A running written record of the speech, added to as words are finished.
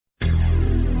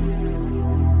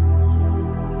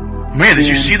Man, did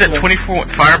you see that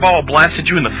 24 fireball blasted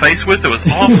you in the face with? It was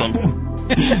awesome.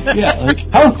 Yeah, like,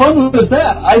 how fun was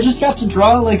that? I just got to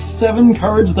draw, like, 7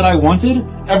 cards that I wanted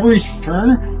every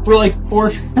turn for, like,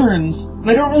 4 turns.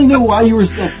 And I don't really know why you were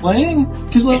still playing,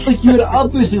 because, like, you had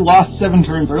obviously lost 7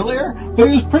 turns earlier, but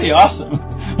it was pretty awesome.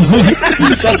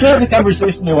 That's sort of the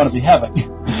conversation they want to be having.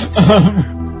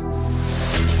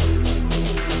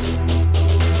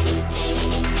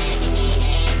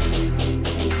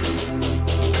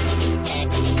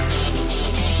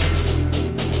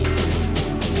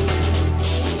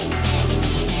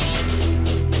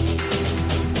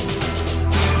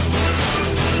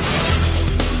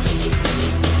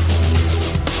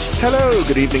 Hello,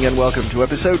 good evening, and welcome to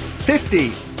episode 50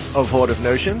 of Horde of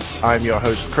Notions. I'm your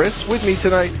host, Chris. With me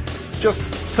tonight, just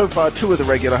so far, 2 of the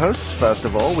regular hosts. First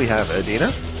of all, we have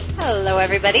Adina. Hello,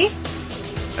 everybody.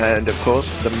 And, of course,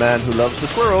 the man who loves the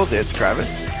squirrels, it's Travis.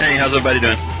 Hey, how's everybody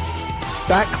doing?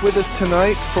 Back with us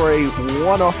tonight for a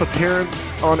one-off appearance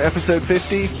on episode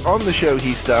 50. On the show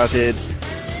he started,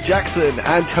 Jackson,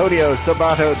 Antonio,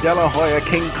 Sabato, De La Hoya,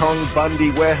 King Kong, Bundy,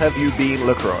 where have you been,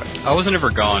 LaCroix? I wasn't ever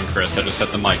gone, Chris. I just had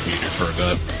the mic muted for a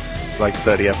bit. Like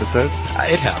 30 episodes?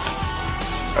 It happens.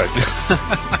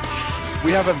 Okay.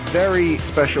 We have a very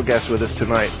special guest with us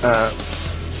tonight.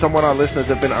 Someone our listeners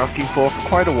have been asking for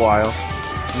quite a while.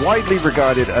 Widely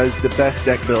regarded as the best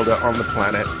deck builder on the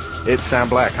planet. It's Sam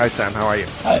Black. Hi, Sam. How are you?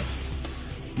 Hi.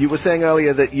 You were saying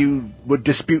earlier that you would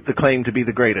dispute the claim to be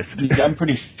the greatest. Yeah, I'm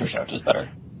pretty sure Shota's better.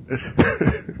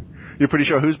 You're pretty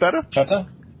sure who's better? Shota?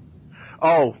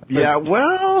 Oh, yeah,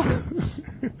 well...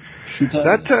 Shuta?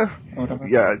 That, or whatever?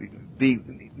 yeah,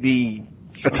 the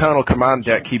Eternal Command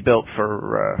deck he built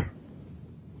for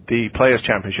the Players'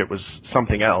 Championship was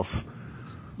something else.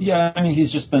 Yeah, I mean,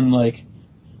 he's just been, like,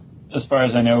 as far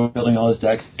as I know, building all his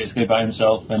decks basically by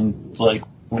himself and, like,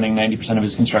 winning 90% of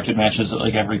his constructed matches at,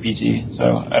 like, every PT.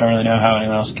 So I don't really know how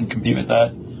anyone else can compete with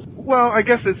that. Well, I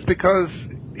guess it's because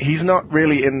he's not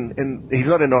really he's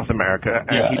not in North America.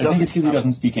 And yeah, he I think it's because he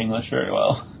doesn't speak English very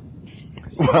well.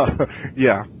 Well,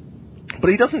 yeah. But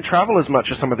he doesn't travel as much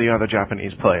as some of the other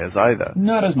Japanese players either.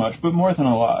 Not as much, but more than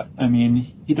a lot. I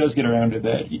mean, he does get around a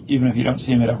bit, even if you don't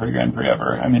see him at every Grand Prix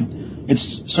ever. I mean,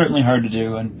 it's certainly hard to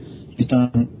do, and he's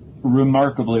done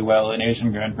remarkably well in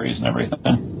Asian Grand Prix and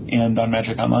everything, and on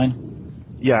Magic Online.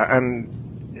 Yeah, and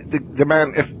the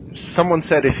man, if someone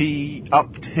said if he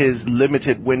upped his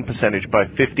limited win percentage by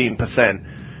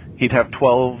 15%, he'd have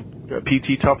 12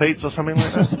 PT top 8s or something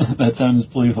like that. That sounds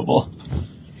believable.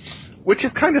 Which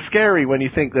is kind of scary when you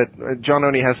think that John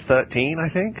only has 13, I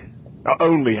think.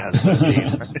 Only has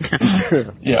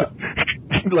 13. Yeah.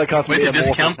 Like us. Way to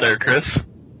discount there, Chris.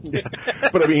 Yeah.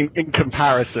 But I mean, in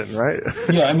comparison, right?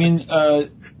 Yeah, I mean,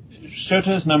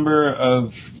 Shota's number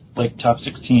of, like, top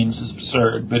 16s is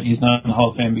absurd, but he's not in the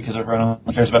Hall of Fame because everyone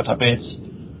only cares about top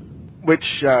 8s.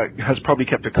 Which has probably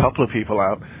kept a couple of people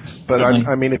out. But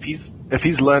I mean, if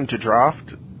he's learned to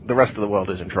draft, the rest of the world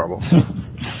is in trouble.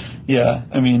 Yeah,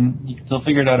 I mean, he'll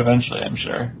figure it out eventually, I'm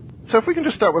sure. So if we can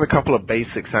just start with a couple of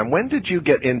basics, Sam. When did you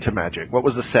get into Magic? What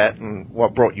was the set and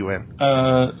what brought you in?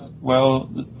 Well,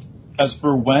 as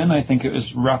for when, I think it was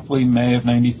roughly May of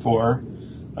 94.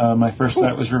 My first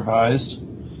set was revised.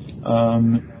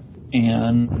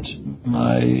 And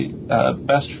my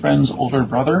best friend's older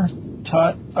brother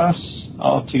taught us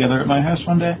all together at my house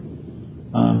one day.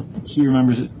 He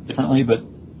remembers it differently, but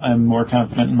I'm more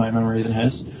confident in my memory than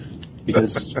his,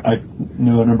 because I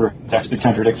know a number of texts that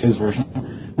contradict his version.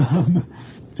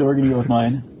 So we're going to go with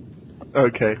mine.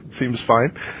 Okay, seems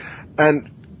fine. And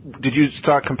did you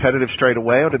start competitive straight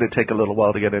away, or did it take a little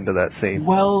while to get into that scene?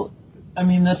 Well, I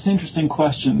mean, that's an interesting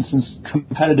question, since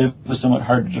competitive was somewhat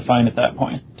hard to define at that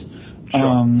point.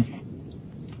 Sure.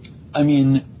 I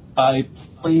mean, I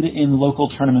played in local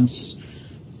tournaments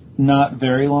not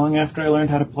very long after I learned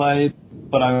how to play,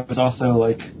 but I was also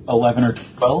like 11 or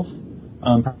 12,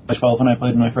 probably 12 when I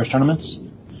played in my first tournaments.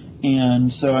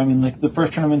 And so, I mean, like, the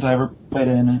first tournament I ever played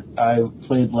in, I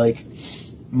played, like,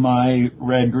 my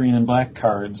red, green, and black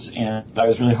cards, and I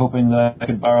was really hoping that I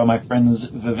could borrow my friend's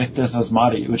Vivictus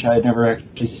Osmati, which I had never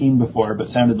actually seen before, but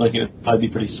sounded like it would probably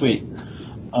be pretty sweet.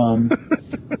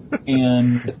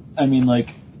 And, I mean, like,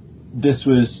 this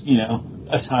was, you know,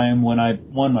 a time when I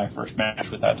won my first match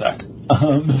with that deck.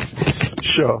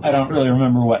 Sure. I don't really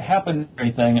remember what happened or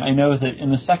anything. I know that in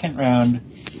the second round,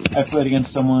 I played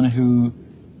against someone who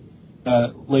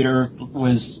later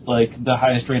was, like, the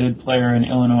highest-rated player in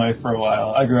Illinois for a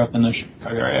while. I grew up in the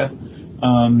Chicago area.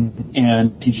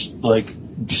 And he just, like,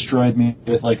 destroyed me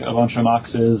with, like, a bunch of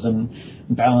Moxes and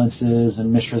Balances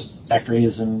and Mistress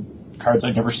Factories and cards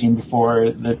I'd never seen before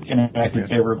that interacted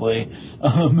favorably,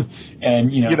 and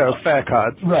fair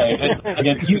cards. Right. And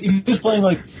again, he was playing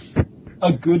like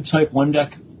a good type 1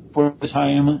 deck for the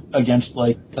time against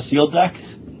like a sealed deck,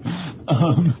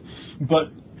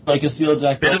 but like a sealed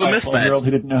deck Bit of a by a mismatch. 12-year-old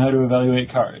who didn't know how to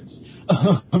evaluate cards.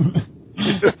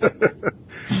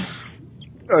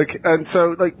 Okay, and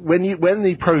so like when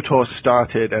the Pro Tour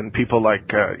started and people like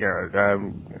who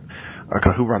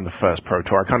ran the first Pro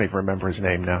Tour? I can't even remember his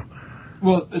name now.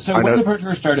 Well, so when the Pro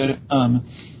Tour started,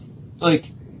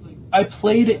 I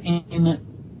played in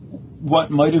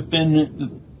what might have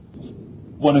been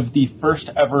one of the first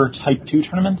ever Type 2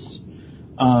 tournaments,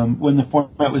 when the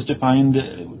format was defined,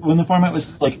 when the format was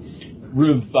like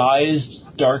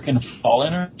revised Dark and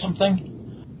Fallen or something.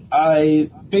 I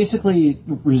basically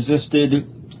resisted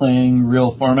playing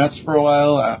real formats for a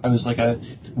while. I was like a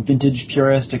vintage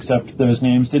purist, except those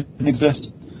names didn't exist.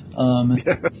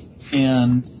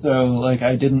 And so, like,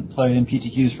 I didn't play in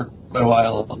PTQs for quite a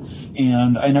while.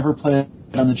 And I never played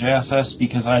on the JSS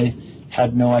because I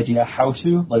had no idea how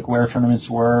to, like, where tournaments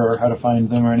were or how to find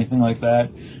them or anything like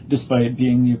that, despite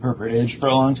being the appropriate age for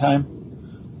a long time.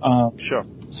 Sure.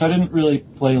 So I didn't really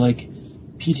play, like,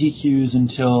 PTQs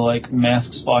until, like,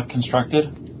 Masks Block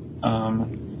Constructed.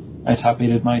 I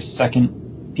top-aided my second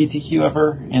PTQ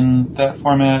ever in that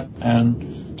format,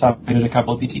 and top-aided a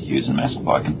couple of PTQs in Masks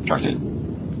Block Constructed.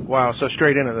 Wow, so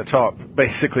straight in at the top,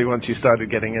 basically, once you started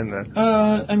getting in there.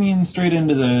 I mean, straight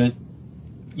into the,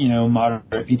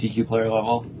 moderate PTQ player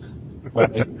level, where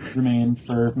I remained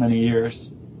for many years.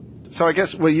 So I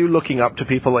guess, were you looking up to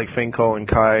people like Finkel and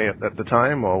Kai at the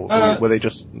time, or were they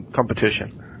just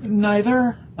competition?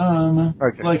 Neither.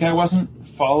 Okay. Like, I wasn't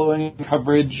following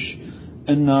coverage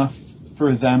enough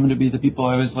for them to be the people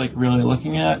I was, like, really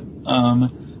looking at.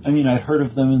 I mean, I'd heard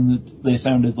of them and they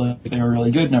sounded like they were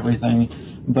really good and everything,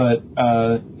 but,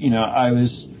 I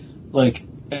was, like,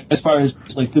 as far as,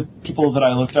 like, the people that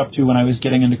I looked up to when I was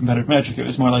getting into competitive Magic, it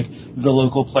was more like the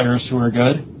local players who were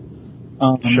good.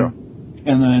 Sure.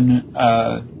 And then,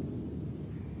 I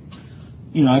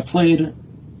played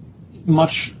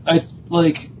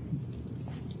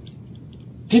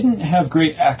didn't have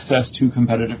great access to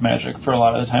competitive Magic for a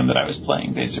lot of the time that I was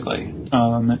playing, basically.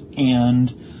 And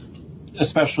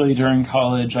especially during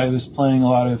college, I was playing a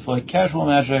lot of, like, casual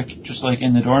Magic, just, like,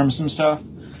 in the dorms and stuff,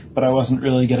 but I wasn't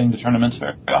really getting to tournaments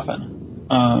very often.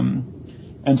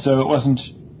 And so it wasn't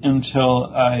until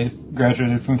I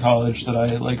graduated from college that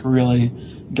I, like, really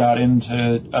got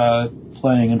into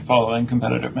playing and following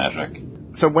competitive Magic.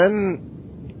 So when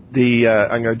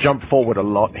I'm going to jump forward a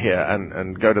lot here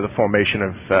and go to the formation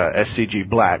of SCG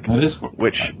Black, That is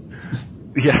which,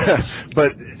 yeah,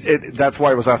 but that's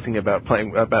why I was asking about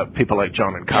people like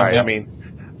John and Kai. Yeah. I mean,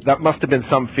 that must have been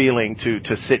some feeling to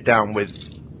sit down with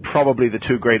probably the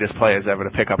two greatest players ever to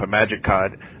pick up a Magic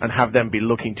card and have them be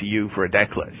looking to you for a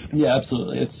deck list. Yeah,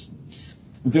 absolutely. It's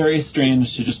very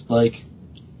strange to just, like,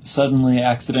 suddenly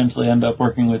accidentally end up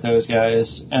working with those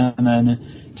guys, and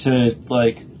then to,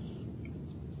 like,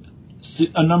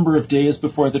 a number of days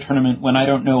before the tournament, when I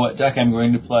don't know what deck I'm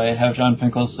going to play, have John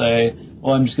Finkel say,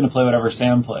 well, I'm just going to play whatever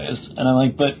Sam plays. And I'm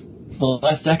like, but the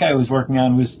last deck I was working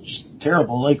on was just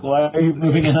terrible. Like, why are you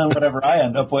moving in on whatever I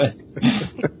end up with?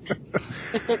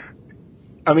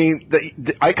 I mean,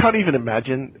 I can't even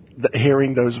imagine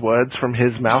hearing those words from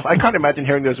his mouth. I can't imagine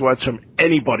hearing those words from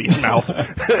anybody's mouth.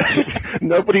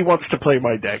 Nobody wants to play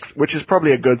my decks, which is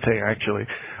probably a good thing, actually.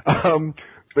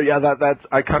 But yeah, that's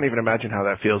I can't even imagine how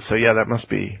that feels. So yeah, that must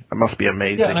be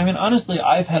amazing. Yeah, and I mean, honestly,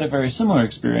 I've had a very similar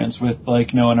experience with,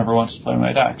 like, no one ever wants to play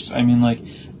my decks. I mean, like,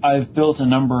 I had built a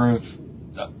number of,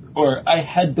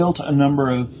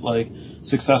 like,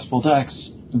 successful decks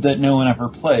that no one ever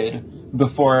played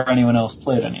before anyone else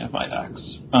played any of my decks.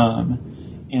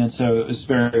 And so it was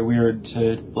very weird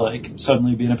to, like,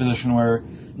 suddenly be in a position where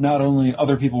not only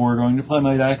other people were going to play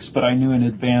my decks, but I knew in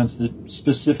advance that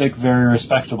specific, very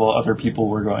respectable other people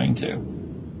were going to.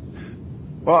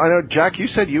 Well, I know, Jack, you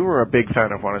said you were a big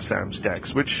fan of one of Sam's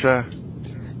decks. Which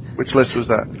list was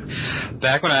that?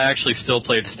 Back when I actually still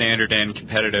played Standard and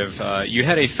competitive, you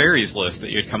had a Fairies list that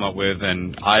you had come up with,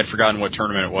 and I had forgotten what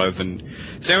tournament it was. And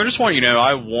Sam, I just want you to know,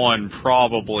 I won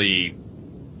probably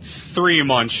 3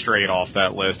 months straight off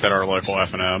that list at our local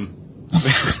F&M.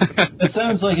 It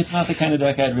sounds like it's not the kind of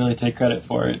deck I'd really take credit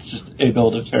for. It's just a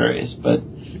build of fairies, but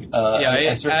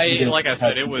like I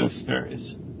said, it was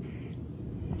fairies.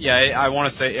 Yeah, I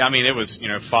want to say, I mean, it was,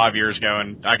 5 years ago,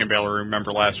 and I can barely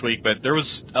remember last week, but there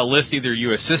was a list either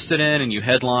you assisted in and you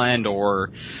headlined, or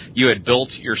you had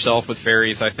built yourself with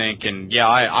fairies, I think, and yeah,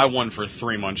 I won for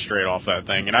 3 months straight off that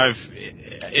thing, and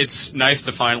it's nice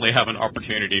to finally have an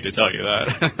opportunity to tell you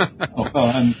that.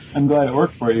 I'm glad it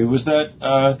worked for you. Was that,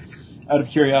 out of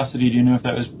curiosity, do you know if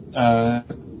that was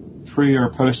pre or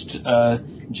post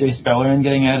Jace Bellerin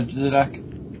getting added to the deck?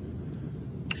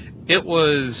 It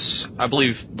was, I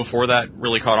believe, before that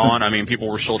really caught on. I mean, people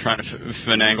were still trying to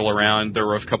finagle around. There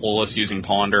were a couple of lists using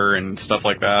Ponder and stuff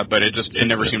like that, but it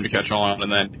never seemed to catch on.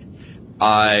 And then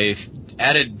I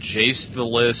added Jace to the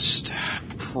list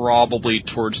probably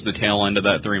towards the tail end of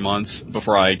that 3 months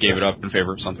before I gave it up in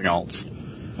favor of something else.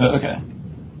 Okay.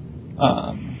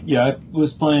 Yeah, I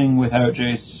was playing without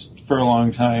Jace for a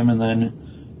long time, and then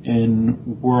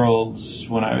in Worlds,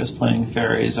 when I was playing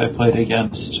fairies, I played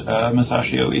against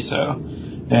Masashio Iso,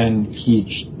 and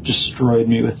he destroyed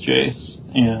me with Jace.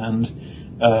 And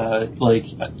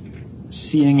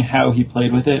seeing how he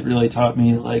played with it really taught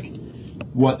me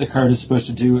what the card is supposed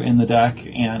to do in the deck,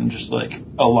 and just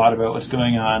a lot about what's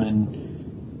going on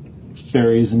in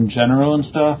fairies in general and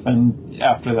stuff. And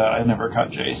after that, I never cut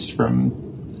Jace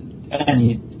from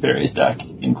any fairies deck,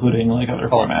 including other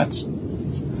formats.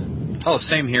 Oh,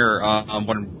 same here.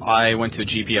 When I went to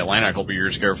GP Atlanta a couple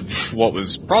years ago for what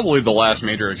was probably the last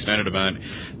major extended event,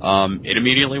 it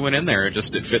immediately went in there. It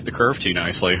fit the curve too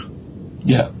nicely.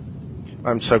 Yeah.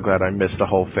 I'm so glad I missed the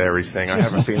whole fairies thing. I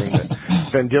have a feeling that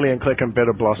Vendilion Click and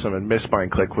Bitter Blossom and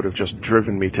Mistbind Click would have just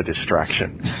driven me to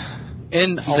distraction.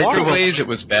 In a lot of ways, it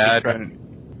was bad.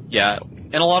 Yeah,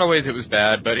 in a lot of ways, it was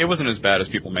bad, but it wasn't as bad as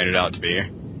people made it out to be.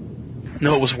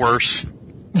 No, it was worse.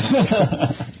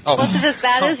 Was it as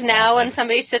bad as now when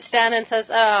somebody sits down and says,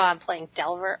 "Oh, I'm playing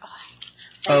Delver"?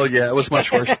 Oh yeah, it was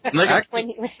much worse.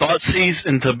 Thoughtseize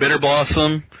into Bitter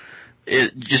Blossom,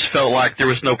 it just felt like there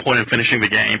was no point in finishing the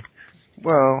game.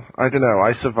 Well, I don't know.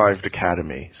 I survived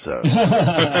Academy, so.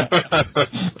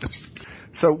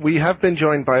 So we have been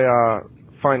joined by our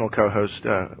final co-host.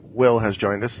 Will has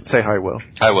joined us. Say hi, Will.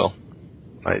 Hi, Will.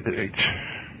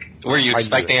 Were you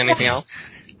expecting anything else?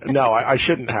 No, I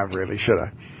shouldn't have, really, should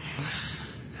I?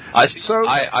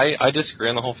 I disagree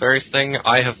on the whole fairies thing.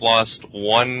 I have lost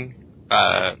one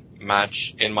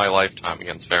match in my lifetime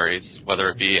against fairies, whether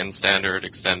it be in standard,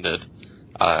 extended,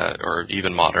 or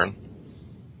even modern.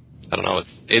 I don't know.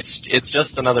 It's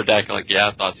just another deck.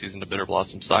 Thoughtseize into Bitter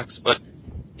Blossom sucks, but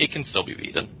it can still be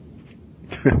beaten.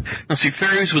 Now, see,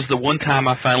 fairies was the one time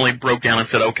I finally broke down and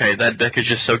said, okay, that deck is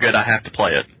just so good, I have to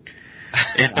play it.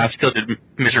 And I still did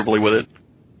miserably with it.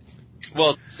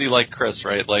 Well, see, like Chris,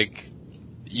 right?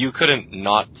 You couldn't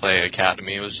not play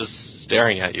Academy. It was just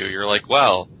staring at you. You're like,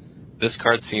 well, this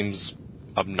card seems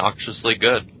obnoxiously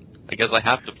good. I guess I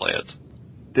have to play it.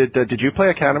 Did you play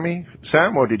Academy,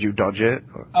 Sam, or did you dodge it?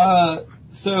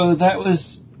 So that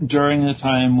was during the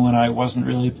time when I wasn't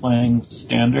really playing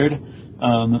Standard.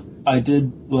 I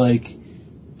did,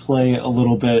 play a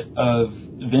little bit of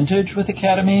Vintage with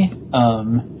Academy,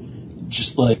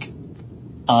 just,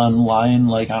 online,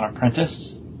 on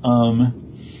Apprentice.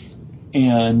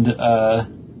 And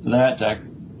that deck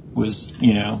was,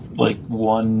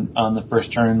 won on the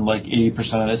first turn, 80%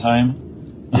 of the time.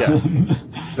 Yeah.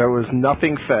 There was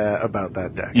nothing fair about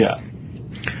that deck. Yeah.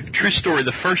 True story,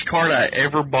 the first card I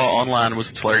ever bought online was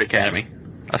Tolarian Academy.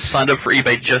 I signed up for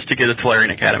eBay just to get a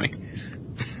Tolarian Academy.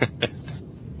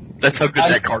 That's how good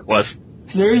that card was.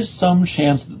 There is some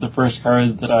chance that the first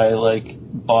card that I,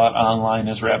 bought online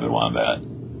is Rabid Wombat.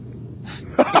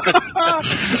 That's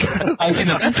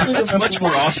much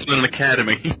more awesome than an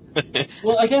Academy.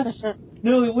 Well, I guess,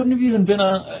 no, it wouldn't have even been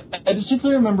I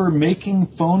distinctly remember making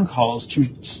phone calls to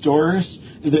stores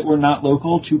that were not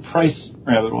local to price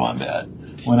Rabid Wombat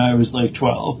when I was,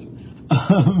 12.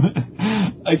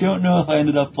 I don't know if I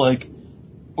ended up,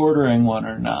 ordering one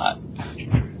or not.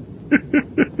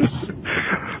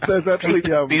 There's actually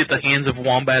beat at the hands of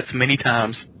wombats many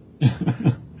times.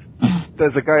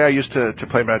 There's a guy I used to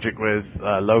play Magic with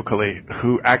locally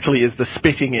who actually is the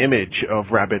spitting image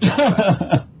of Rabid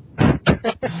Wombat.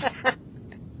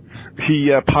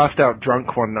 He passed out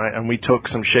drunk one night, and we took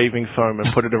some shaving foam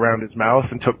and put it around his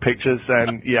mouth and took pictures,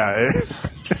 and yeah,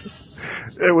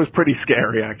 it was pretty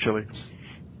scary, actually.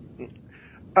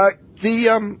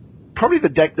 Probably the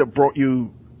deck that brought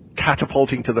you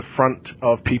catapulting to the front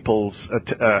of people's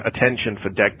attention for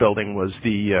deck building was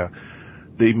the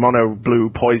mono blue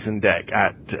poison deck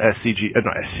at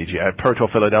at Pro Tour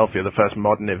Philadelphia, the first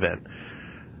modern event.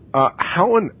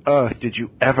 How on earth did you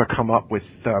ever come up with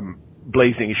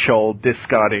Blazing Shoal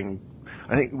discarding?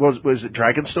 I think was it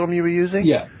Dragonstorm you were using?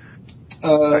 Yeah.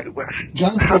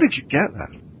 How did you get that?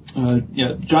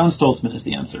 Yeah, John Stoltzman is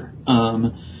the answer.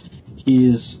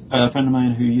 He's a friend of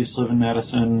mine who used to live in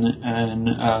Madison and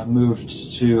moved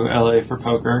to LA for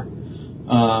poker.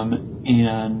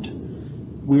 And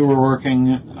we were working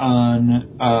on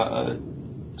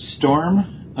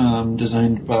Storm,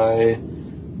 designed by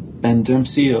Ben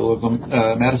Dempsey, a local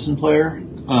Madison player.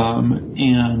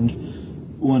 And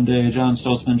one day John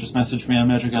Stoltzman just messaged me on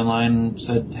Magic Online and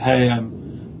said, "Hey,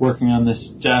 I'm working on this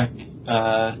deck.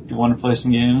 Do you want to play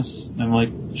some games?" And I'm like,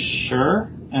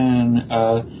 "Sure." And,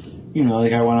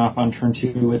 I went off on turn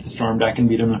 2 with the Storm deck and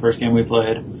beat him the first game we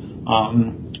played.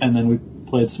 And then we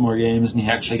played some more games, and he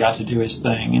actually got to do his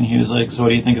thing. And he was like, "So what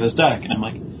do you think of this deck?" And I'm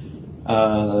like,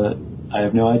 I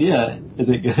have no idea. Is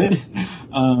it good?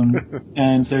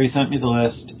 And so he sent me the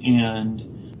list, and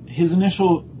his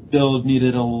initial build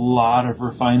needed a lot of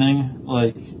refining.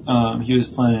 He was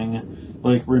playing,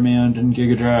 Remand and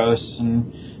Gigadrous,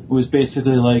 and was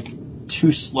basically,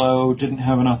 too slow, didn't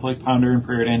have enough, Pounder and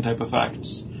Preordain type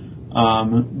effects.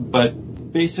 But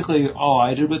basically all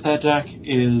I did with that deck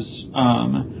is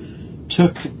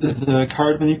took the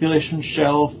card manipulation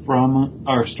shell from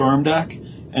our Storm deck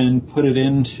and put it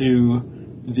into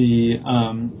the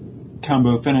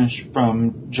combo finish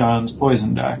from John's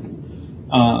Poison deck.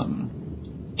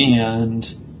 And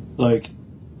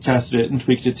tested it and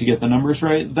tweaked it to get the numbers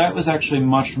right. That was actually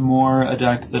much more a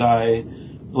deck that I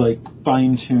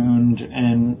fine-tuned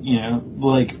and,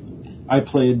 I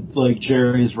played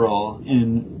Jerry's role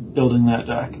in building that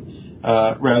deck,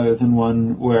 rather than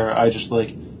one where I just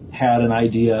had an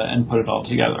idea and put it all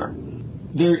together.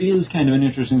 There is kind of an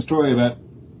interesting story about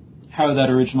how that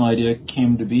original idea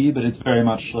came to be, but it's very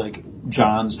much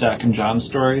John's deck and John's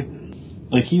story.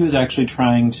 He was actually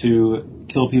trying to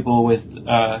kill people with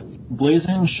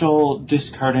Blazing Shoal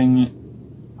discarding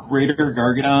Greater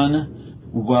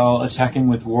Gargadon while attacking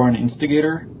with Warren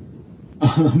Instigator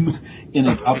in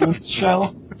a Goblin's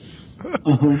shell.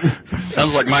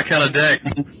 Sounds like my kind of deck.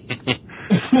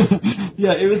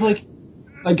 Yeah, it was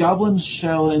a Goblin's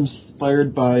shell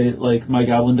inspired by my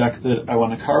Goblin deck that I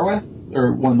won a car with,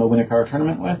 or won the Win a Car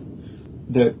tournament with.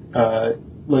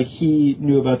 That he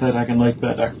knew about that deck and liked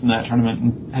that deck from that tournament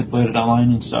and had played it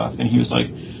online and stuff. And he was like,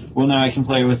 "Well, now I can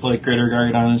play with Greater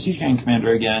Gargadon and Siege Gang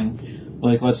Commander again.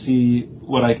 Let's see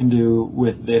what I can do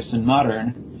with this in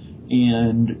Modern."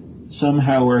 And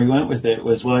somehow where he went with it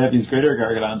was, well, I have these Greater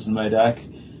Gargadons in my deck,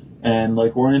 and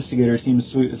Warren Instigator seems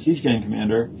sweet with Siege Gang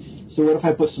Commander. So what if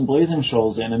I put some Blazing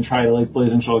Shoals in and try to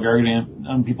Blazing Shoal Gargadon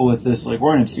on people with this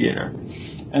Warren Instigator?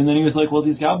 And then he was like, well,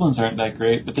 these goblins aren't that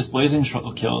great, but this Blazing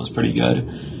Shoal kill is pretty good.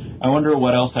 I wonder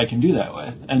what else I can do that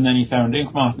with. And then he found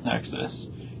Inkmoth Nexus,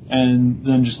 and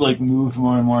then just moved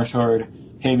more and more toward,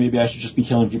 hey, maybe I should just be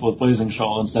killing people with Blazing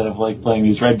Shoal instead of playing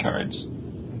these red cards.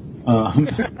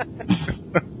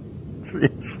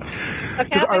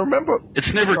 Okay, I remember.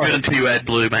 It's never good until you add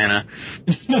blue mana.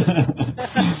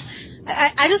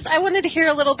 I wanted to hear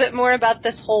a little bit more about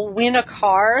this whole win a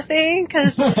car thing,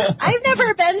 because I've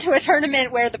never been to a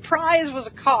tournament where the prize was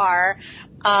a car.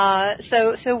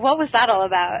 So what was that all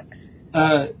about?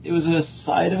 It was a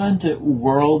side event at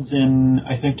Worlds in,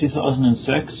 I think,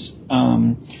 2006.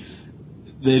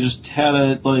 They just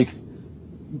had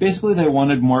basically they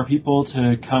wanted more people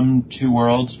to come to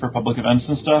Worlds for public events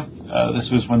and stuff. This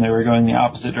was when they were going the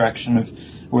opposite direction of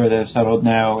where they've settled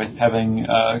now with having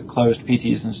closed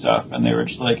PTs and stuff, and they were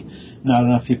just not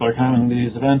enough people are coming to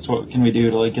these events. What can we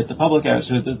do to get the public out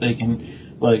so that they can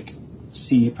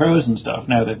see pros and stuff?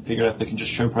 Now they've figured out they can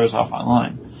just show pros off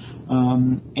online.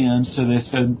 And so they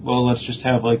said, well, let's just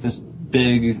have this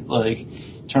big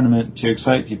tournament to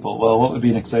excite people. Well, what would be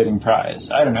an exciting prize?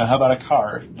 I don't know. How about a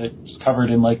car that's covered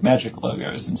in Magic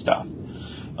logos and stuff?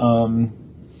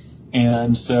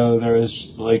 And so there was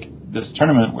this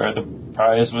tournament where the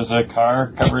prize was a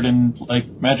car covered in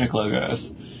Magic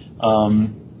logos,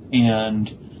 and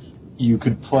you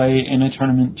could play in a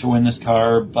tournament to win this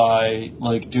car by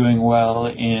doing well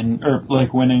in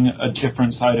winning a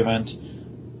different side event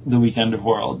the weekend of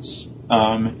Worlds,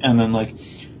 and then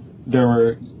there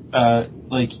were a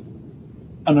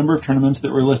number of tournaments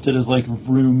that were listed as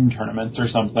Vroom tournaments or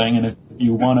something, and if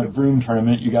you won a Vroom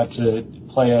tournament, you got to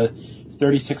play a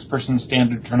 36-person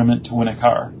standard tournament to win a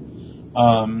car.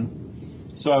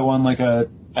 So I won a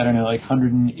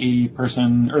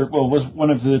 180-person, was one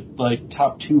of the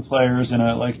top 2 players in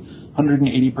a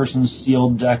 180-person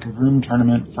sealed deck Vroom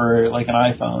tournament for an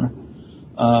iPhone.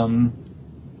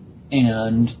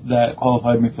 And that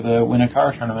qualified me for the Win a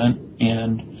Car tournament,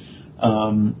 and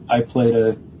I played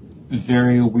a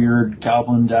very weird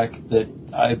Goblin deck that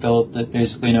I built that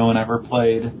basically no one ever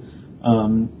played,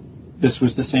 this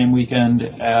was the same weekend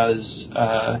as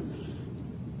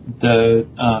the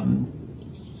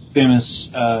famous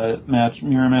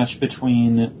mirror match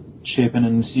between Chapin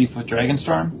and Seif with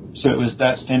Dragonstorm. So it was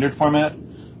that standard format.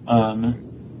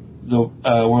 The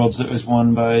Worlds that was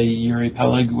won by Yuri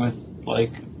Pelig with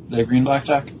like the green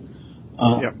blackjack.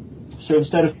 Yep. So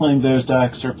instead of playing those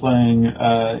decks or playing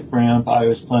Ramp, I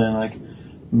was playing like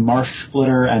Marsh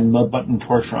Splitter and Mud Button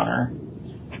Torch Runner.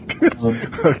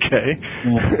 Okay.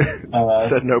 Yeah,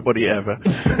 said nobody ever.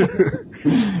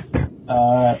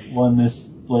 Won this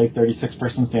like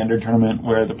 36-person standard tournament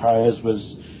where the prize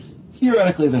was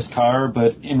theoretically this car,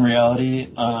 but in reality,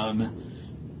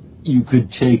 you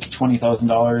could take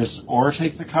 $20,000 or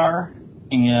take the car.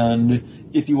 And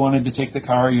if you wanted to take the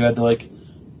car, you had to like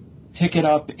pick it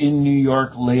up in New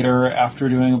York later after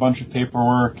doing a bunch of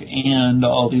paperwork and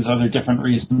all these other different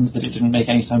reasons that it didn't make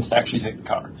any sense to actually take the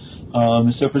car.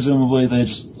 So presumably they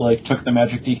just like took the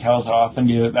magic decals off and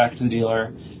gave it back to the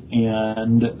dealer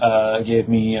and gave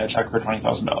me a check for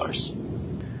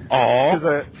 $20,000.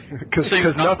 Aww. So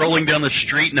you're not rolling down the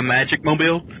street in a magic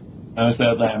mobile? No,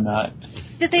 sadly I'm not.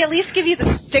 Did they at least give you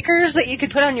the stickers that you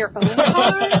could put on your own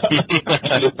car?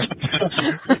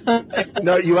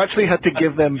 No, you actually had to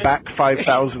give them back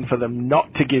 $5,000 for them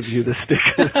not to give you the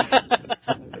stickers.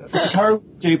 The car was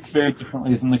shaped very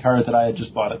differently than the car that I had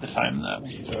just bought at the time, though.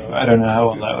 So I don't know how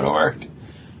well that would have worked.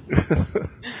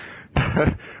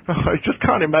 I just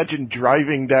can't imagine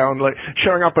driving down, like,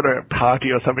 showing up at a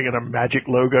party or something in a magic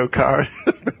logo car.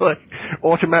 Like,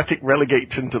 automatic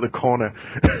relegation to the corner.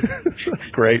 That's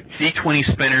great. D20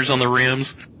 spinners on the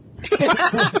rims.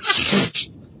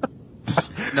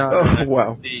 No, oh,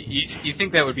 wow. You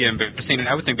think that would be embarrassing?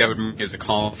 I would think that would make you as a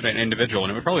confident individual,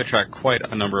 and it would probably attract quite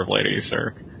a number of ladies,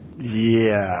 sir.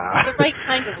 Yeah. The right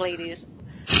kind of ladies.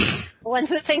 The ones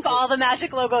that think all the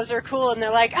magic logos are cool, and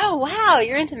they're like, oh, wow,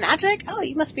 you're into magic? Oh,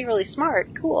 you must be really smart.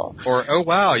 Cool. Or, oh,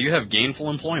 wow, you have gainful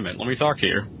employment. Let me talk to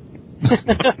you.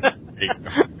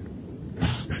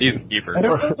 He's a keeper. I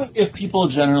don't know if people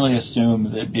generally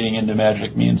assume that being into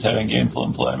magic means having gainful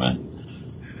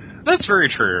employment. That's very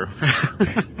true.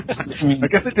 I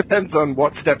guess it depends on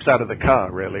what steps out of the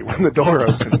car, really, when the door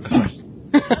opens.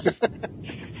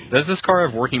 Does this car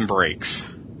have working brakes?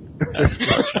 That's the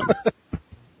question.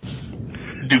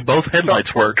 Do both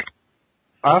headlights work?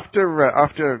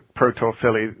 After Pro Tour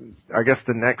Philly, I guess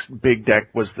the next big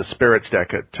deck was the Spirits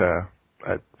deck at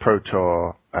Pro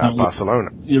Tour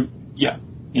Barcelona. Yeah.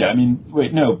 I mean,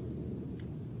 wait, no.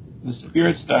 The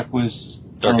Spirits deck was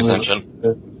Dark Ascension.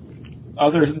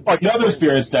 The other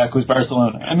Spirits deck was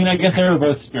Barcelona. I mean, I guess they were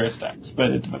both Spirits decks, but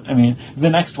the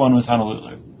next one was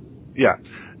Honolulu. Yeah,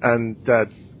 and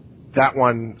that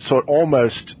one sort of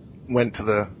almost went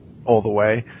to all the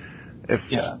way.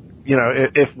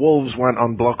 If wolves weren't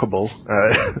unblockable,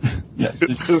 yes,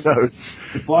 who knows?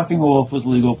 If blocking a wolf was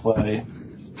legal play,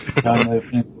 John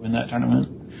might win that tournament.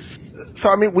 So,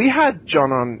 I mean, we had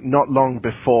John on not long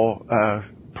before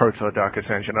Pro Tour Dark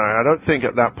Ascension. I don't think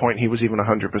at that point he was even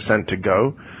 100% to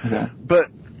go. Okay. But,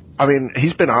 I mean,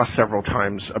 he's been asked several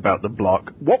times about the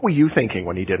block. What were you thinking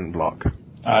when he didn't block?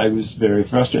 I was very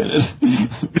frustrated.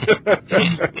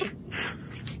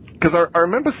 Because I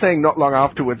remember saying not long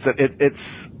afterwards that it's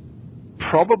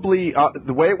probably,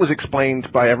 the way it was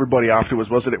explained by everybody afterwards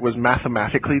was that it was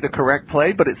mathematically the correct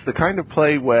play, but it's the kind of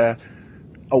play where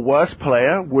a worse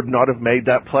player would not have made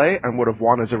that play and would have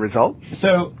won as a result.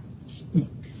 So,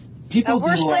 a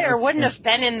worse player wouldn't have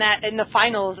been in the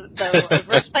finals, though. A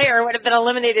worse player would have been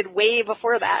eliminated way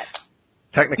before that.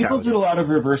 People do a lot of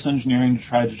reverse engineering to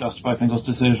try to justify Finkel's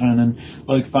decision and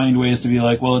like find ways to be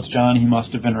like, well, it's John, he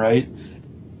must have been right.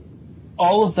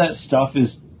 All of that stuff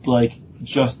is like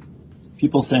just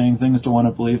people saying things to want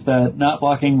to believe that not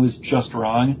blocking was just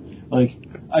wrong. Like,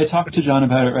 I talked to John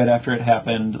about it right after it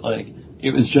happened. Like,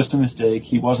 it was just a mistake.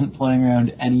 He wasn't playing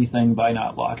around anything by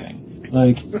not blocking.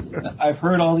 Like, I've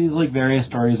heard all these like various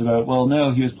stories about, well,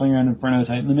 no, he was playing around Inferno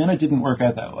Titan. The mana didn't work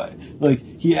out that way. Like,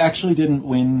 he actually didn't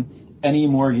win any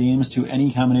more games to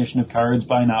any combination of cards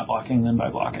by not blocking than by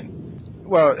blocking.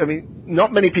 Well, I mean,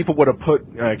 not many people would have put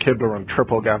Kibler on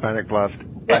triple Galvanic Blast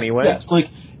anyway. Yes, like,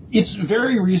 it's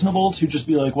very reasonable to just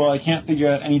be like, well, I can't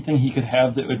figure out anything he could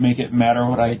have that would make it matter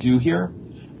what I do here.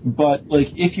 But, like,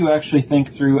 if you actually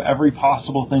think through every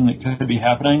possible thing that could be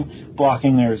happening,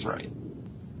 blocking there is right.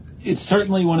 It's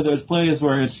certainly one of those plays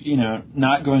where it's,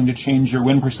 not going to change your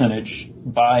win percentage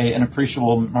by an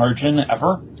appreciable margin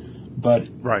ever. But,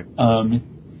 right.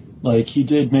 He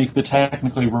did make the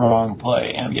technically wrong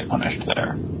play and get punished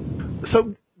there.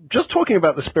 So, just talking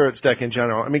about the Spirits deck in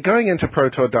general, I mean, going into Pro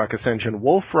Tour Dark Ascension,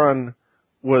 Wolf Run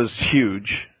was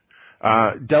huge.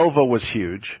 Delver was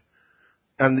huge.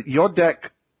 and your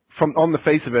deck, from on the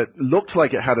face of it, looked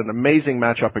like it had an amazing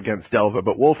matchup against Delver,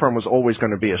 but Wolfrun was always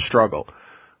going to be a struggle.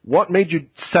 What made you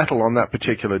settle on that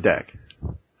particular deck?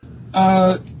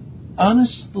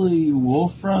 Honestly,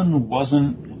 Wolfrun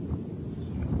wasn't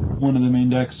one of the main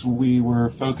decks we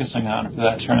were focusing on for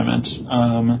that tournament.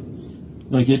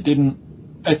 It didn't...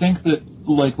 I think that,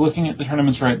 looking at the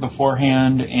tournaments right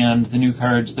beforehand and the new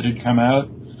cards that had come out,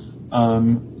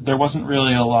 there wasn't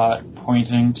really a lot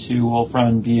pointing to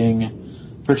Wolfrun being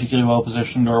particularly well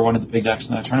positioned or one of the big decks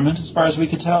in that tournament, as far as we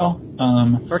could tell.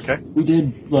 Okay. We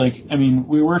did,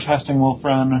 we were testing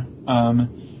Wolfrun.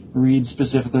 Reed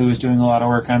specifically was doing a lot of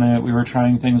work on it. We were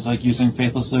trying things like using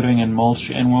Faithless Looting and Mulch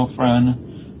in Wolfrun,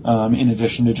 in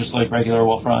addition to just, regular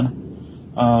Wolfrun.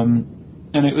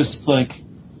 And it was,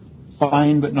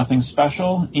 fine, but nothing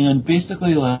special. And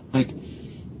basically,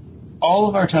 all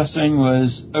of our testing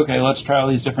was, okay, let's try all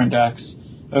these different decks.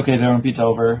 Okay, they don't beat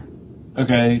Delver.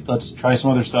 Okay, let's try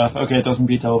some other stuff. Okay, it doesn't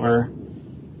beat Delver.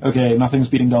 Okay, nothing's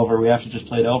beating Delver. We have to just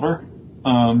play Delver.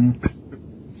 And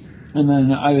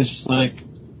then I was just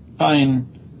fine,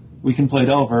 we can play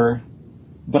Delver,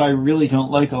 but I really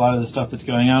don't like a lot of the stuff that's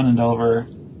going on in Delver.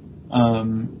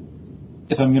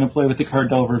 If I'm going to play with the card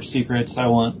Delver Secrets, I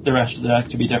want the rest of the deck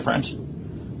to be different.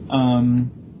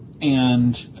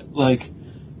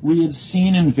 We had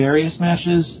seen in various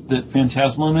matches that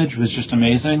Phantasmal Image was just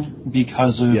amazing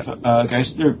because of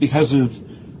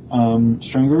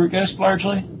Strangler Geist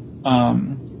largely.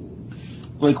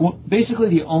 Basically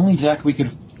the only deck we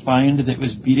could find that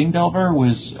was beating Delver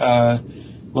was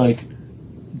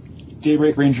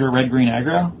Daybreak Ranger Red Green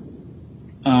Aggro.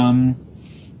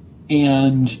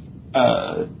 And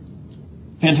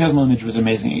Phantasmal Image was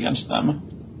amazing against them.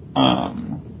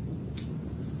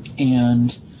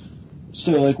 And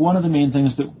so, one of the main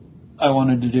things that I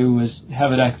wanted to do was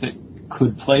have a deck that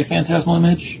could play Phantasmal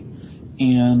Image,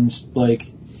 and,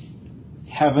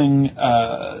 having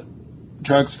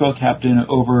Dragskull Captain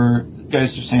over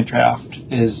Geist of St.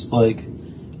 Traft is,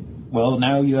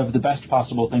 now you have the best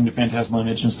possible thing to Phantasmal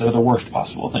Image instead of the worst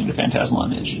possible thing to Phantasmal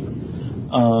Image.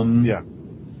 Yeah.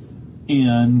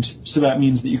 And so that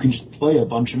means that you can just play a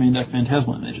bunch of main deck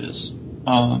Phantasmal Images.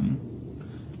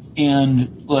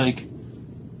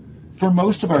 For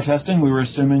most of our testing, we were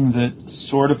assuming that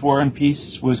Sword of War and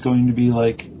Peace was going to be,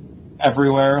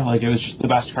 everywhere. It was just the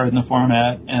best card in the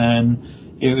format, and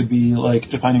it would be,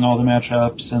 defining all the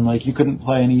matchups, and, you couldn't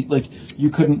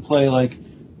play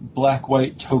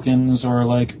black-white tokens or,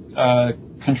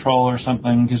 control or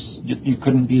something, because you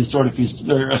couldn't be a Sword of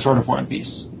War and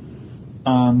Peace.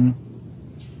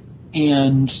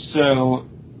 And so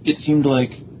it seemed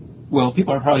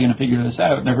people are probably going to figure this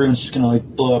out, and everyone's just going to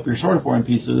blow up your Sword of War in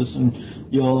pieces, and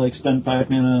you'll spend 5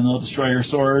 mana and they'll destroy your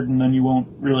sword, and then you won't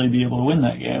really be able to win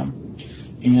that game.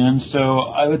 And so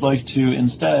I would like to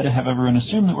instead have everyone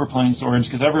assume that we're playing swords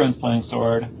because everyone's playing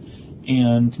sword,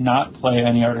 and not play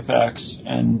any artifacts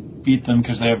and beat them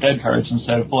because they have dead cards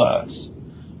instead of bloods.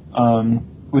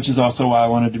 Which is also why I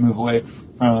wanted to move away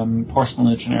from Porcelain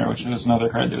Legionnaire, which was another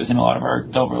card that was in a lot of our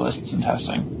Delver lists and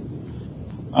testing.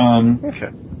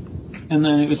 Okay. And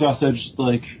then it was also just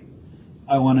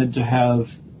I wanted to have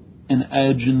an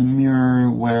edge in the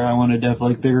mirror where I wanted to have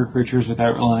bigger creatures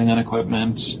without relying on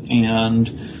equipment, and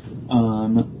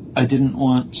I didn't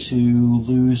want to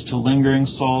lose to Lingering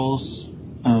Souls.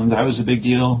 That was a big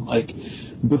deal.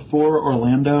 Before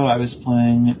Orlando, I was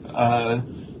playing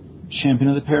Champion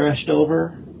of the Parish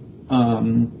Delver,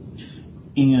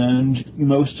 and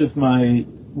most of my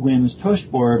wins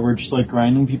post-board were just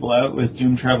grinding people out with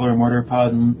Doom Traveler, Mortar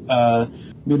Pod, and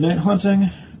Midnight Haunting,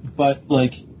 but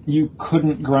you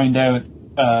couldn't grind out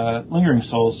Lingering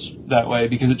Souls that way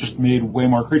because it just made way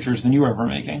more creatures than you were ever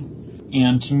making.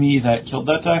 And to me, that killed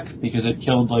that deck because it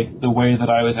killed the way that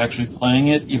I was actually playing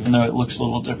it, even though it looks a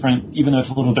little different, even though it's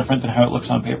a little different than how it looks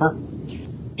on paper.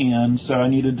 And so I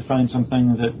needed to find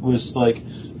something that was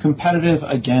competitive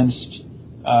against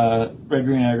Red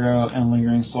Green Aggro and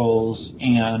Lingering Souls,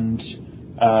 and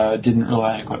didn't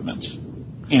rely on equipment,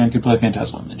 and could play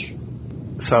Phantasmal Image.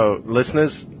 So,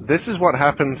 listeners, this is what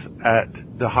happens at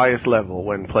the highest level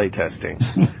when playtesting.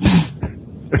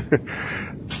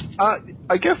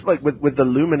 I guess, with the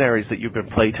luminaries that you've been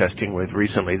playtesting with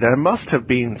recently, there must have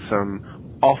been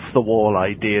some off-the-wall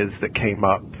ideas that came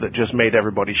up that just made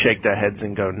everybody shake their heads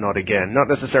and go, not again. Not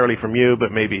necessarily from you,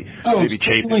 but maybe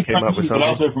Chapin came up with something. But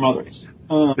also from others.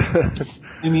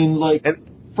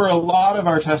 For a lot of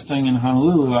our testing in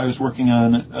Honolulu, I was working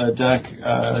on a deck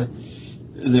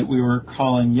that we were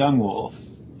calling Young Wolf,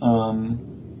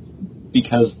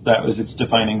 because that was its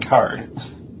defining card.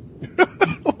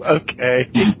 Okay.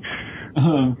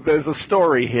 There's a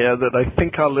story here that I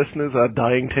think our listeners are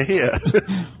dying to hear.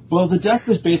 Well, the deck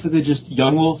was basically just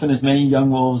Young Wolf and as many Young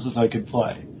Wolves as I could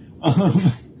play.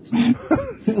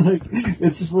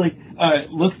 It's just like, alright,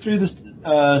 look through this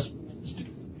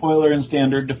spoiler and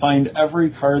standard to find every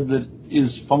card that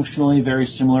is functionally very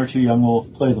similar to Young Wolf,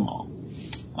 play them all.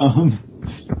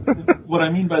 What I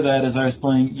mean by that is I was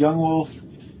playing Young Wolf,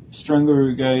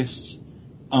 Stranglergeist,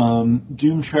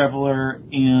 Doom Traveler,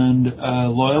 and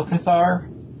Loyal Cathar,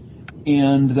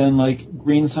 and then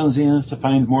Green Sun Zenith to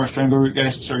find more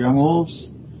Stranglergeists or Young Wolves.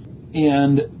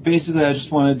 And basically I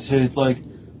just wanted to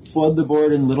flood the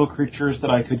board in little creatures that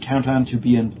I could count on to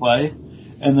be in play,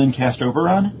 and then cast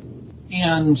Overrun.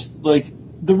 And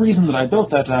the reason that I built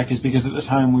that deck is because at the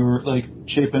time we were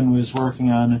Chapin was working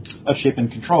on a Chapin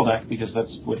control deck because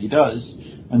that's what he does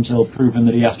until proven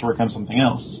that he has to work on something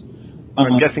else.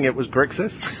 I'm guessing it was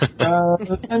Grixis?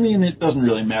 I mean, it doesn't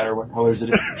really matter what colors it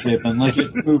is for Chapin.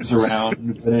 It moves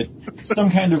around, but it's some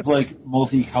kind of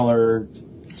multicolor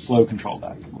slow control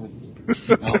deck with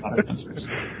a lot of answers.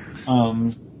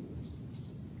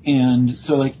 And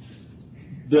so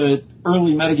the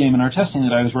early metagame in our testing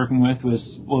that I was working with was,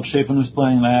 Chapin was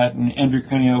playing that, and Andrew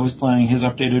Cuneo was playing his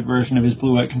updated version of his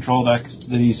blue-white control deck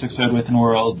that he 6-0'd with in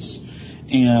Worlds,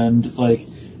 and,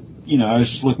 I was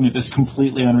just looking at this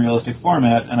completely unrealistic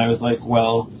format, and I was like,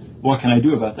 well, what can I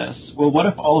do about this? Well, what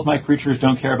if all of my creatures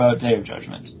don't care about Day of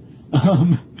Judgment?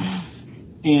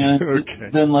 And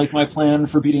then, my plan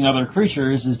for beating other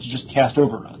creatures is to just cast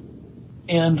Overrun.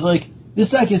 And, this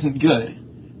deck isn't good,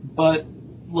 but,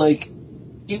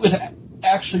 it was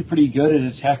actually pretty good at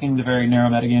attacking the very narrow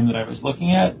metagame that I was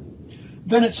looking at.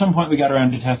 Then at some point we got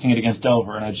around to testing it against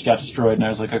Delver, and I just got destroyed, and I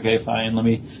was like, okay, fine, let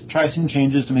me try some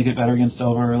changes to make it better against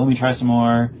Delver, let me try some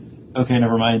more. Okay,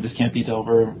 never mind, this can't beat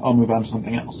Delver, I'll move on to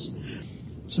something else.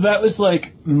 So that was,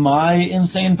 my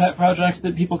insane pet project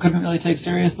that people couldn't really take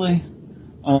seriously.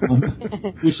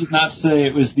 Which is not to say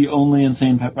it was the only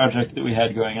insane pet project that we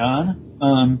had going on.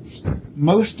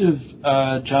 Most of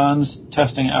John's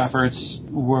testing efforts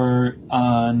were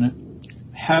on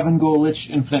Haven Golich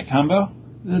Infinite Combo,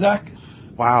 the deck.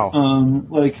 Wow.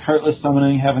 Heartless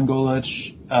Summoning, Haven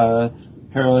Golich,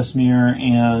 Perilous Mirror,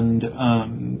 and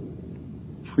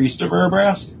Priest of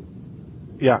Urabrask.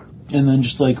 Yeah. And then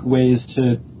just ways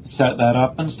to set that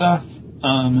up and stuff.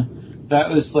 That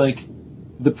was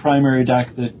the primary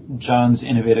deck that John's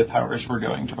innovative powers were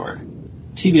going toward.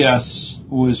 TBS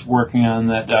was working on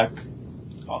that deck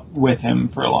with him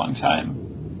for a long time.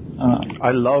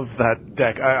 I love that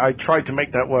deck. I tried to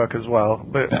make that work as well,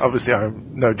 but obviously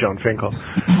I'm no John Finkel.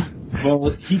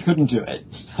 Well, he couldn't do it.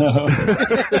 So.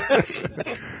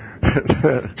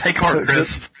 Take heart, Chris.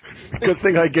 Good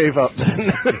thing I gave up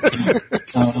then.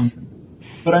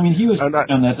 But I mean, he was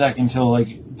working on that deck until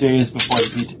days before the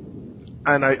PT.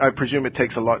 And I presume it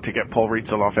takes a lot to get Paul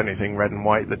Rietzel off anything red and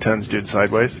white that turns dude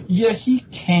sideways? Yeah, he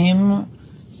came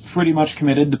pretty much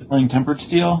committed to playing Tempered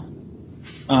Steel.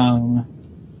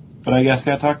 But I guess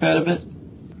got talked out of it.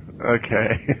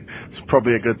 Okay. It's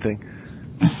probably a good thing.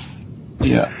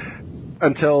 Yeah.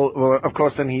 Until, well, of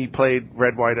course, then he played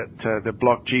red-white at the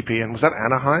block GP, and was that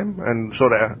Anaheim? And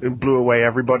sort of blew away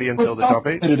everybody until the top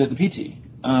 8? He played it at the PT.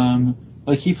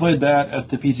 He played that at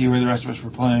the PT where the rest of us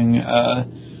were playing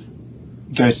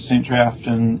Geist of St. Traft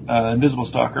and Invisible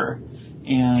Stalker.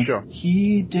 And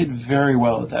he did very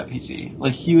well at that PT.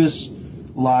 He was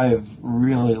live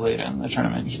really late in the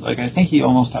tournament. I think he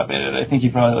almost top 8'd. I think he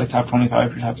probably top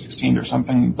 25 or top 16 or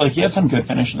something. He had some good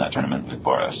finish in that tournament with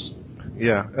Boros.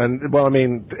 Yeah, and, well, I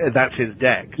mean, that's his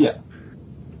deck. Yeah.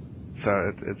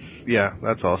 So yeah,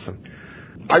 that's awesome.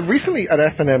 I recently at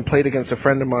FNM played against a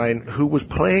friend of mine who was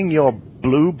playing your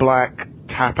blue-black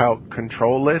tap-out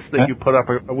control list that you put up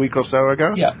a week or so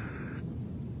ago. Yeah.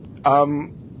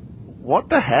 What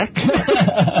the heck?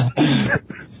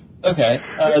 Okay.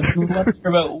 Do you want to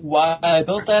hear about why I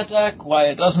built that deck, why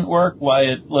it doesn't work, why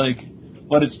it,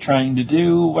 what it's trying to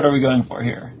do? What are we going for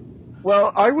here?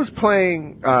 Well, I was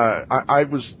playing, I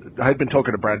had been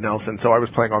talking to Brad Nelson, so I was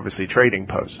playing, obviously, Trading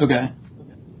Post. Okay.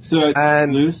 So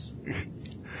and lose?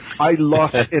 I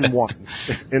lost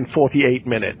in 48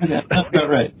 minutes. Okay, that's about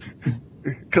right.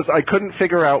 Because I couldn't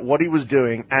figure out what he was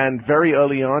doing, and very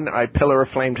early on, I Pillar of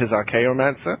Flamed his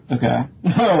Archaeomancer. Okay.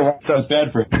 Oh, so it's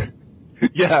bad for him.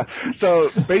 Yeah,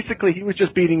 so basically he was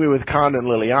just beating me with Khan and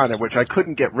Liliana, which I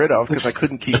couldn't get rid of because I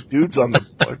couldn't keep dudes on the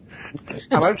board.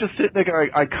 And I'm just sitting there going,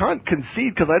 I can't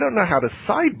concede because I don't know how to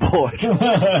sideboard.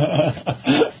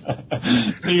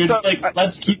 So you're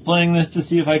let's keep playing this to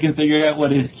see if I can figure out what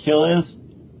his kill is?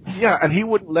 Yeah, and he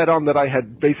wouldn't let on that I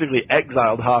had basically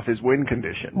exiled half his win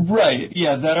condition. Right,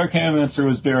 yeah, that Archaeomancer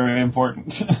was very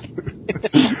important.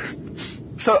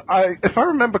 So, if I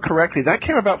remember correctly, that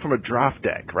came about from a draft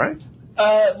deck, right?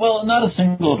 Well, not a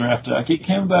single draft deck. It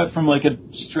came about from like a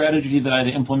strategy that I'd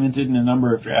implemented in a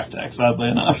number of draft decks, oddly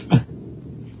enough.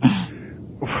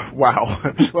 Wow.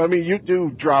 Well, I mean, you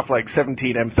do draft like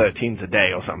 17 M13s a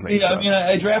day or something. Yeah, so. I mean,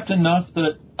 I draft enough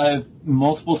that I've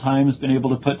multiple times been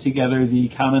able to put together the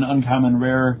common, uncommon,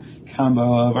 rare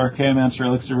combo of Archaeomancer,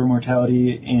 Elixir of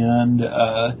Immortality, and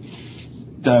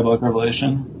Diabolic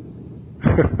Revelation.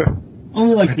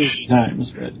 Only like 3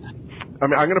 times, but... I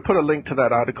mean, I'm going to put a link to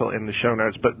that article in the show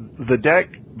notes, but the deck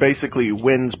basically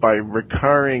wins by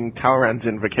recurring Talrand's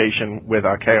Invocation with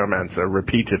Archaeomancer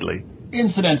repeatedly.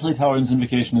 Incidentally, Talrand's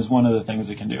Invocation is one of the things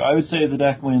it can do. I would say the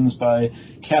deck wins by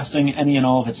casting any and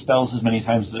all of its spells as many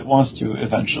times as it wants to,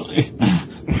 eventually.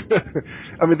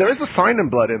 I mean, there is a Sign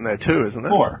of Blood in there, too, isn't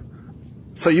there? 4.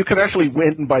 So you could actually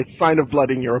win by Sign of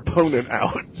Blooding your opponent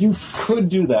out. You could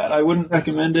do that. I wouldn't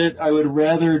recommend it. I would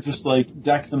rather just, like,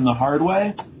 deck them the hard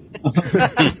way.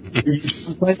 You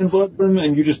just Sign and Blood them,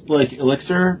 and you just, like,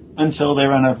 Elixir until they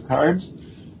run out of cards.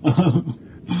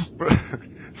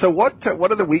 So what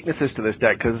are the weaknesses to this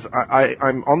deck? Because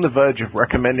I'm on the verge of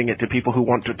recommending it to people who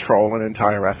want to troll an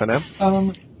entire FNM.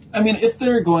 I mean, if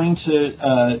they're going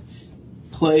to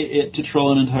play it to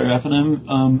troll an entire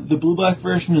FNM, the blue-black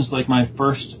version is like my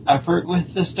first effort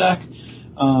with this deck.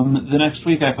 The next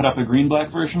week I put up a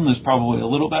green-black version that's probably a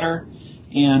little better.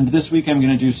 And this week I'm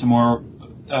going to do some more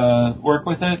work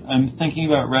with it. I'm thinking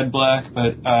about red-black,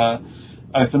 but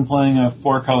I've been playing a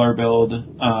 4-color build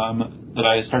that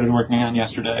I started working on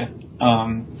yesterday.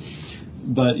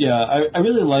 But yeah, I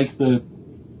really like the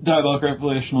Diabolic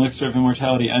Revelation Elixir of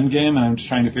Immortality endgame, and I'm just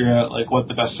trying to figure out like what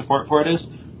the best support for it is.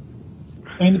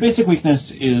 I mean, the basic weakness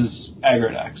is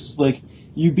aggro decks. Like,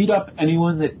 you beat up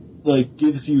anyone that like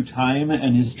gives you time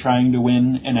and is trying to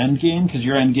win an endgame, because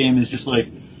your endgame is just like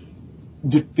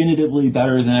definitively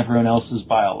better than everyone else's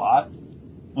by a lot.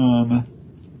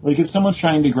 Like, if someone's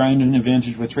trying to grind an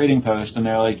advantage with Trading Post, and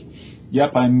they're like,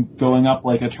 yep, I'm going up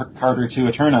like a card or 2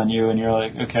 a turn on you, and you're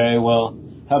like, okay, well,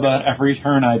 how about every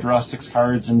turn I draw 6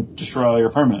 cards and destroy all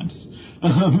your permanents?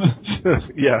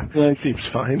 Yeah, like, seems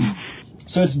fine.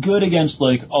 So it's good against,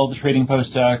 like, all the Trading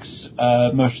Post decks,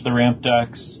 most of the ramp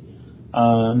decks,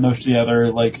 most of the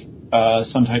other, like,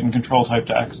 Sun Titan control type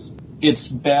decks. It's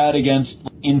bad against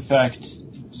Infect,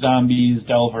 Zombies,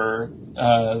 Delver,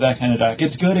 that kind of deck.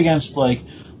 It's good against, like,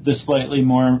 the slightly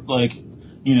more, like,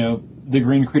 you know, the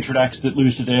green creature decks that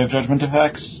lose to Day of Judgment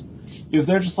effects. If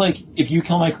they're just like, if you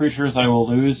kill my creatures, I will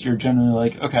lose, you're generally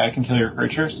like, okay, I can kill your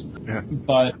creatures. Yeah.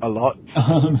 But a lot.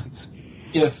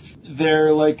 If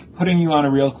they're like putting you on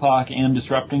a real clock and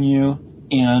disrupting you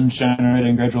and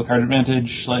generating gradual card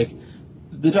advantage, like,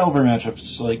 the Delver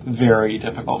matchup's like very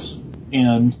difficult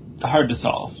and hard to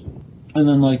solve. And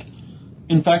then like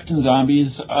Infect and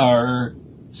Zombies are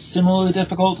similarly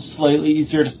difficult, slightly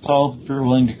easier to solve if you're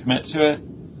willing to commit to it.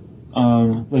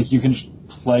 Like, you can just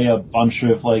play a bunch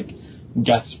of, like,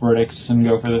 Geth's Verdicts and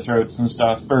go for the throats and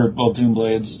stuff, or, well,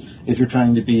 Doomblades, if you're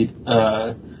trying to beat,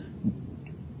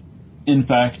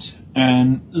 Infect.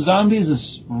 And Zombies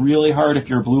is really hard if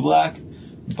you're blue-black,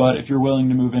 but if you're willing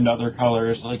to move into other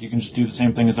colors, like, you can just do the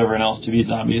same thing as everyone else to beat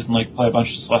Zombies and, like, play a bunch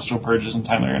of Celestial Purges and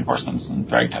Timely Reinforcements and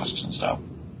Drag Tusks and stuff.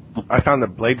 I found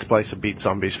that Blade Splicer beat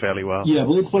Zombies fairly well. Yeah,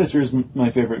 Blade Splicer is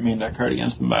my favorite main deck card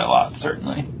against them by a lot,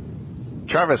 certainly.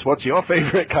 Travis, what's your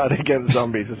favorite card against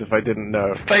Zombies, as if I didn't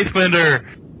know? Faithbender!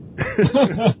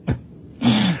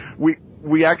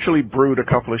 We actually brewed a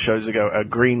couple of shows ago a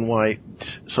green-white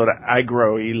sort of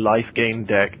aggro-y life gain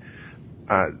deck.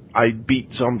 I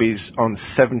beat Zombies on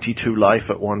 72 life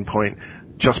at one point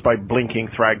just by blinking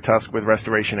Thragtusk with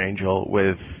Restoration Angel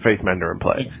with Faithmender in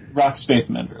play. Like Rock's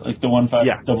Faithmender, like the 1/5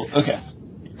 yeah. double. Okay.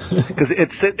 Because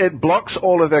it blocks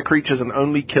all of their creatures and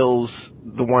only kills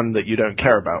the one that you don't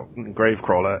care about,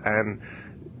 Gravecrawler, and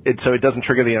so it doesn't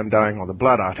trigger the Undying or the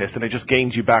Blood Artist, and it just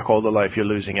gains you back all the life you're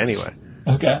losing anyway.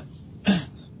 Okay.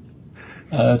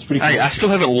 That's pretty cool. I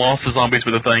still haven't lost the Zombies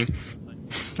with a thing.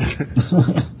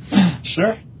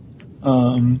 Sure.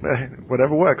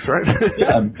 Whatever works, right?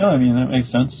 Yeah, no, I mean, that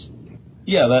makes sense.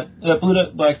 Yeah, that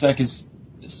blue-black deck is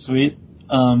sweet.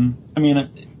 I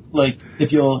mean, like,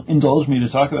 if you'll indulge me to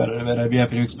talk about it a bit, I'd be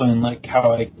happy to explain, like,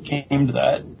 how I came to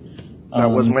that.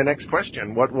 That was my next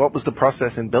question. What was the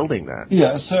process in building that?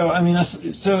 Yeah, so, I mean,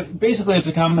 so basically it's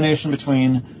a combination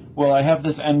between, well, I have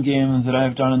this end game that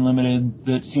I've done in Limited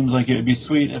that seems like it would be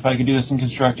sweet if I could do this in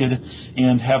Constructed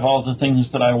and have all the things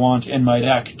that I want in my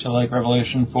deck to, like,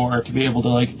 Revelation 4 to be able to,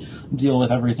 like, deal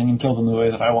with everything and kill them the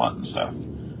way that I want and stuff.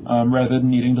 Rather than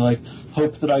needing to, like,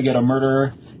 hope that I get a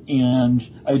murder and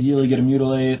ideally get a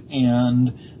mutilate,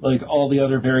 and like all the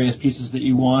other various pieces that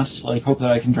you want. Like hope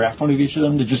that I can draft one of each of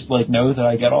them to just like know that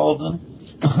I get all of them.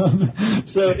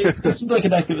 So it seems like a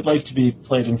deck that would like to be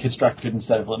played and constructed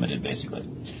instead of limited, basically.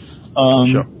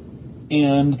 Sure.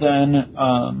 And then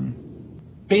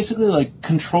basically, like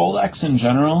control decks in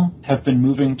general have been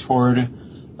moving toward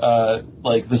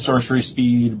like the sorcery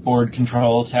speed, board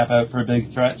control, tap out for a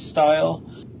big threat style,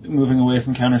 moving away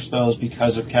from counter spells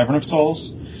because of Cavern of Souls.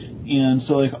 And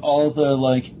so like all the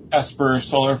like Esper,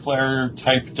 Solar Flare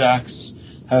type decks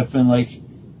have been like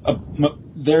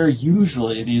they're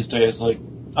usually these days like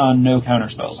on no counter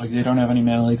spells, like they don't have any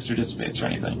mana leaks or dissipates or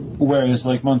anything. Whereas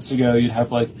like months ago you'd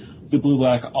have like the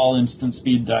blue-black all-instant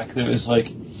speed deck that was like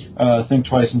Think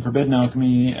Twice and Forbidden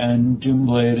Alchemy and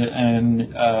Doomblade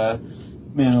and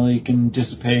mana leak and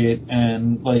dissipate,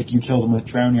 and like you kill them with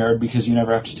Drown Yard because you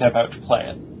never have to tap out to play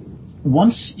it.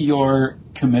 Once you're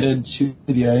committed to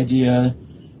the idea,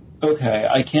 okay,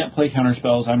 I can't play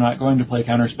counterspells, I'm not going to play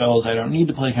counterspells, I don't need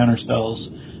to play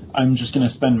counterspells, I'm just going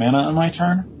to spend mana on my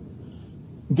turn,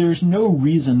 there's no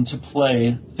reason to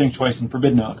play Think Twice and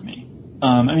Forbidden Alchemy.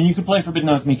 I mean, you could play Forbidden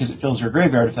Alchemy because it fills your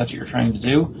graveyard if that's what you're trying to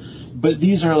do, but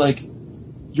these are like,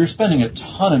 you're spending a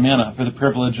ton of mana for the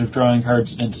privilege of drawing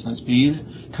cards at instant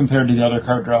speed compared to the other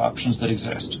card draw options that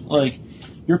exist. Like,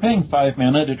 you're paying 5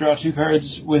 mana to draw 2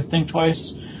 cards with Think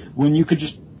Twice when you could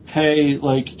just pay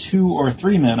like 2 or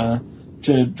 3 mana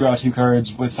to draw 2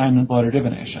 cards with Sign in Blood or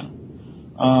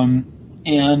Divination.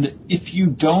 And if you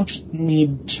don't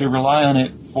need to rely on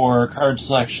it for card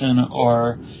selection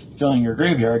or filling your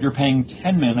graveyard, you're paying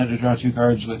 10 mana to draw 2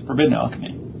 cards with Forbidden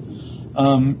Alchemy.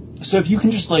 So if you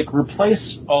can just like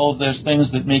replace all of those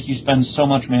things that make you spend so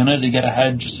much mana to get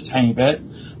ahead just a tiny bit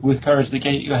with cards that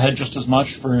get you ahead just as much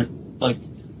for like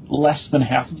less than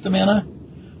half of the mana,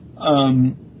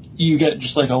 you get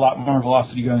just like a lot more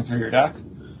velocity going through your deck.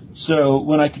 So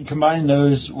when I can combine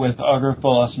those with Augur,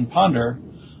 Bolas, and Ponder,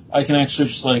 I can actually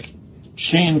just like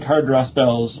chain card draw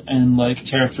spells and like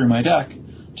tear through my deck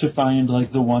to find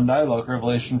like the one Diabolic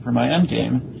Revelation for my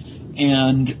endgame.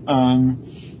 And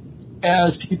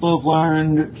as people have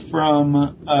learned from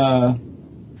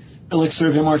Elixir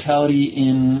of Immortality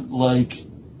in like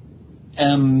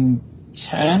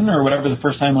M10 or whatever the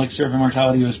first time Elixir of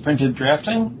Immortality was printed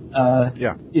drafting,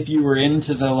 if you were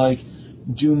into the like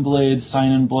Doomblade,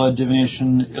 Sign in Blood,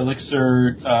 Divination,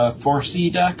 Elixir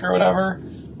 4C deck or whatever,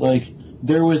 like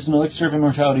there was an Elixir of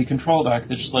Immortality control deck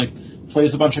that just like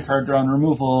plays a bunch of card draw and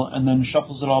removal and then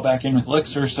shuffles it all back in with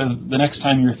Elixir, so the next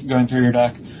time you're going through your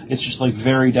deck it's just like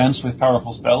very dense with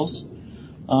powerful spells.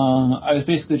 I was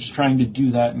basically just trying to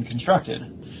do that in Constructed,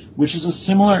 which is a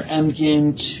similar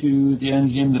endgame to the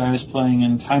endgame that I was playing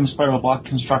in Time Spiral Block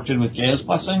Constructed with Gaia's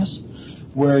Blessings,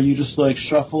 where you just like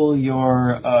shuffle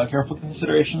your Careful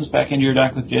Considerations back into your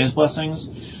deck with Gaia's Blessings,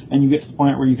 and you get to the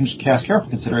point where you can just cast Careful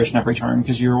Consideration every turn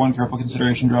because your one Careful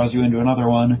Consideration draws you into another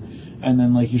one, and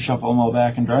then like you shuffle them all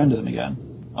back and draw into them again.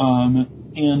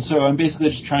 And so I'm basically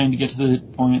just trying to get to the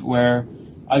point where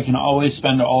I can always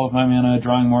spend all of my mana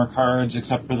drawing more cards,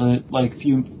 except for the like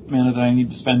few mana that I need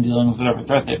to spend dealing with whatever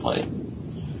threat they play.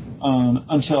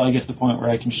 Until I get to the point where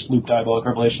I can just loop Diabolic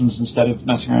Revelations instead of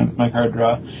messing around with my card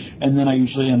draw. And then I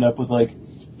usually end up with like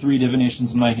 3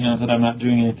 divinations in my hand that I'm not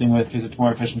doing anything with because it's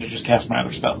more efficient to just cast my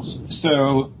other spells.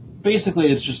 So basically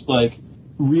it's just like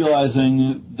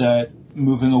realizing that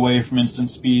moving away from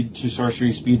instant speed to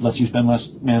sorcery speed lets you spend less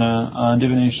mana on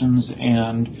divinations,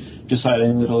 and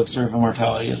deciding that Elixir of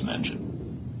Immortality is an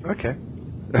engine. Okay.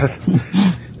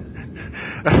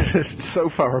 So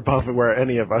far above where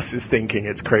any of us is thinking,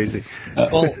 it's crazy.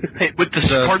 Well, hey, with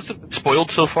the cards that have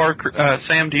spoiled so far,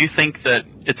 Sam, do you think that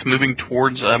it's moving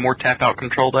towards a more tap-out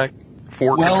control deck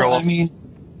for control? Well, I mean,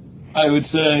 I would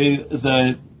say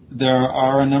that there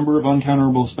are a number of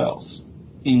uncounterable spells,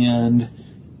 and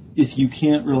if you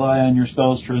can't rely on your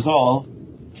spells to resolve,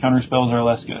 counter spells are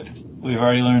less good. We've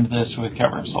already learned this with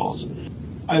Cavern of Souls.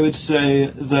 I would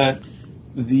say that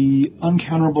the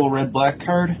uncounterable red-black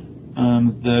card,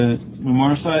 the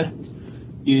Memoricide,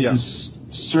 is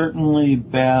certainly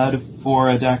bad for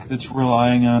a deck that's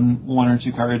relying on 1 or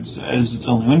 2 cards as its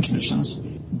only win conditions,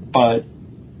 but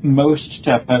most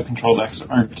tap-out control decks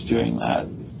aren't doing that.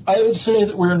 I would say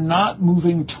that we're not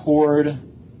moving toward...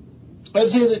 I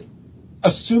would say that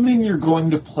assuming you're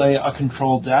going to play a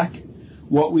control deck,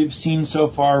 what we've seen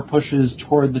so far pushes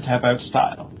toward the tap-out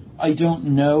style. I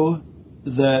don't know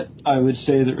that I would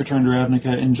say that Return to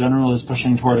Ravnica in general is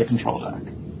pushing toward a control deck.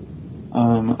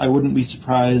 I wouldn't be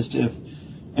surprised if...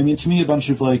 I mean, to me, a bunch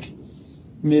of, like,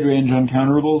 mid-range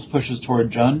uncounterable pushes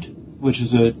toward Jund, which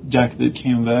is a deck that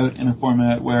came about in a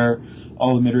format where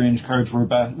all the mid-range cards were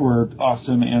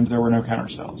awesome and there were no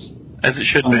counterspells. As it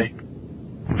should be.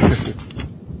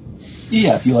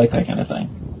 Yeah, if you like that kind of thing.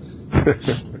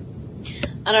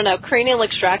 I don't know. Cranial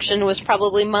Extraction was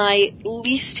probably my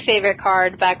least favorite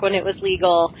card back when it was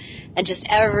legal, and just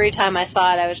every time I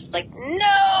saw it, I was just like,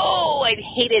 no! I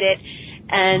hated it.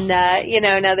 And,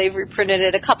 now they've reprinted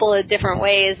it a couple of different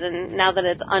ways, and now that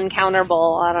it's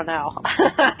uncounterable, I don't know.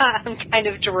 I'm kind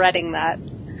of dreading that.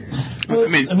 Well,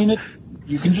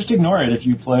 you can just ignore it if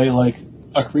you play, like,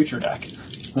 a creature deck.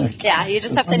 Like, yeah, you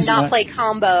just have to not play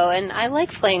combo, and I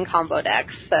like playing combo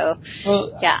decks, so,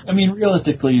 yeah. I mean,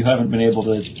 realistically, you haven't been able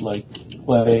to, like,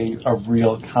 play a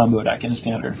real combo deck in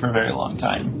Standard for a very long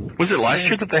time. Was it last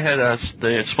year that they had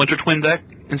the Splinter Twin deck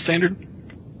in Standard?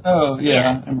 Oh,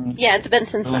 yeah. Yeah, it's been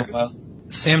since then.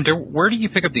 Sam, where do you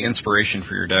pick up the inspiration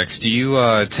for your decks? Do you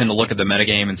tend to look at the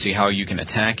metagame and see how you can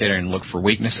attack it and look for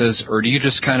weaknesses, or do you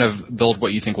just kind of build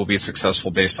what you think will be successful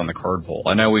based on the card pool?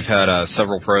 I know we've had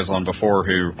several pros on before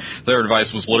who their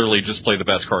advice was literally just play the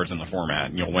best cards in the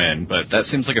format and you'll win, but that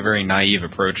seems like a very naive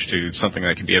approach to something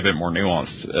that can be a bit more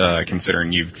nuanced,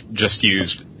 considering you've just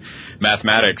used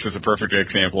mathematics as a perfect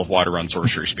example of why to run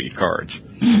sorcery speed cards.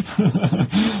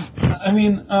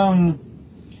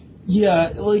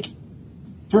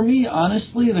 For me,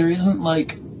 honestly, there isn't,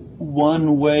 like,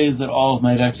 one way that all of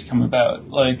my decks come about.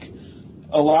 Like,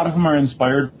 a lot of them are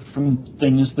inspired from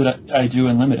things that I do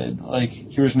in Limited. Like,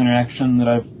 here's an interaction that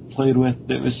I've played with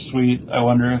that was sweet. I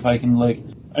wonder if I can, like...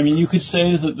 I mean, you could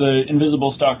say that the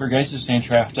Invisible Stalker Geistestain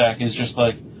Draft deck is just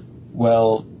like,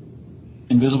 well,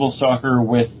 Invisible Stalker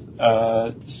with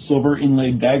Silver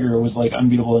Inlaid Dagger was, like,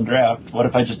 unbeatable in Draft. What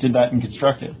if I just did that in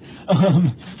Constructed?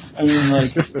 There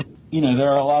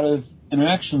are a lot of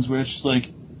interactions where it's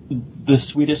like the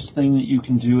sweetest thing that you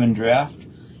can do in Draft,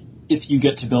 if you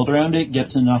get to build around it,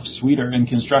 gets enough sweeter and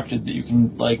Constructed that you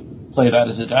can, like, play that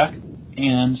as a deck.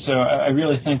 And so I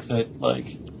really think that, like,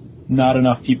 not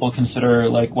enough people consider,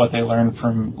 like, what they learn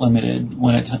from Limited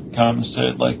when it comes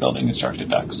to, like, building Constructed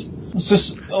decks. It's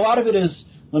just, a lot of it is,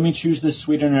 let me choose this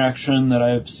sweet interaction that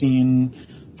I've seen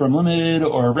from Limited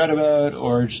or read about,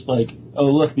 or just like, oh,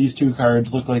 look, these two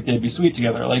cards look like they'd be sweet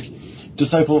together. Like,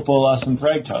 Disciple of Bolas and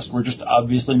Thragtusk were just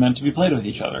obviously meant to be played with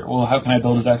each other. Well, how can I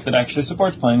build a deck that actually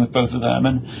supports playing with both of them?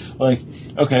 And, like,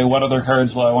 okay, what other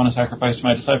cards will I want to sacrifice to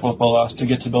my Disciple of Bolas to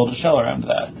get to build a shell around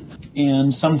that?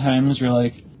 And sometimes you're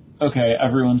like, okay,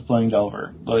 everyone's playing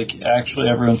Delver. Like, actually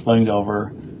everyone's playing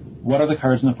Delver. What are the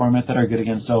cards in the format that are good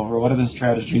against Delver? What are the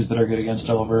strategies that are good against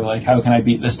Delver? Like, how can I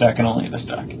beat this deck and only this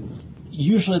deck?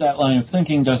 Usually that line of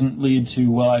thinking doesn't lead to,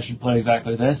 well, I should play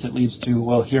exactly this. It leads to,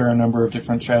 well, here are a number of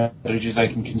different strategies I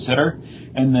can consider,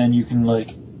 and then you can, like,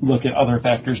 look at other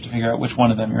factors to figure out which one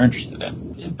of them you're interested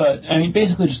in. But, I mean,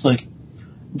 basically just, like,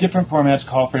 different formats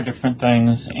call for different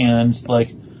things, and, like,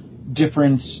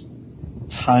 different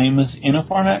times in a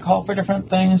format call for different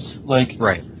things. Like,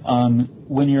 right.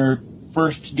 When you're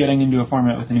first getting into a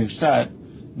format with a new set,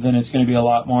 then it's going to be a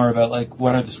lot more about, like,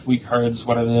 what are the sweet cards,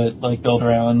 what are the, like, build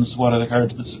arounds, what are the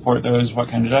cards that support those, what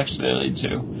kind of decks do they lead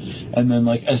to. And then,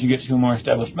 like, as you get to a more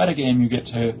established metagame, you get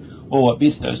to, well, what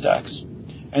beats those decks.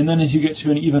 And then as you get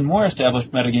to an even more established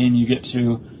metagame, you get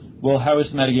to, well, how is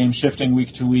the metagame shifting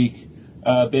week to week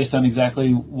based on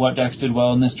exactly what decks did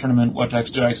well in this tournament, what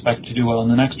decks do I expect to do well in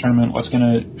the next tournament, what's going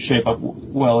to shape up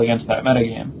well against that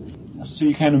metagame. So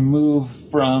you kind of move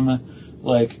from,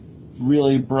 like,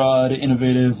 really broad,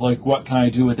 innovative, like, what can I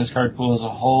do with this card pool as a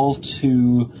whole,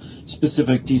 to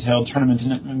specific, detailed tournament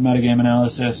metagame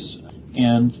analysis,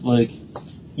 and, like,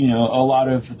 you know, a lot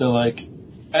of the, like,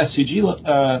 SCG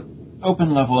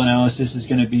open level analysis is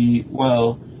going to be,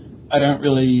 well, I don't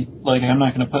really, like, I'm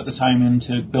not going to put the time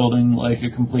into building, like, a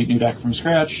complete new deck from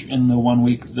scratch in the 1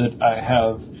 week that I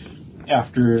have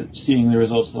after seeing the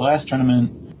results of the last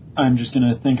tournament. I'm just going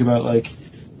to think about, like,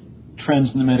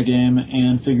 trends in the metagame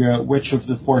and figure out which of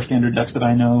the 4 standard decks that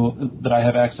I know that I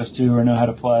have access to or know how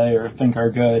to play or think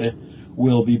are good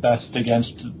will be best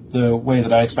against the way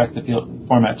that I expect the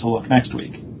format to look next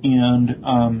week. And,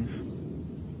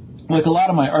 like, a lot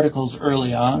of my articles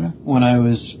early on when I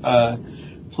was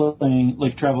playing,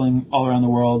 like, traveling all around the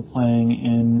world, playing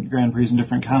in Grand Prix in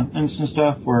different continents and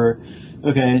stuff, were,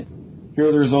 okay, here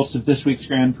are the results of this week's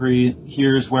Grand Prix,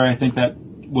 here's where I think that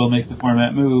will make the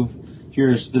format move,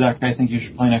 here's the deck I think you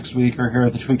should play next week, or here are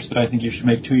the tweaks that I think you should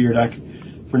make to your deck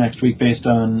for next week based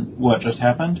on what just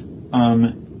happened.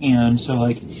 And so,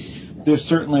 like, there's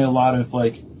certainly a lot of,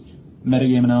 like,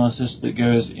 metagame analysis that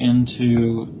goes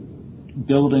into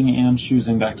building and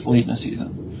choosing decks late in a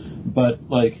season. But,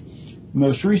 like,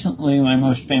 most recently, my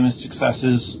most famous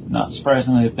successes, not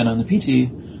surprisingly, have been on the PT,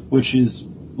 which is,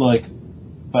 like,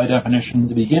 by definition,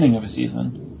 the beginning of a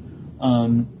season.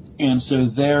 And so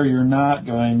there you're not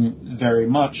going very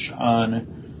much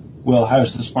on, well, how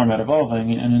is this format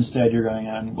evolving? And instead you're going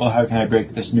on, well, how can I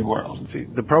break this new world? See,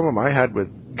 the problem I had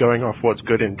with going off what's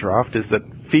good in draft is that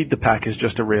Feed the Pack is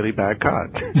just a really bad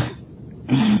card.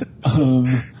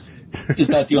 Is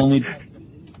that the only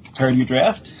card you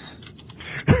draft?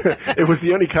 It was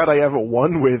the only card I ever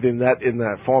won with in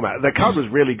that format. That card was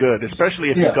really good, especially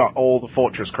if you got all the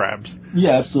Fortress Crabs.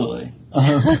 Yeah, absolutely.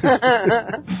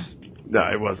 No,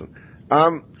 it wasn't.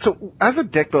 So, as a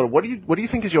deck builder, what do you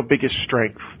think is your biggest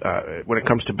strength when it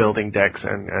comes to building decks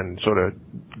and sort of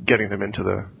getting them into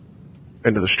the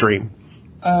stream?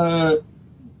 I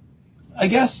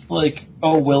guess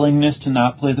a willingness to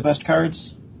not play the best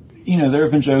cards. There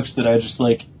have been jokes that I just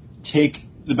take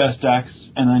the best decks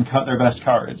and then cut their best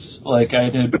cards. Like I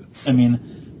did. I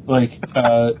mean,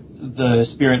 the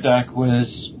Spirit deck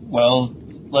was, well,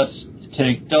 let's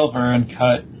take Delver and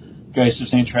cut Geist of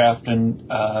St. Traft and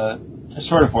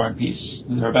Sword of War and Peace.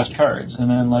 They're our best cards. And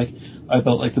then I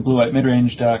built the blue-white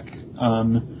mid-range deck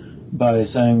by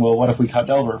saying, well, what if we cut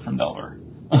Delver from Delver?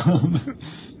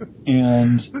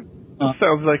 And that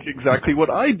sounds like exactly what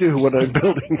I do when I'm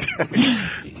building decks.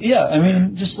 Yeah, I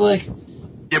mean, just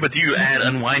yeah, but do you add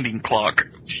Unwinding Clock?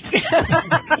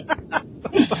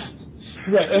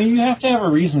 Right, I mean, you have to have a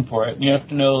reason for it. You have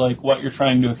to know, what you're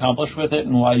trying to accomplish with it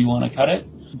and why you want to cut it.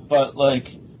 But,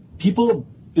 people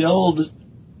build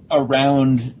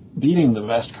around beating the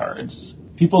best cards.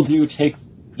 People do take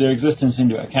their existence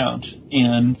into account.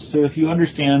 And so if you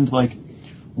understand,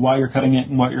 why you're cutting it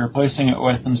and what you're replacing it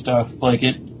with and stuff,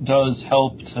 it does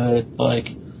help to,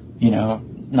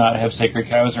 not have sacred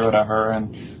cows or whatever,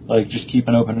 and, just keep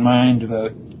an open mind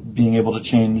about being able to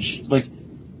change,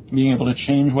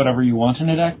 whatever you want in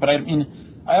a deck. But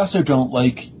I also don't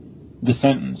like the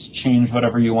sentence, change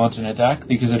whatever you want in a deck,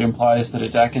 because it implies that a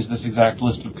deck is this exact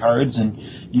list of cards and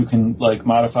you can,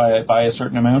 modify it by a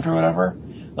certain amount or whatever.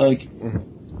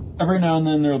 Every now and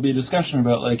then there will be a discussion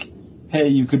about, hey,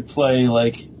 you could play,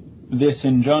 this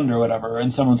in Jund or whatever,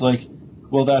 and someone's like,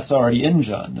 well, that's already in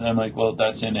Jund. And I'm like, well,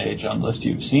 that's in a Jund list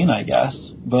you've seen, I guess.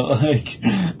 But,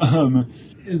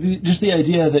 just the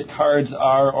idea that cards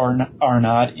are or are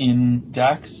not in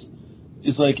decks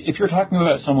is if you're talking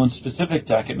about someone's specific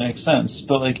deck, it makes sense.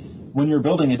 But, when you're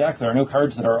building a deck, there are no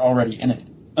cards that are already in it.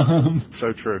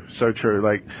 So true, so true.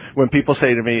 When people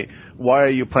say to me, why are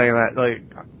you playing that?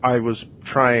 I was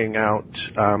trying out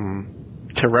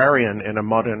Terrarion in a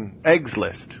modern eggs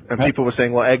list, and people were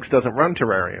saying, well, eggs doesn't run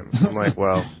Terrarion. I'm like,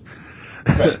 well,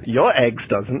 your eggs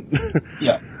doesn't.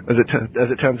 Yeah. As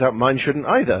it turns out, mine shouldn't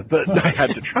either, but I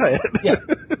had to try it. Yeah.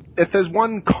 If there's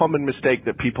one common mistake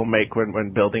that people make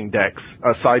when building decks,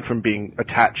 aside from being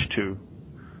attached to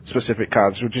specific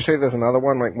cards, would you say there's another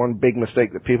one, one big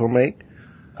mistake that people make?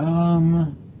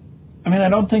 I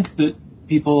don't think that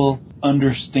people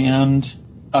understand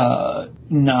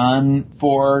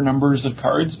non-4 numbers of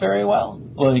cards very well.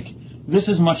 This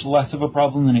is much less of a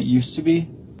problem than it used to be.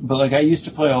 But, I used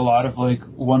to play a lot of,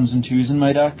 1s and 2s in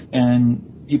my deck,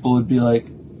 and people would be like,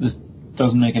 this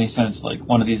doesn't make any sense.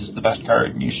 One of these is the best card,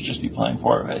 and you should just be playing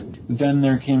 4 of it. Then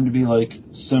there came to be,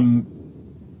 some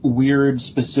weird,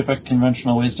 specific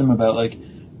conventional wisdom about,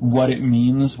 what it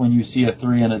means when you see a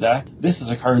 3 in a deck. This is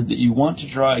a card that you want to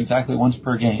draw exactly once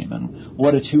per game, and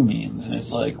what a 2 means. And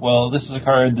it's well, this is a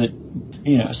card that,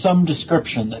 some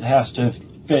description that has to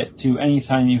fit to any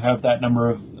time you have that number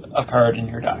of a card in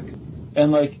your deck.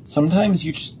 And, sometimes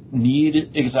you just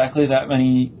need exactly that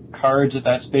many cards at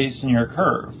that space in your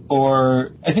curve.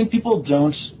 Or I think people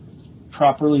don't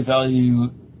properly value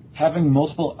having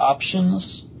multiple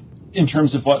options in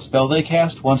terms of what spell they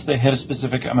cast once they hit a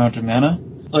specific amount of mana.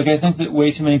 I think that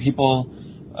way too many people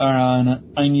are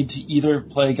on, I need to either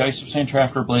play Geist of St.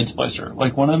 Traft or Blade Splicer.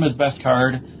 One of them is best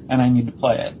card, and I need to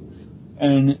play it.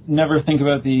 And never think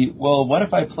about well, what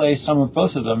if I play some of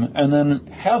both of them, and then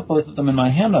have both of them in my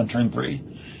hand on turn 3?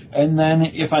 And then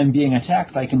if I'm being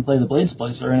attacked, I can play the Blade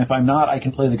Splicer, and if I'm not, I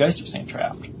can play the Geist of St.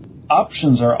 Traft.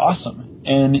 Options are awesome.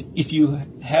 And if you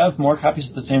have more copies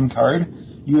of the same card,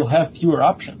 you will have fewer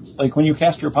options. When you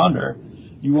cast your Ponder,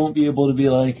 you won't be able to be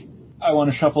I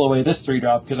want to shuffle away this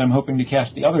 3-drop because I'm hoping to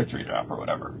cast the other 3-drop or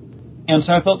whatever. And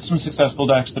so I built some successful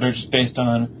decks that are just based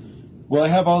on, well, I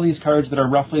have all these cards that are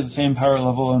roughly the same power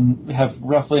level and have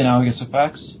roughly analogous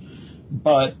effects,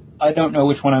 but I don't know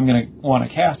which one I'm going to want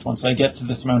to cast once I get to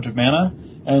this amount of mana,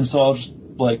 and so I'll just,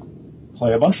 play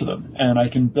a bunch of them, and I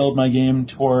can build my game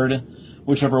toward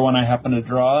whichever one I happen to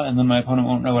draw, and then my opponent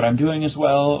won't know what I'm doing as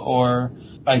well, or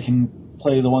I can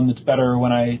play the one that's better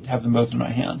when I have them both in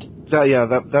my hand.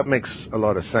 That makes a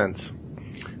lot of sense.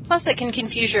 Plus, it can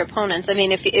confuse your opponents. I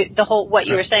mean, what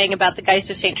you were saying about the Geist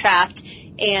of St. Traft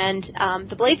and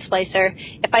the Blade Splicer,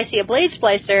 if I see a Blade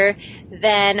Splicer,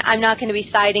 then I'm not going to be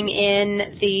siding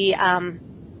in the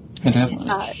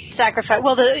sacrifice.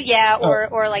 Well,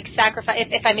 or like sacrifice.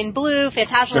 If I'm in blue,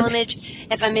 Phantasmal Image.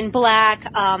 If I'm in black,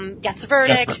 Gets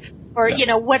Verdict. Or,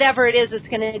 whatever it is that's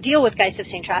going to deal with Geist of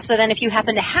St. Traft. So then if you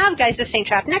happen to have Geist of St.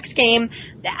 Traft next game,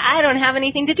 I don't have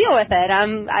anything to deal with it.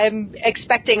 I'm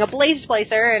expecting a Blaze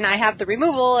Splicer, and I have the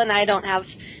removal, and I don't have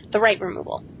the right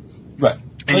removal. Right.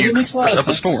 And like, you it makes a lot of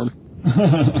sense. A storm.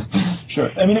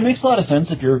 Sure. I mean, it makes a lot of sense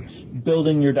if you're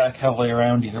building your deck heavily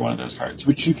around either one of those cards,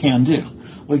 which you can do.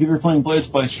 Like, if you're playing Blaze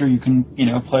Splicer, you can,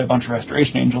 play a bunch of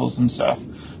Restoration Angels and stuff.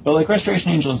 But, like, Restoration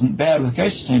Angel isn't bad with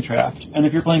Geist of St. Traft, and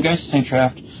if you're playing Geist of St.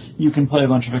 Traft, you can play a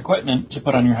bunch of equipment to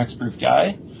put on your Hexproof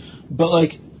guy. But,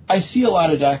 like, I see a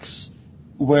lot of decks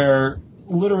where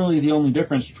literally the only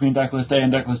difference between Decklist A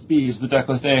and Decklist B is that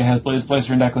Decklist A has Blaze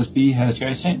Splicer and Decklist B has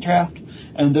Geist of St. Traft,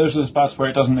 and those are the spots where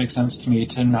it doesn't make sense to me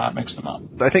to not mix them up.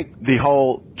 I think the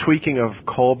whole tweaking of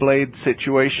Core Blade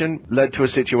situation led to a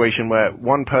situation where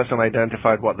one person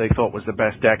identified what they thought was the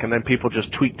best deck, and then people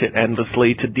just tweaked it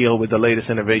endlessly to deal with the latest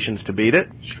innovations to beat it.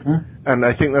 Sure. And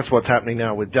I think that's what's happening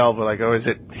now with Delver. Like, is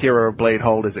it Hero Blade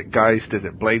Hold? Is it Geist? Is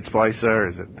it Blade Splicer?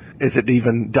 Is it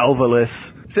even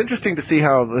Delverless? It's interesting to see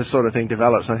how this sort of thing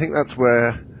develops. I think that's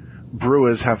where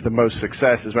brewers have the most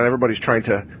success, is when everybody's trying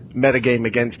to metagame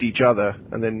against each other,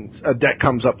 and then a deck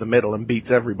comes up the middle and beats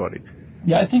everybody.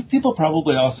 Yeah, I think people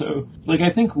probably also,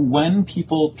 I think when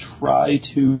people try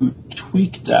to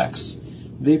tweak decks,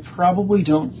 they probably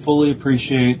don't fully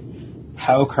appreciate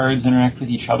how cards interact with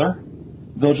each other.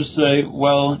 They'll just say,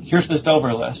 well, here's this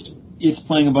Delver list. It's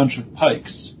playing a bunch of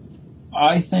Pikes.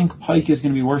 I think Pike is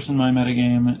going to be worse in my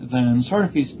metagame than Sword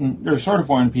of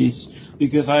War and Peace,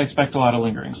 because I expect a lot of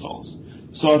Lingering Souls.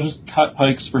 So I'll just cut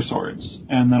Pikes for swords,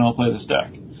 and then I'll play this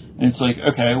deck. And it's like,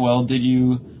 okay, well, did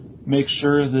you make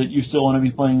sure that you still want to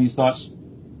be playing these Thought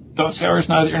Scours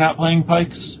now that you're not playing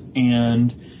Pikes?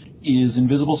 And is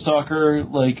Invisible Stalker,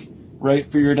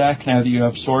 right for your deck now that you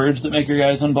have swords that make your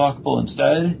guys unblockable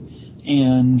instead?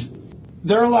 And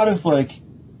there are a lot of,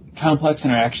 complex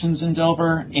interactions in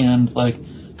Delver, and,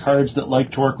 cards that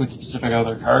like to work with specific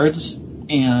other cards,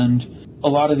 and a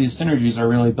lot of these synergies are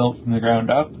really built from the ground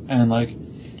up, and,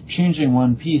 changing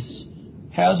one piece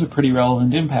has a pretty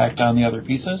relevant impact on the other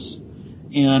pieces,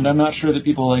 and I'm not sure that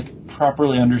people,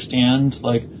 properly understand,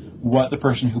 what the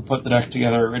person who put the deck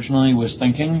together originally was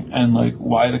thinking, and,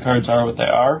 why the cards are what they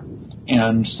are,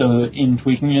 and so in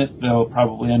tweaking it, they'll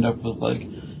probably end up with,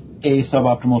 a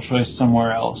suboptimal choice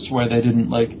somewhere else, where they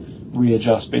didn't,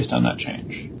 readjust based on that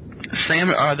change. Sam,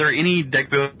 are there any deck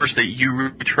builders that you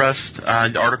really trust,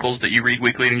 articles that you read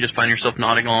weekly and just find yourself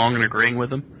nodding along and agreeing with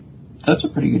them? That's a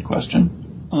pretty good question.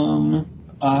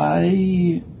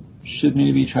 I should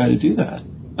maybe try to do that.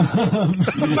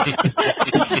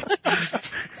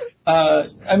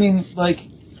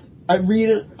 I read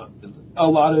a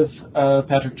lot of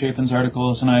Patrick Chapin's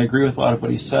articles, and I agree with a lot of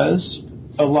what he says.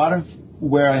 A lot of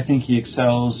where I think he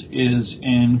excels is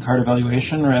in card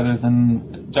evaluation rather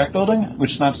than deck building,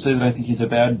 which is not to say that I think he's a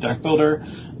bad deck builder,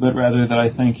 but rather that I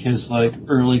think his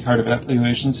early card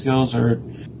evaluation skills are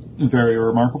very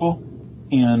remarkable.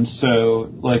 And so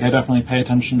I definitely pay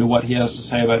attention to what he has to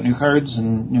say about new cards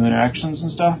and new interactions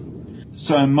and stuff.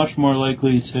 So I'm much more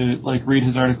likely to read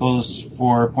his articles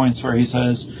for points where he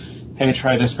says, hey,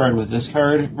 try this card with this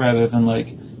card, rather than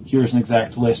here's an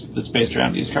exact list that's based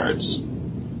around these cards.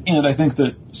 And I think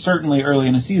that certainly early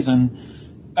in a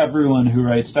season, everyone who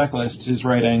writes deck lists is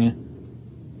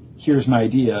writing, here's an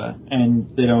idea, and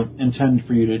they don't intend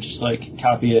for you to just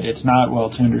copy it. It's not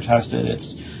well tuned or tested.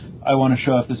 It's, I want to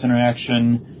show off this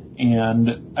interaction,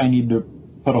 and I need to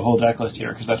put a whole deck list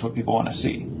here because that's what people want to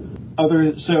see.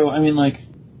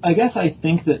 I guess I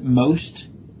think that most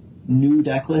new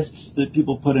deck lists that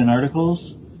people put in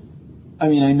articles, I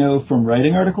know from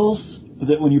writing articles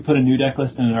that when you put a new deck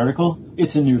list in an article,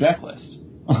 it's a new deck list.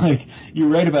 You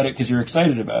write about it because you're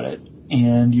excited about it,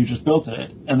 and you just built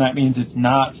it, and that means it's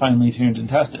not finely tuned and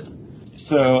tested.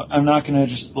 So I'm not going to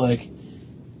just,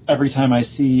 every time I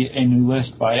see a new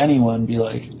list by anyone, be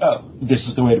like, oh, this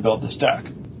is the way to build this deck.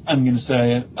 I'm going to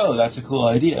say, oh, that's a cool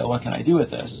idea, what can I do with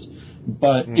this?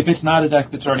 But if it's not a deck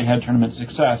that's already had tournament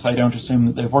success, I don't assume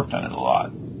that they've worked on it a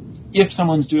lot. If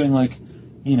someone's doing, a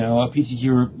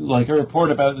PTQ, a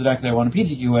report about the deck they want to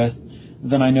PTQ with,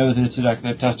 then I know that it's a deck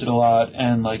they've tested a lot,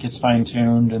 and, it's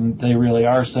fine-tuned, and they really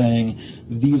are saying,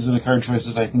 these are the card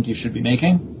choices I think you should be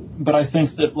making. But I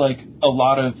think that, a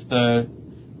lot of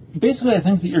basically, I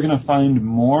think that you're going to find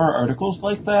more articles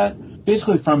like that,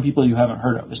 basically from people you haven't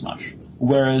heard of as much.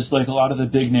 Whereas, like, a lot of the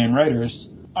big name writers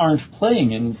aren't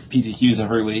playing in PTQs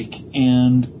every week,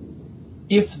 and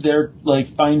if they're,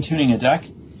 like, fine-tuning a deck,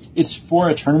 it's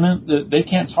for a tournament that they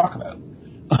can't talk about.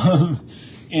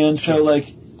 And so, like,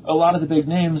 a lot of the big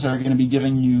names are going to be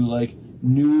giving you, like,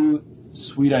 new,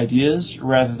 sweet ideas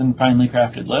rather than finely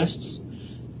crafted lists.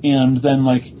 And then,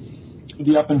 like,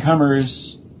 the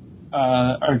up-and-comers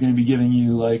are going to be giving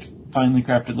you, like, finely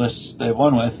crafted lists they've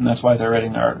won with, and that's why they're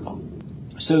writing their article.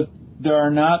 So there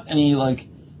are not any, like,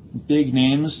 big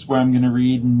names where I'm going to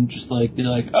read and just, like, be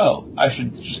like, oh, I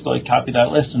should just, like, copy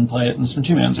that list and play it in some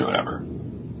two-mans or whatever.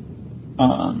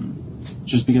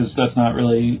 Just because that's not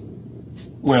really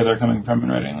where they're coming from in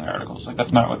writing their articles. Like,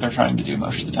 that's not what they're trying to do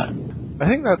most of the time. I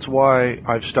think that's why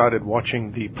I've started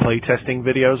watching the playtesting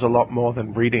videos a lot more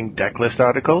than reading deck list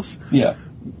articles. Yeah.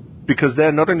 Because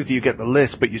there, not only do you get the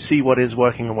list, but you see what is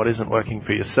working and what isn't working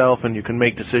for yourself, and you can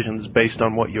make decisions based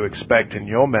on what you expect in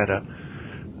your meta.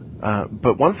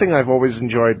 But one thing I've always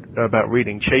enjoyed about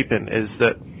reading Chapin is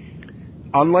that,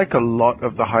 unlike a lot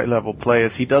of the high-level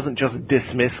players, he doesn't just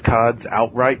dismiss cards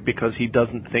outright because he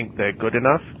doesn't think they're good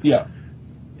enough. Yeah.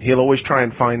 He'll always try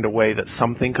and find a way that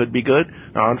something could be good.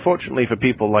 Now, unfortunately for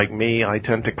people like me, I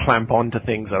tend to clamp on to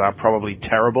things that are probably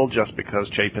terrible just because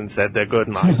Chapin said they're good,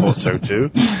 and I thought so too.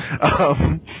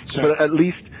 Sure. But at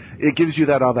least it gives you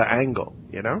that other angle,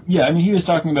 you know? Yeah, I mean, he was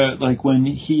talking about, like, when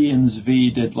he and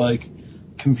Zvi did, like,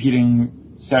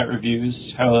 competing stat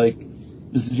reviews, how, like,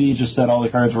 Zvi just said all the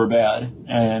cards were bad,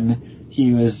 and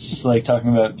he was just, like, talking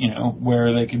about, you know,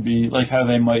 where they could be, like, how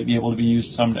they might be able to be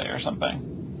used someday or something.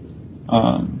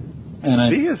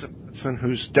 Zvi is a person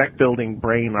whose deck-building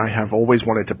brain I have always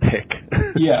wanted to pick.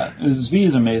 Yeah, Zvi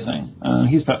is amazing.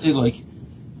 He's probably, like,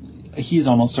 he's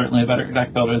almost certainly a better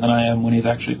deck builder than I am when he's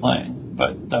actually playing,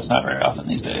 but that's not very often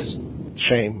these days.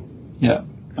 Shame. Yeah.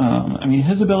 I mean,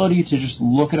 his ability to just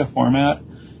look at a format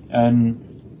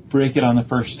and break it on the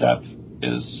first step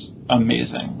is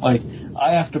amazing. Like,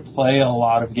 I have to play a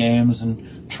lot of games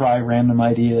and try random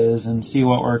ideas and see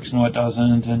what works and what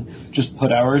doesn't and just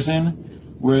put hours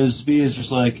in, whereas V is just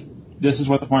like, this is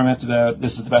what the format's about,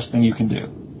 this is the best thing you can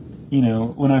do. You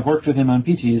know, when I've worked with him on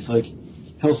PTs, like,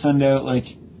 he'll send out, like,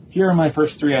 here are my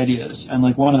first 3 ideas, and,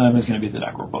 like, one of them is going to be the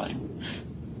deck we're playing.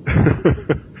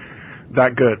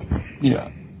 That good.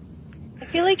 Yeah. I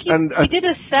feel like he did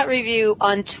a set review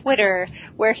on Twitter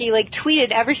where he, like,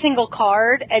 tweeted every single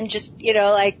card and just, you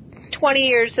know, like, 20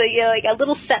 years, so, you know, like a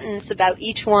little sentence about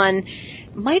each one.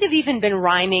 Might have even been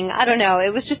rhyming. I don't know.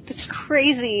 It was just this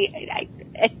crazy.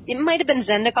 It might have been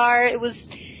Zendikar. It was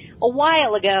a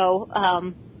while ago.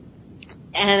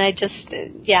 And I just,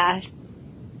 yeah,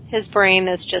 his brain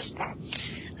is just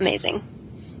amazing.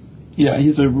 Yeah,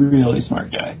 he's a really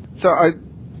smart guy. So I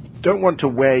don't want to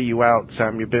wear you out,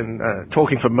 Sam. You've been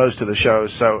talking for most of the show,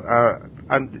 so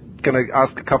I'm going to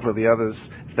ask a couple of the others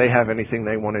if they have anything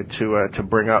they wanted to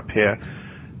bring up here.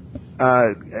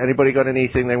 Anybody got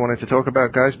anything they wanted to talk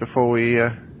about, guys, before we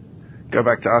go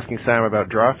back to asking Sam about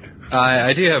draft?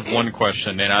 I do have one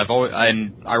question,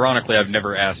 and ironically, I've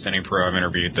never asked any pro I've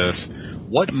interviewed this.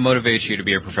 What motivates you to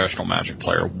be a professional Magic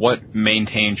player? What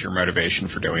maintains your motivation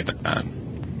for doing that?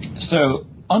 So,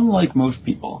 unlike most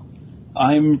people,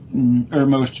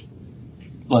 most,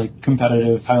 like,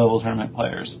 competitive high-level tournament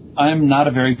players, I'm not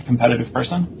a very competitive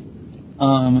person.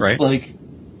 Right. Like,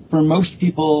 for most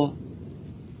people,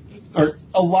 or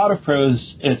a lot of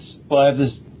pros, it's, well, I have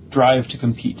this drive to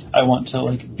compete. I want to,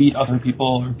 like, beat other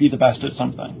people or be the best at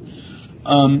something.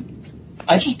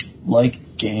 I just like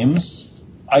games.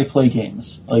 I play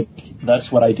games. Like, that's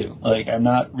what I do. Like, I'm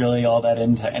not really all that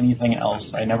into anything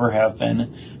else. I never have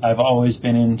been. I've always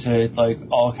been into, like,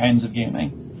 all kinds of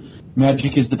gaming.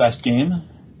 Magic is the best game,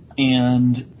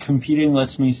 and competing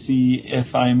lets me see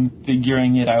if I'm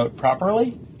figuring it out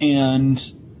properly. And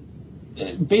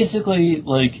basically,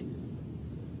 like,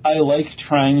 I like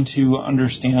trying to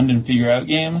understand and figure out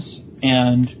games,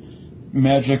 and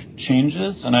Magic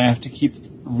changes, and I have to keep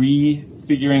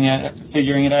figuring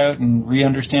it out and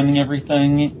re-understanding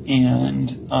everything,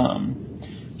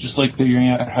 and just, like, figuring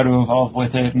out how to evolve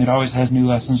with it, and it always has new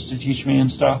lessons to teach me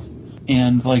and stuff.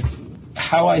 And, like,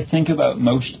 how I think about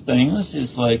most things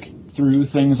is, like, through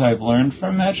things I've learned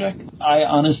from Magic. I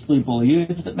honestly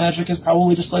believe that Magic is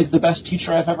probably just, like, the best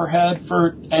teacher I've ever had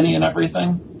for any and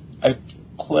everything. I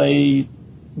play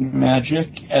Magic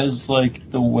as, like,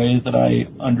 the way that I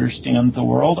understand the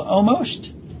world,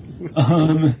 almost.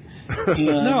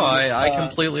 No, I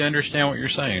completely understand what you're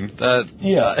saying. That's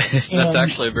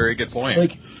actually a very good point.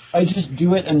 Like, I just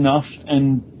do it enough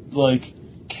and, like,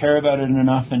 care about it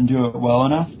enough and do it well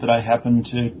enough that I happen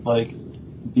to, like,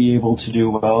 be able to do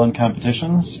well in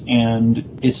competitions,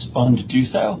 and it's fun to do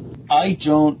so. I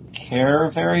don't care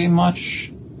very much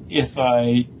if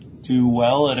I do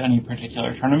well at any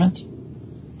particular tournament,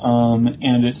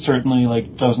 and it certainly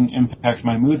doesn't impact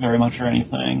my mood very much or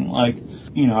anything. I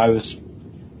was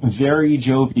very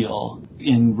jovial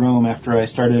in Rome after I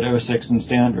started 06 in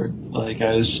Standard. I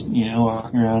was,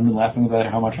 walking around and laughing about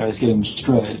how much I was getting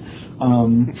destroyed.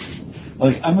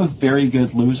 I'm a very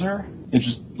good loser. It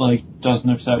just, doesn't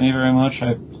upset me very much.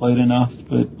 I've played enough,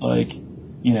 but,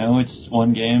 it's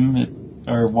one game,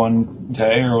 or one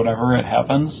day, or whatever, it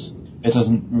happens. It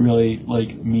doesn't really,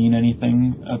 mean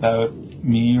anything about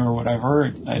me or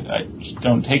whatever. I just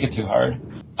don't take it too hard.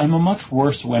 I'm a much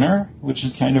worse winner, which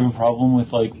is kind of a problem with,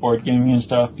 board gaming and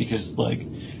stuff, because,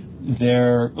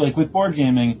 with board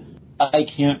gaming, I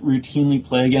can't routinely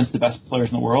play against the best players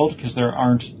in the world, because there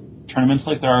aren't tournaments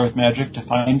like there are with Magic to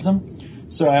find them.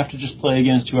 So I have to just play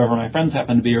against whoever my friends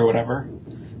happen to be or whatever.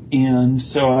 And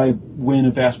so I win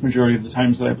a vast majority of the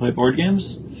times that I play board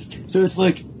games. So it's,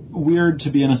 weird to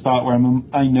be in a spot where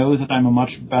I know that I'm a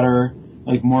much better,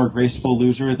 more graceful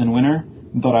loser than winner,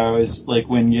 but I always,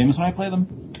 win games when I play them.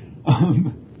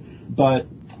 But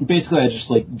basically I just,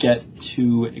 get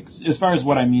too, as far as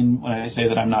what I mean when I say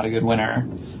that I'm not a good winner,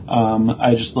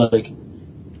 I just,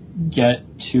 get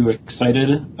too excited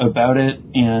about it,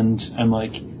 and I'm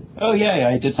oh yeah,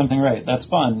 I did something right, that's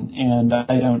fun, and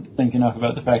I don't think enough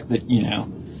about the fact that,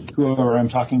 whoever I'm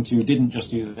talking to didn't just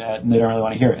do that, and they don't really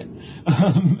want to hear it.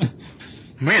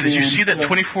 Man, did you see that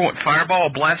 24 fireball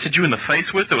blasted you in the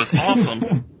face with? It was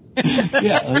awesome.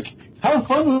 Yeah, how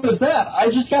fun was that? I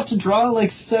just got to draw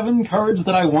 7 cards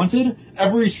that I wanted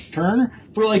every turn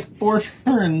for 4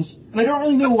 turns, and I don't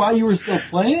really know why you were still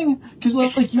playing, because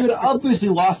you had obviously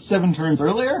lost 7 turns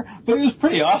earlier, but it was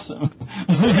pretty awesome.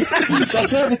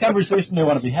 That's not the conversation they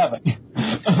want to be having.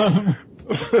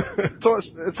 So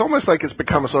it's almost like it's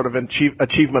become a sort of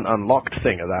achievement unlocked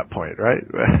thing at that point, right?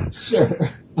 Sure.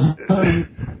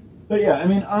 But yeah, I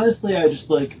mean, honestly, I just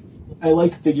I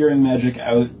like figuring Magic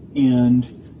out, and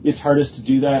it's hardest to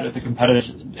do that at the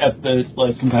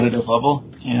competitive level,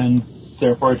 and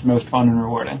therefore it's most fun and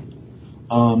rewarding.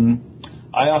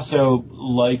 I also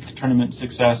like tournament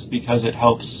success because it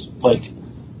helps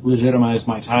legitimize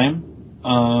my time,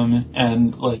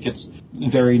 and it's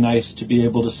very nice to be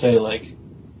able to say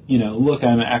look,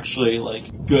 I'm actually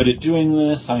good at doing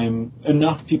this.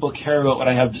 Enough people care about what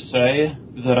I have to say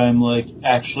that I'm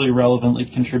actually relevantly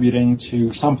contributing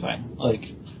to something,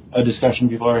 a discussion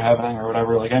people are having or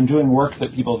whatever. I'm doing work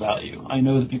that people value. I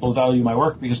know that people value my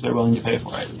work because they're willing to pay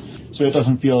for it. So it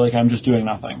doesn't feel like I'm just doing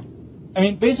nothing. I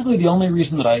mean, basically the only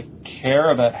reason that I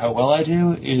care about how well I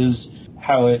do is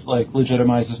how it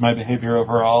legitimizes my behavior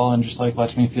overall and just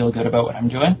lets me feel good about what I'm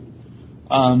doing.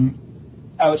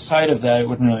 Outside of that, it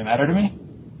wouldn't really matter to me.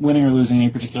 Winning or losing any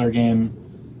particular game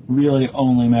really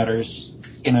only matters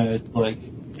in a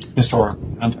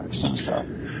historical context and stuff.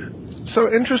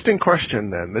 So, interesting question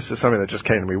then. This is something that just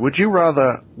came to me. Would you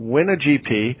rather win a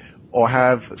GP or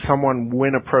have someone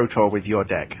win a Pro Tour with your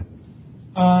deck?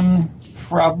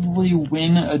 Probably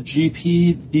win a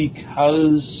GP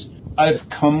because I've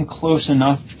come close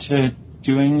enough to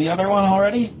doing the other one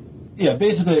already. Yeah,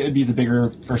 basically it would be the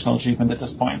bigger personal achievement at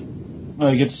this point.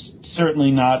 It's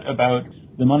certainly not about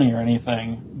the money or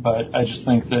anything, but I just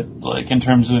think that, in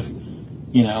terms of,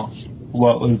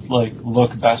 what would,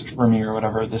 look best for me or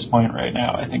whatever at this point right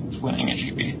now, I think winning a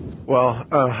GP. Well,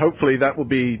 hopefully that will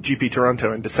be GP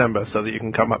Toronto in December so that you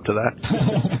can come up to that.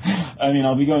 I mean,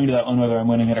 I'll be going to that one whether I'm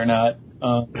winning it or not.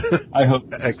 I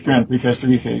hope it's Grand Prix Costa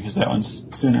Rica because that one's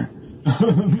sooner.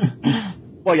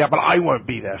 Well, yeah, but I won't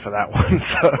be there for that one,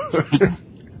 so...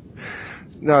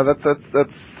 No, that's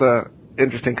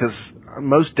interesting, because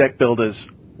most deck builders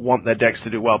want their decks to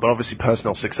do well, but obviously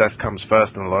personal success comes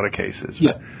first in a lot of cases.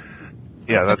 Yeah.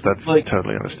 Yeah, that's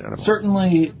totally understandable.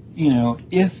 Certainly,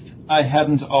 if I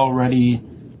hadn't already,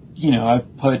 I've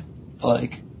put,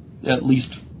 at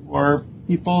least 4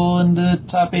 people in the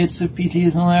top 8s of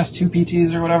PTs in the last 2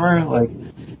 PTs or whatever,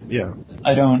 Yeah.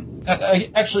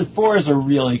 Actually, 4 is a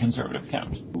really conservative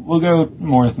count. We'll go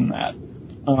more than that.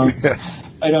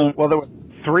 I don't... Well, there were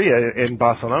 3 in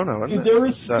Barcelona, wasn't there? There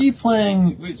were 3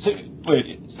 playing...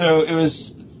 So it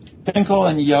was Finkel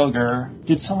and Jelger.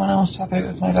 Did someone else top 8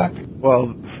 with my deck?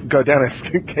 Well, go Dennis.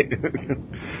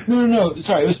 No.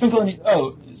 Sorry, it was Finkel and...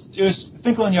 it was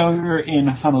Finkel and Jelger in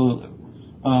Honolulu.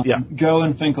 Go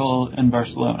and Finkel in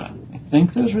Barcelona. I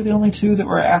think those were the only 2 that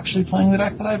were actually playing the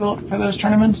deck that I built for those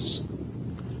tournaments.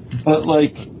 But,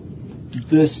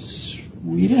 this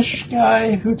Swedish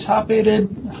guy who top-8'd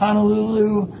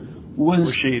Honolulu was...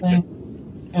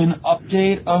 an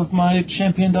update of my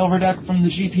Champion Delver deck from the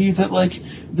GP that, like,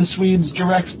 the Swedes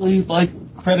directly, like,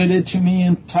 credited to me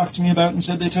and talked to me about and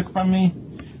said they took from me.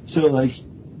 So, like,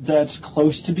 that's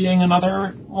close to being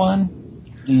another one.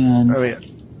 And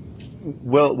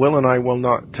Will and I will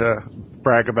not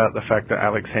brag about the fact that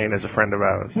Alex Hain is a friend of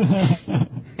ours.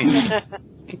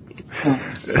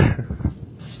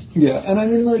 Yeah, and I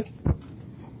mean, like,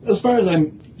 as far as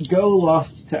Go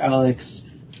lost to Alex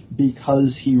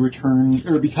because he returned,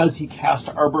 or because he cast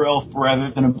Arbor Elf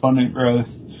rather than Abundant Growth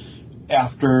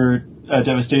after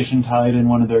Devastation Tide in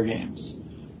one of their games.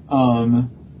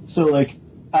 So, like,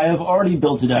 I have already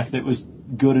built a deck that was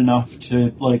good enough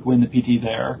to, like, win the PT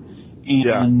there.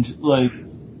 And, like,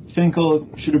 Finkel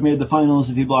should have made the finals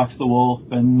if he blocked the Wolf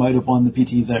and might have won the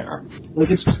PT there. Like,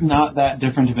 it's just not that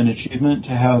different of an achievement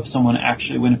to have someone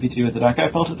actually win a PT with the deck, I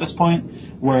felt at this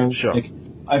point, where, like,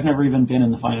 I've never even been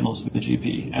in the finals with the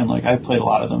GP, and, like, I've played a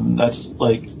lot of them. That's,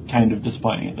 like, kind of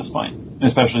disappointing at this point,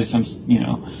 especially since, you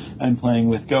know, I'm playing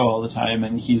with Go all the time,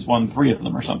 and he's won 3 of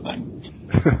them or something.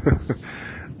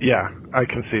 Yeah, I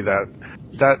can see that.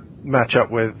 That matchup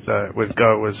with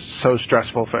Go was so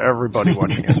stressful for everybody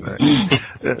watching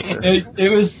it. It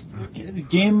was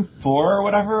game 4 or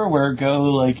whatever, where Go,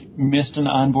 like, missed an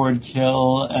onboard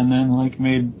kill and then, like,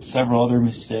 made several other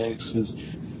mistakes. It was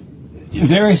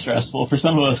very stressful for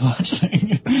some of us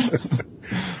watching.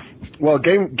 Well,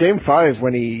 game 5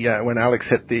 when Alex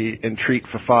hit the Entreat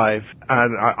for 5,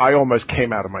 and I almost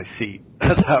came out of my seat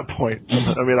at that point.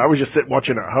 I mean, I was just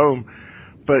watching at home,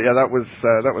 but yeah, that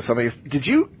was something. Did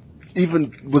you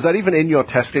was that even in your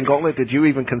testing gauntlet? Did you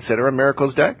even consider a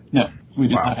Miracles deck? No, we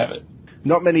did not have it.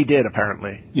 Not many did,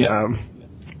 apparently. Yeah.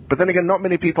 But then again, not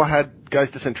many people had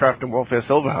Geist Entrapped and Warfare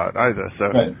Silverheart either. So.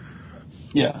 Right.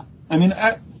 Yeah. I mean,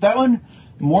 that one,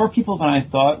 more people than I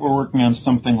thought were working on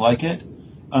something like it.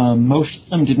 Most of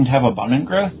them didn't have Abundant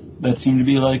Growth. That seemed to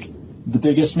be, like, the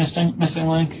biggest missing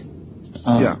link.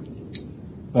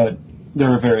 But there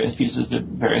were various pieces that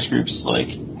various groups, like,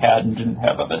 had and didn't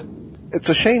have of it. It's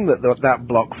a shame that that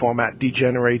block format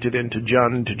degenerated into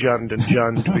Jund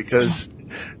because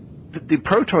the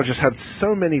Pro Tour just had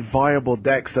so many viable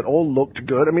decks that all looked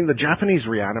good. I mean, the Japanese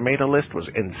Reanimator list was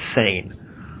insane.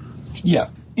 Yeah.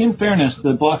 In fairness,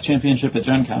 the block championship at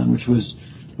Gen Con, which was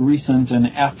recent and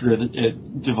after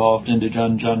it devolved into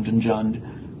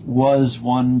Jund, was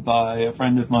won by a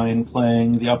friend of mine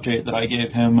playing the update that I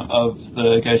gave him of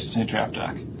the Geist Entrapped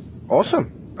deck.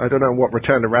 Awesome. I don't know what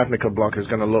Return to Ravnica block is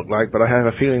going to look like, but I have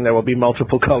a feeling there will be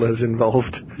multiple colors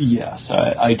involved. Yes,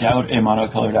 I doubt a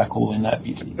monocolor deck will win that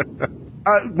BT.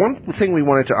 One thing I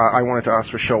wanted to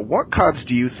ask for sure, what cards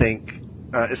do you think,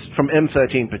 from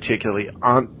M13 particularly,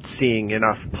 aren't seeing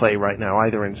enough play right now,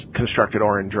 either in Constructed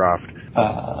or in Draft?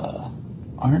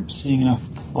 Aren't seeing enough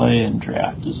play in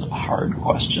Draft is a hard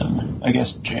question. I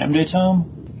guess Jam Day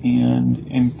Tome, and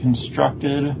in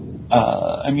Constructed...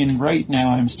 I mean, right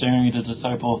now I'm staring at a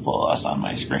Disciple of Bolas on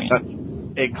my screen. That's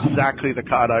exactly the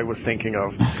card I was thinking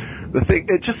of.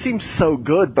 It just seems so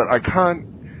good, but I can't,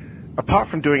 apart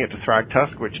from doing it to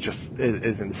Thragtusk, which just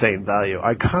is insane value,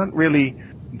 I can't really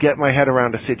get my head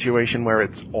around a situation where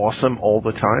it's awesome all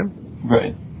the time.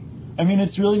 Right. I mean,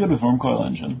 it's really good with Wormcoil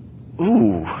Engine.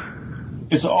 Ooh.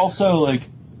 It's also, like,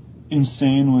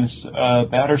 insane with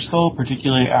Batterskull,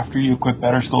 particularly after you equip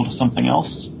Batterskull to something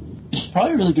else. It's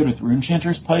probably really good with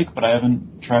Runechanter's Pike, but I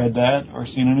haven't tried that or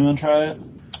seen anyone try it.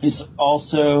 It's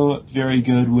also very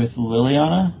good with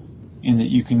Liliana, in that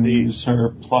you can use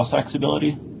her +X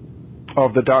ability.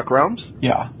 Of the Dark Realms?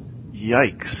 Yeah.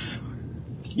 Yikes.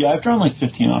 Yeah, I've drawn like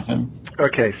 15 off him.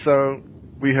 Okay, so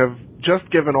we have just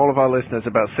given all of our listeners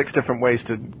about 6 different ways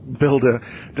to build a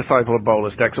Disciple of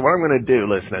Bolas deck. So what I'm going to do,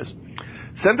 listeners,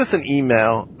 send us an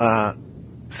email.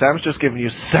 Sam's just given you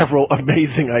several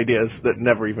amazing ideas that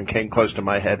never even came close to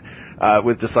my head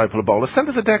with Disciple of Bolas. Send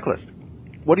us a deck list.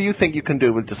 What do you think you can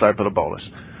do with Disciple of Bolas?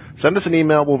 Send us an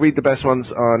email. We'll read the best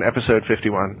ones on episode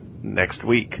 51 next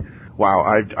week. Wow,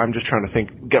 I'm just trying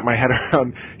to get my head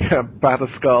around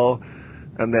Batterskull,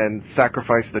 and then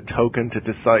sacrifice the token to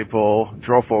Disciple,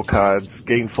 draw 4 cards,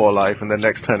 gain 4 life, and then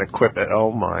next turn equip it.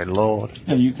 Oh my lord.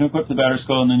 Yeah, you can equip the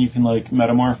Batterskull, and then you can, like,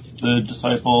 metamorph the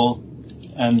Disciple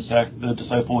and sack the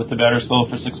Disciple with the Batterskull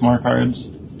for 6 more cards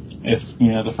if,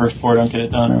 you know, the first 4 don't get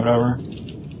it done or whatever.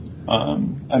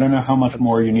 I don't know how much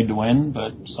more you need to win,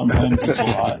 but sometimes it's a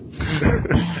lot.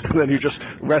 And then you just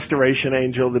Restoration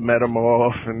Angel, the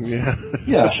Metamorph, and yeah.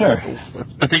 Yeah, sure.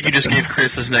 I think you just gave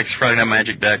Chris his next Friday Night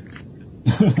Magic deck.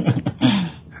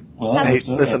 Well, hey,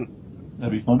 listen,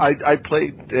 that'd be fun. I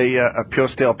played a Pure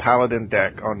Steel Paladin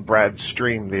deck on Brad's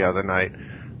stream the other night.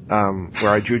 where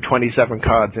I drew 27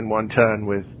 cards in one turn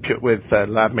with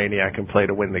Lab Maniac and play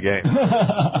to win the game.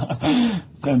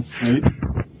 That's sweet.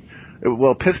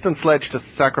 Well, Piston Sledge to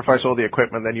sacrifice all the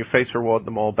equipment, then you face reward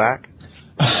them all back.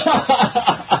 That's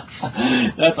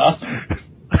awesome.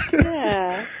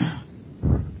 Yeah.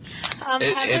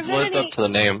 It lived up to the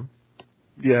name.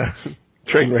 Yeah.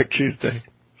 Trainwreck Tuesday.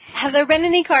 Have there been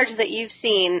any cards that you've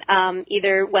seen,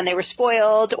 either when they were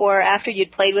spoiled or after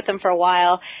you'd played with them for a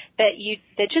while, that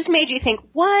just made you think,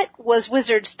 what was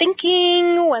Wizards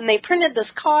thinking when they printed this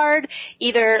card?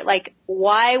 Either, like,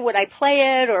 why would I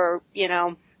play it, or, you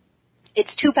know,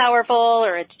 it's too powerful,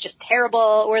 or it's just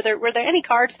terrible? Were there any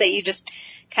cards that you just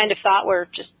kind of thought were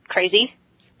just crazy?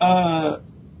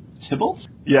 Tybalt?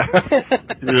 Yeah.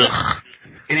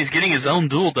 And he's getting his own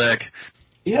dual deck.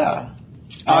 Yeah.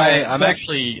 I'm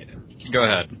actually... Go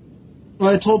ahead.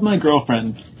 Well, I told my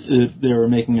girlfriend they were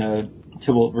making a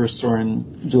Tybalt versus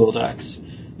Sorin dual decks,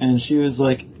 and she was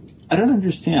like, I don't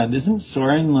understand. Isn't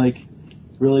Sorin, like,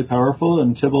 really powerful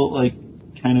and Tybalt, like,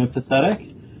 kind of pathetic?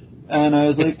 And I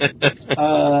was like,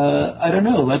 I don't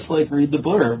know. Let's, like, read the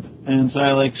blurb. And so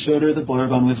I, like, showed her the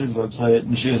blurb on Wizards' website,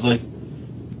 and she was like,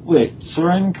 wait,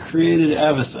 Sorin created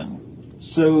Avacyn.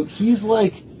 So he's,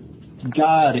 like,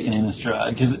 God in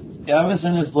Innistrad, because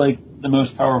Avacyn is, like, the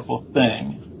most powerful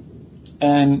thing.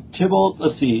 And Tybalt,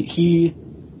 let's see, he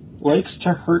likes to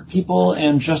hurt people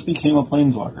and just became a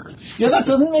planeswalker. Yeah, that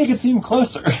doesn't make it seem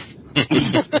closer. See,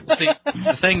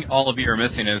 the thing all of you are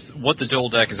missing is what the dual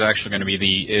deck is actually going to be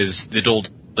is the dual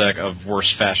deck of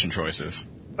worst fashion choices.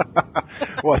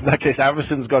 Well, in that case,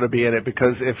 Avacyn's got to be in it,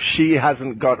 because if she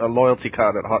hasn't got a loyalty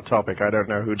card at Hot Topic, I don't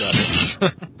know who does.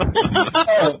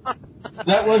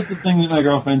 That was the thing that my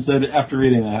girlfriend said after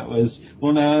reading that was,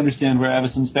 well, now I understand where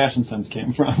Avacyn's fashion sense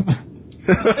came from.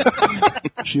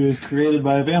 She was created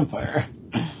by a vampire.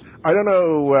 I don't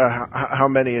know how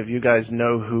many of you guys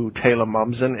know who Taylor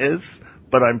Momsen is,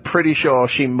 but I'm pretty sure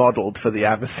she modeled for the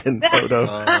Avacyn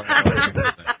photo.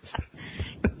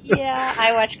 Yeah,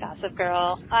 I watch Gossip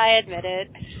Girl. I admit it.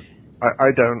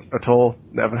 I don't at all.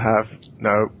 Never have.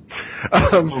 No.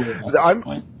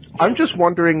 I'm just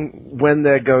wondering when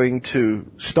they're going to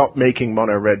stop making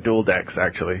mono red dual decks,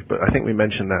 actually. But I think we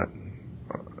mentioned that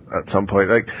at some point.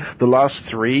 Like, the last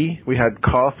three, we had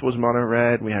Koth was mono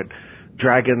red, we had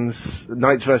Dragons,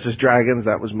 Knights versus Dragons,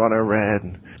 that was mono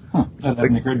red. Huh, that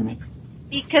hasn't occurred to me.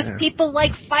 Because people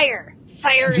like fire.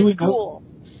 Fire is cool.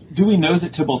 Do we know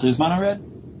that Tybalt is mono red?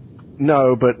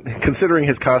 No, but considering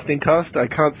his casting cost, I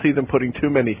can't see them putting too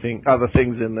many other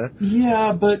things in there.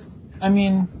 Yeah, but, I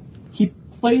mean, he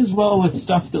plays well with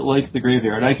stuff that like the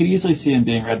graveyard. I could easily see him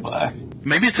being red-black.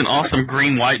 Maybe it's an awesome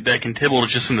green-white deck and Tybalt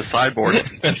is just in the sideboard.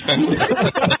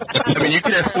 I mean, you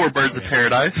could have 4 Birds of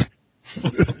Paradise.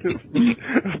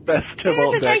 Best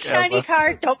Tybalt deck It's a nice shiny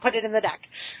card, don't put it in the deck.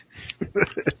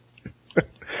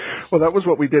 Well, that was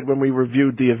what we did when we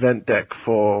reviewed the event deck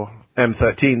for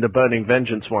M13, the Burning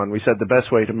Vengeance one. We said the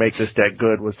best way to make this deck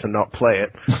good was to not play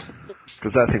it,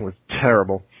 because that thing was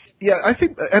terrible. Yeah, I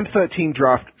think M13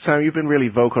 draft, Sam, you've been really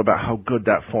vocal about how good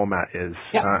that format is.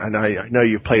 Yeah. And I know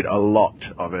you've played a lot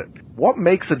of it. What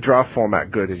makes a draft format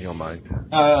good in your mind?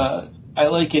 I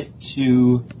like it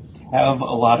to have a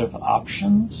lot of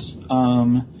options,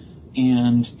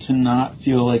 and to not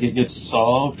feel like it gets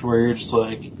solved where you're just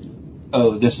like,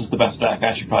 oh, this is the best deck,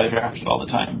 I should probably draft it all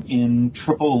the time. In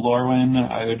Triple Lorwyn,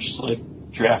 I would just, like,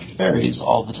 draft fairies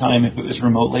all the time if it was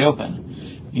remotely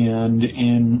open. And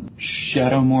in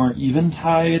Shadowmoor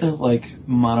Eventide, like,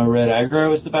 mono red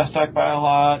aggro is the best deck by a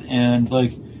lot, and,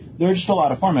 like, there are just a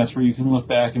lot of formats where you can look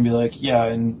back and be like,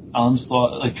 yeah, in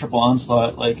Onslaught, like, Triple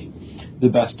Onslaught, like, the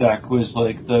best deck was,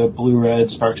 like, the blue-red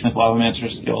Sparksmith Lavamancer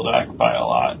skill deck by a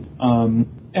lot.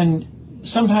 And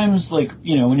sometimes, like,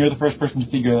 you know, when you're the first person to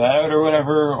figure that out or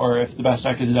whatever, or if the best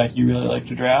deck is a deck you really like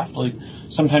to draft, like,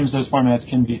 sometimes those formats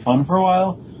can be fun for a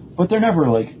while, but they're never,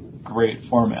 like, great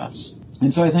formats.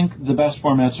 And so I think the best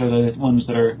formats are the ones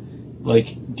that are, like,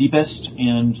 deepest,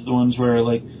 and the ones where,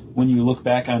 like, when you look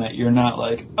back on it, you're not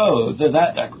like, oh,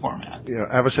 that deck format. Yeah,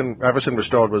 Avacyn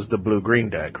Restored was the blue-green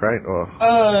deck, right? Or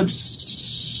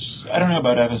I don't know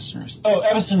about Avacyn. Oh,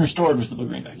 Avacyn Restored was the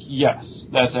blue-green deck. Yes,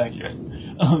 that's accurate.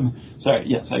 Sorry,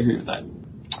 yes, I agree with that.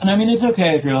 And I mean, it's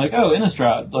okay if you're like, oh,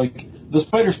 Innistrad, like, the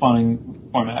spider spawning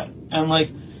format. And, like,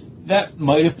 that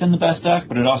might have been the best deck,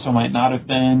 but it also might not have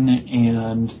been,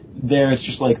 and there it's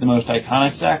just, like, the most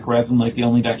iconic deck rather than, like, the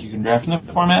only deck you can draft in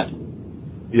the format.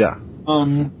 Yeah.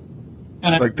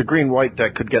 And like, the green-white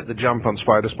deck could get the jump on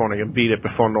spider spawning and beat it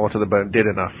before North of the Burn did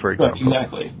enough, for example. Right,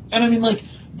 exactly. And I mean, like,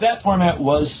 that format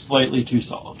was slightly too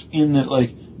solved, in that,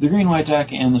 like, the green-white deck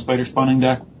and the spider spawning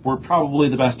deck were probably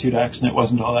the best 2 decks, and it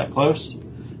wasn't all that close.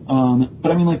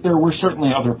 But I mean, like, there were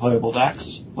certainly other playable decks,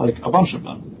 like a bunch of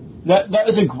them. That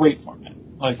is a great format.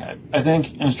 Like, I think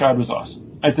Innistrad was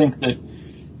awesome. I think that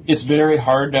it's very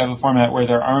hard to have a format where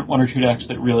there aren't 1 or 2 decks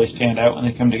that really stand out when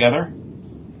they come together.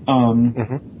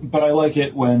 But I like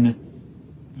it when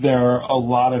there are a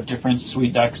lot of different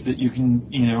sweet decks that you can,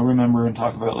 remember and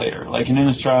talk about later. Like in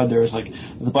Innistrad, there's like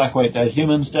the Black-White Dead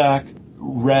Humans deck,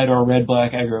 red or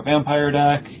red-black aggro vampire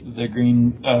deck, the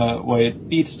green-white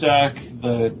beats deck,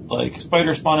 the like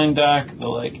spider spawning deck,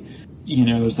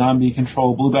 the zombie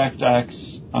control blueback decks.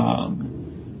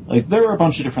 Like there were a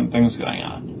bunch of different things going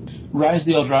on. Rise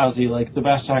the Eldrazi, like the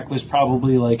best deck was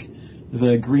probably like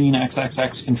the green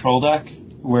XXX control deck,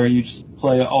 where you just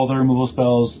play all the removal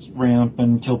spells, ramp,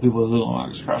 and kill people with Little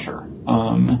Crusher.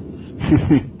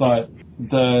 But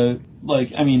I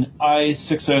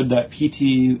 6-0'd that PT,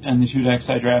 and the 2 decks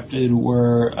I drafted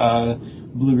were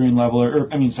blue-white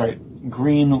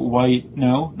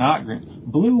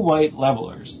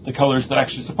levelers, the colors that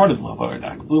actually supported the leveler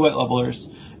deck. Blue-white levelers,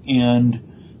 and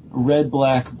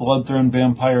red-black Bloodthrone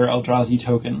Vampire Eldrazi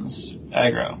tokens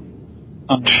aggro.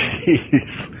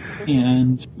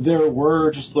 And there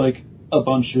were just like a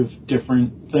bunch of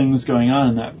different things going on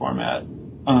in that format,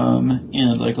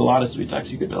 and like a lot of sweet decks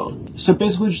you could build. So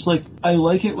basically, just like I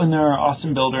like it when there are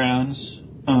awesome build rounds.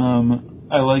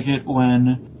 I like it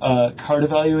when card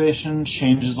evaluation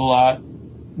changes a lot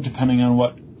depending on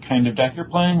what kind of deck you're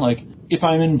playing. Like if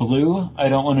I'm in blue, I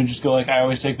don't want to just go like I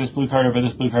always take this blue card over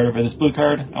this blue card over this blue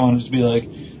card. I want it to be like,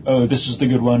 oh, this is the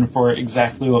good one for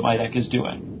exactly what my deck is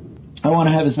doing. I want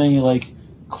to have as many like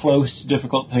close,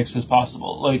 difficult picks as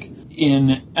possible. Like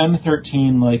in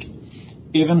M13, like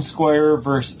Even Square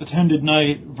versus Attended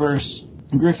Knight versus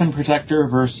Griffin Protector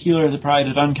versus Healer of the Pride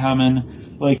at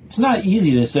Uncommon. Like it's not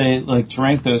easy to say like to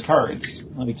rank those cards.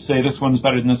 Like say this one's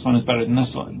better than this one is better than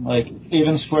this one. Like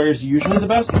Even Square is usually the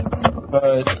best,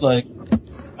 but like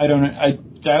I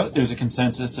doubt there's a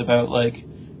consensus about like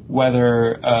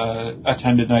whether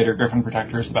Attended Knight or Griffin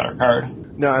Protector is the better card.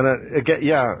 No, and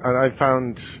I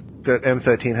found that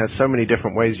M13 has so many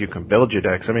different ways you can build your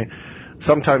decks. I mean,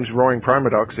 sometimes Roaring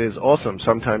Primadox is awesome.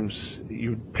 Sometimes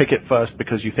you pick it first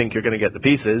because you think you're going to get the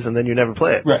pieces, and then you never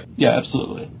play it. Right. Yeah,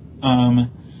 absolutely.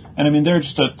 And I mean, there are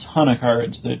just a ton of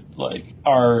cards that like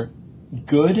are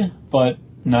good, but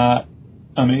not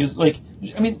amazing. Like,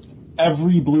 I mean,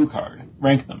 every blue card,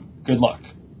 rank them. Good luck.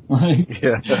 Like,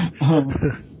 yeah.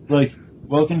 Like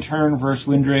Welkin Turn versus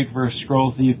Windrake versus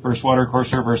Scroll Thief versus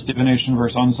Watercourser versus Divination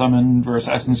versus Unsummon versus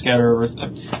Essence Scatter versus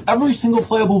every single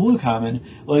playable blue common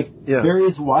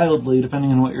varies wildly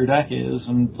depending on what your deck is,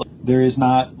 and like, there is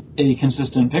not a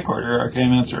consistent pick order.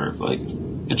 Archaeomancer, like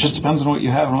it just depends on what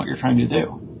you have and what you're trying to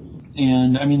do.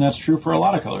 And I mean that's true for a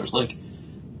lot of colors. Like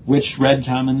which red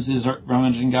commons is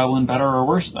Rummaging Goblin better or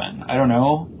worse than? I don't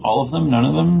know. All of them, none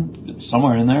of them, it's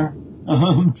somewhere in there.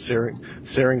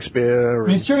 Searing Spear. I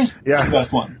mean, Searing Spear is the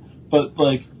best one. But,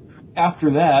 like,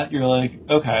 after that, you're like,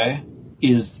 okay,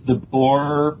 is the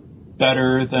Boar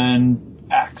better than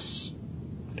X?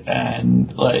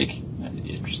 And, like,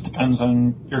 it just depends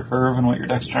on your curve and what your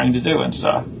deck's trying to do and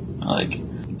stuff. Like,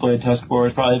 Blade Tusk Boar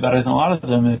is probably better than a lot of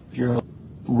them if you're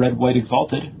red-white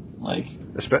exalted. Like,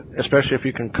 especially if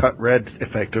you can cut red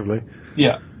effectively.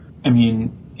 Yeah. I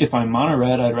mean, if I'm mono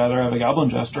red, I'd rather have a Goblin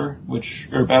Jester,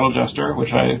 or Battle Jester,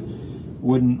 which I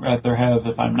wouldn't rather have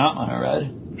if I'm not mono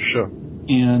red. Sure.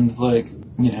 And like,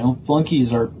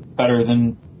 flunkies are better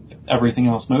than everything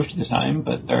else most of the time,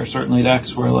 but there are certainly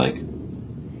decks where like,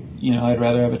 I'd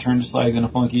rather have a turn to slag than a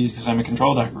flunkies because I'm a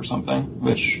control deck or something.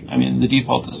 Which, I mean, the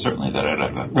default is certainly that I'd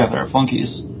rather have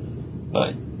flunkies,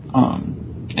 but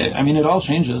it all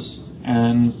changes.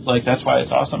 And like that's why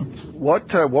it's awesome. What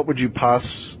would you pass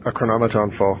a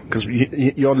Chronomaton for? Because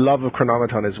your love of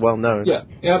Chronomaton is well known. Yeah,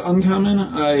 at Uncommon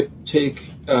I take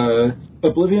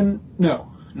Oblivion. No,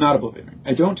 not Oblivion.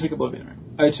 I don't take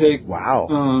Oblivion. I take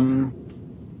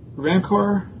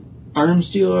Rancor,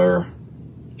 Armstealer,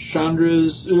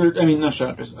 Flames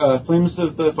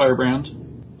of the Firebrand,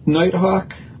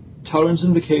 Nighthawk, Tolerance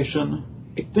Invocation.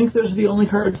 I think those are the only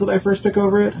cards that I first pick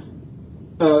over it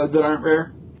that aren't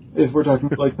rare. If we're talking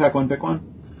like pack one, pick one.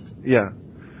 Yeah.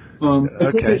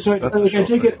 I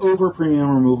take it over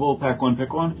premium removal, pack one,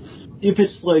 pick one.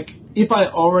 If I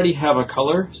already have a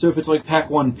color, so if it's like pack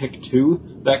one, pick two,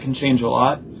 that can change a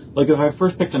lot. Like if I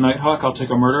first picked a Nighthawk, I'll take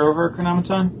a Murder over a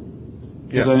Chronomaton.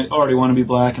 Because I already want to be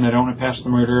black and I don't want to pass the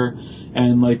Murder.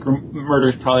 And like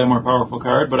Murder is probably a more powerful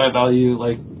card, but I value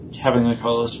like having the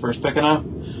colorless first pick enough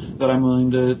that I'm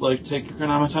willing to like take a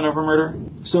Chronomaton over Murder.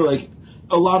 So like,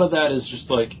 a lot of that is just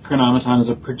like Chronometon is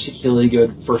a particularly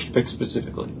good first pick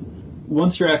specifically.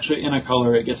 Once you're actually in a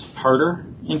color, it gets harder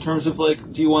in terms of like,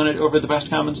 do you want it over the best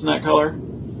commons in that color?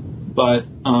 But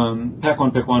pack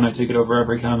one, pick one, I take it over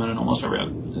every common and almost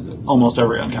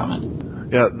every uncommon.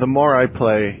 Yeah, the more I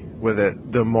play with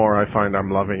it, the more I find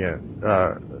I'm loving it.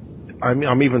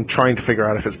 I'm even trying to figure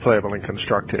out if it's playable in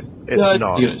Constructed. It's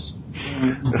not. It is.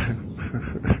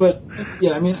 But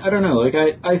yeah, I mean, I don't know. Like,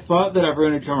 I thought that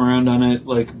everyone had come around on it.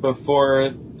 Like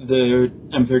before the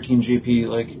M13 GP,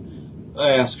 like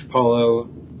I asked Paulo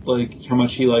like how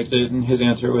much he liked it, and his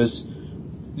answer was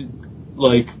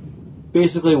like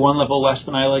basically one level less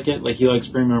than I like it. Like he likes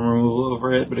premium removal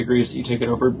over it, but agrees that you take it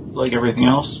over like everything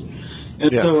else. And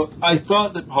so I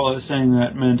thought that Paulo was saying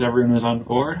that meant everyone was on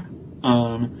board,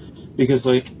 because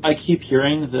like I keep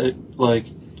hearing that like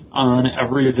on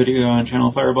every video on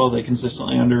Channel Fireball they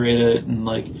consistently underrate it and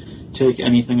like take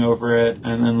anything over it,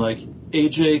 and then like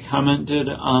AJ commented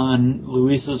on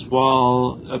Luis's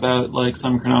wall about like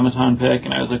some Chronometon pick,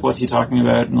 and I was like, what's he talking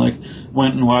about? And like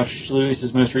went and watched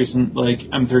Luis's most recent like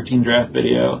M13 draft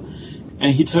video,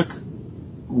 and he took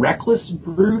Reckless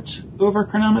Brute over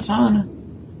Chronometon.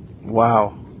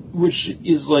 Wow. Which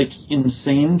is like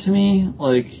insane to me.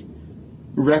 Like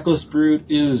Reckless Brute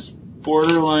is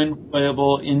borderline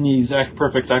playable in the exact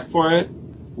perfect deck for it,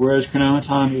 whereas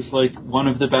Chronometon is like one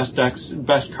of the best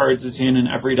cards it's in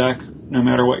every deck, no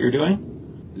matter what you're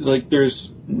doing. Like there's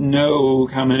no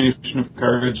combination of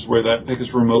cards where that pick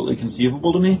is remotely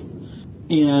conceivable to me.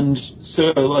 And so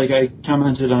like I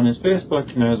commented on his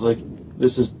Facebook and I was like,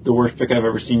 this is the worst pick I've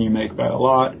ever seen you make by a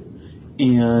lot.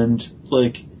 And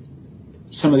like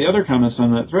some of the other comments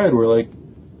on that thread were like,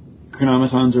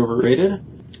 Chronometon's overrated.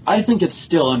 I think it's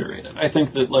still underrated. I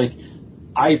think that like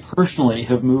I personally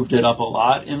have moved it up a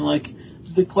lot in like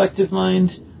the collective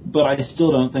mind, but I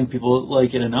still don't think people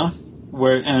like it enough.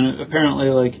 And apparently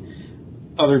like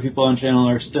other people on channel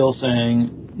are still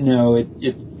saying no,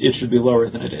 it should be lower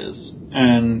than it is,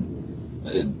 and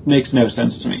it makes no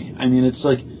sense to me. I mean, it's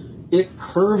like it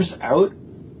curves out,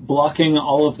 blocking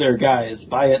all of their guys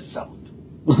by itself.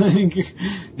 Like,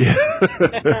 yeah.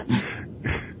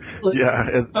 Like,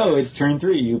 it's turn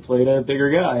 3. You played a bigger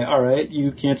guy. All right,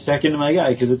 you can't stack into my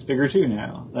guy because it's bigger too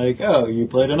now. Like, you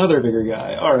played another bigger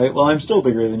guy. All right, well, I'm still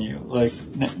bigger than you. Like,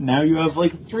 now you have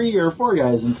like 3 or 4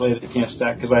 guys in play that can't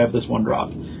stack because I have this one drop.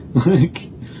 Like,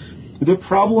 the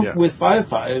problem with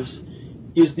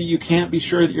 5/5s is that you can't be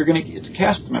sure that you're going to get to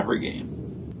cast them every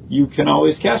game. You can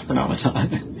always cast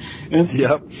Chronometon. And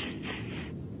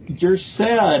you're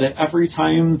sad every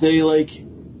time they like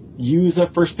use a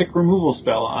first pick removal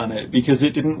spell on it because it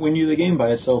didn't win you the game by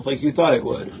itself like you thought it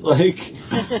would. Like,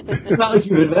 it's not like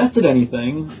you've invested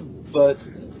anything, but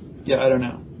yeah, I don't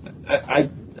know. I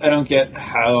don't get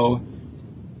how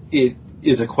it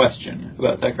is a question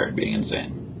about that card being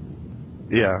insane.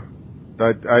 Yeah,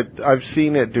 I've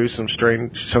seen it do some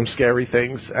scary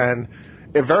things, and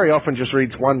it very often just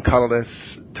reads one colorless,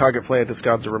 target player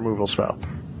discards a removal spell.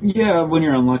 Yeah, when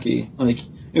you're unlucky. Like,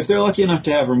 if they're lucky enough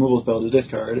to have removal spell to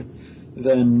discard,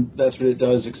 then that's what it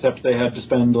does, except they have to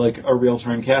spend, like, a real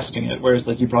turn casting it, whereas,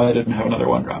 like, you probably didn't have another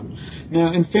 1-drop.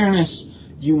 Now, in fairness,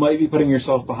 you might be putting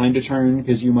yourself behind a turn,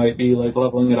 because you might be, like,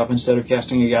 leveling it up instead of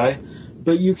casting a guy,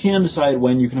 but you can decide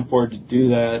when you can afford to do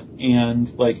that, and,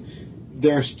 like,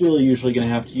 they're still usually going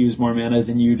to have to use more mana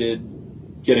than you did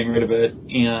getting rid of it,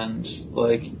 and,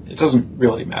 like, it doesn't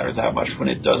really matter that much when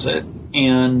it does it,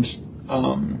 and,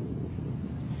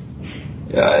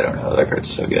 yeah, I don't know. That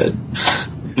card's so good.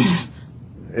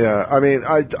 Yeah, I mean,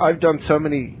 I've done so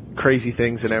many crazy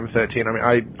things in M13. I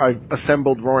mean, I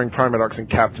assembled Roaring Primadox and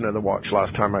Captain of the Watch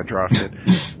last time I drafted,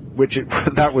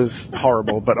 that was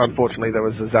horrible, but unfortunately there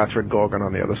was a Zathrid Gorgon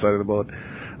on the other side of the board.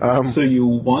 So you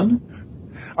won?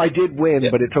 I did win,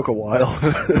 but it took a while.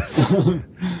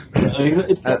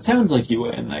 It sounds like you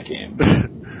win that game.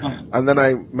 And then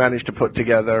I managed to put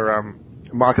together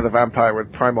Mark of the Vampire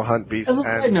with Primal Hunt Beast. As a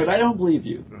side note, I don't believe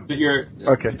you. But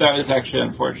okay. That was actually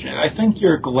unfortunate. I think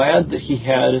you're glad that he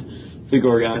had the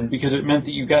Gorgon, because it meant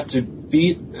that you got to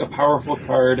beat a powerful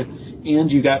card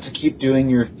and you got to keep doing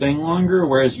your thing longer,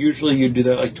 whereas usually you'd do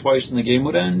that like twice and the game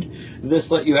would end. This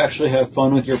let you actually have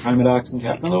fun with your Primadox and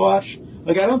Captain of the Watch.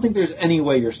 Like, I don't think there's any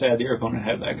way you're sad that your opponent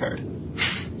had that card.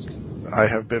 I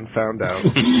have been found out.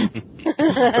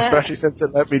 Especially since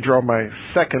it let me draw my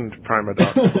second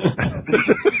Primadox.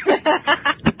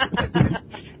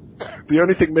 The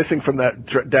only thing missing from that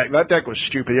deck was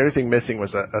stupid. The only thing missing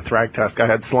was a Thragtusk. I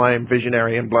had Slime,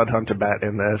 Visionary, and Bloodhunter Bat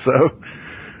in there, so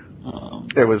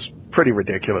it was pretty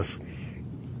ridiculous.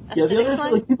 Yeah, the other,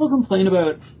 like, people complain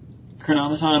about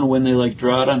Chronometon when they, like,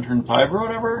 draw it on turn 5 or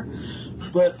whatever,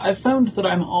 But I found that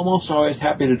I'm almost always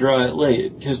happy to draw it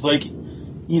late, because, like,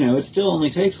 you know, it still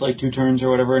only takes, like, 2 turns or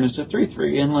whatever, and it's a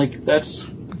 3/3, and, like, that's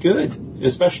good.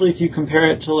 Especially if you compare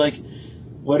it to, like,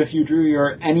 what if you drew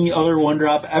your any other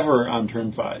 1-drop ever on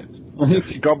turn 5?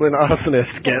 Goblin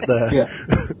Arsonist, get there. Yeah.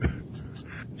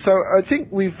 So I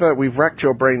think we've racked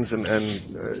your brains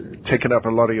and taken up a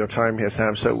lot of your time here,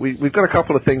 Sam. So we've got a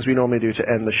couple of things we normally do to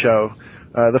end the show.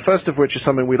 The first of which is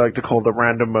something we like to call the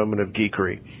random moment of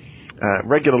geekery.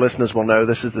 Regular listeners will know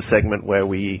this is the segment where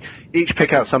we each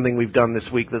pick out something we've done this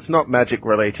week that's not magic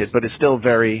related, but is still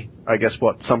very, I guess,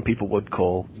 what some people would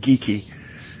call geeky.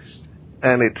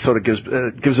 And it sort of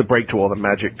gives a break to all the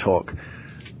magic talk.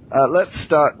 Let's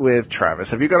start with Travis.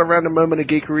 Have you got a random moment of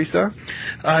geekery, sir?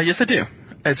 Yes, I do.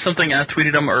 It's something I put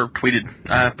out on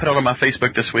my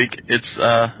Facebook this week. It's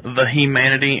the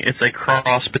He-Manity. It's a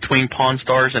cross between Pawn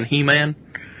Stars and He-Man,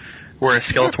 where a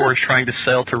Skeletor is trying to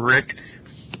sell to Rick.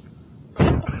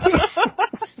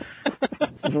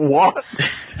 What?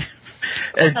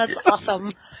 That's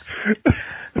awesome.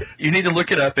 You need to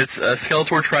look it up. It's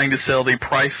Skeletor trying to sell the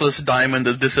priceless diamond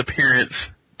of disappearance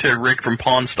to Rick from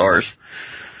Pawn Stars.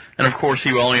 And of course,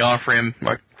 he will only offer him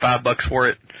like $5 for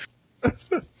it.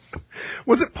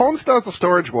 Was it Pawn Stars or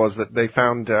Storage Wars that they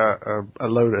found a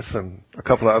Lotus and a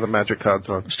couple of other magic cards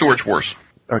on? Storage Wars.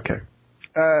 Okay.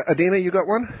 Adina, you got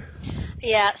one?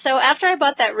 Yeah, so after I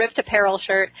bought that Rift Apparel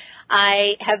shirt,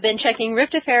 I have been checking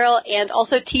Rift Apparel and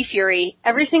also T-Fury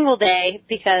every single day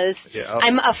because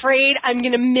I'm afraid I'm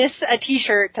going to miss a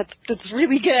T-shirt that's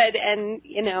really good, and,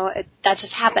 you know, that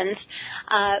just happens.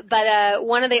 But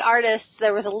one of the artists,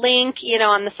 there was a link, you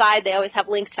know, on the side. They always have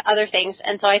links to other things.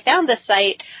 And so I found this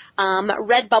site,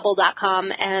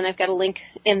 redbubble.com, and I've got a link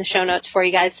in the show notes for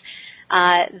you guys.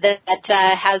 That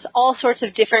has all sorts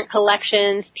of different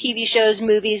collections, TV shows,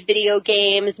 movies, video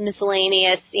games,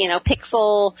 miscellaneous, you know,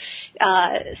 pixel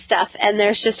stuff. And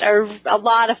there's just a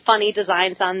lot of funny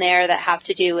designs on there that have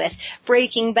to do with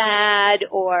Breaking Bad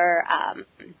or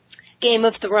Game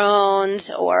of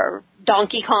Thrones or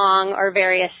Donkey Kong or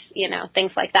various, you know,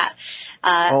 things like that.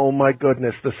 Oh, my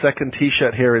goodness. The second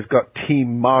T-shirt here has got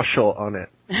Team Marshall on it.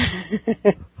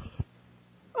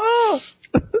 Oh!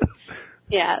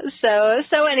 Yeah,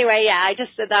 so anyway, yeah, I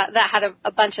just that had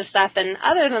a bunch of stuff, and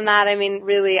other than that, I mean,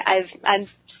 really, I'm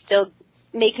still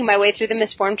making my way through the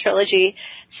Mistborn trilogy,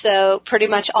 so pretty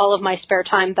much all of my spare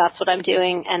time, that's what I'm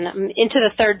doing, and I'm into the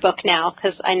 3rd book now,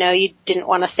 because I know you didn't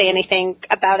want to say anything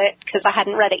about it, because I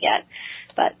hadn't read it yet,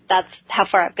 but that's how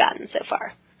far I've gotten so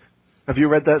far. Have you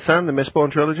read that, Sam, the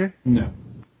Mistborn trilogy? No.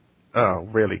 Oh,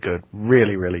 really good.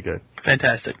 Really, really good.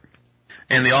 Fantastic.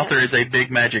 And the author is a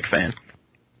big Magic fan.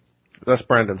 That's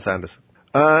Brandon Sanderson.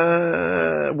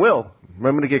 Will,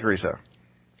 moment of geekery, sir.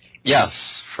 Yes,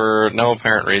 for no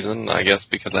apparent reason, I guess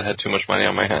because I had too much money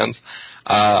on my hands,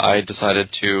 I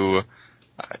decided to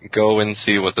go and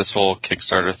see what this whole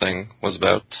Kickstarter thing was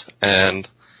about, and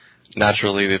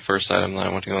naturally the first item that I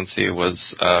went to go and see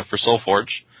was for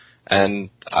Soulforge,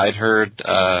 and I'd heard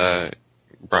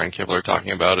Brian Kibler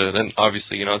talking about it, and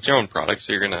obviously, you know, it's your own product,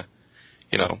 so you're going to,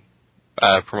 you know,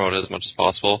 promote it as much as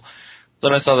possible.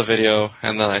 Then I saw the video,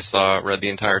 and then I read the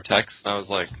entire text, and I was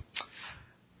like,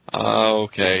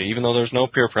 okay, even though there's no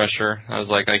peer pressure, I was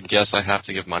like, I guess I have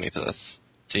to give money to this,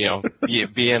 to, you know,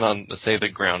 be in on, say, the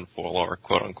ground floor,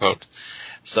 quote unquote.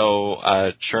 So,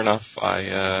 sure enough,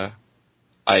 I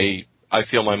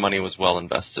feel my money was well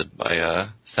invested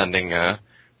by sending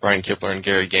Brian Kibler and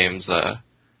Gary Games a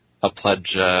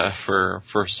pledge for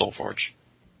Soulforge.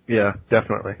 Yeah,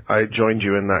 definitely. I joined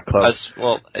you in that club.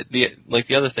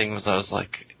 The other thing was I was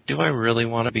like, do I really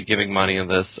want to be giving money in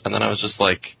this? And then I was just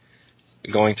like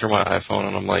going through my iPhone,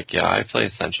 and I'm like, yeah, I play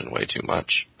Ascension way too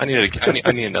much. I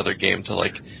need another game to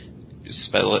like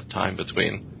spell time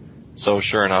between. So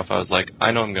sure enough, I was like,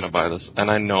 I know I'm going to buy this, and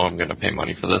I know I'm going to pay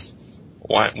money for this.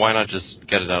 Why not just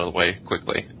get it out of the way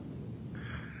quickly?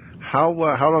 How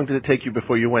long did it take you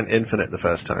before you went infinite the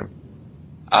first time?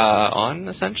 On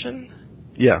Ascension?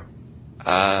 Yeah.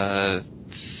 The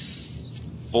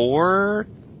 4th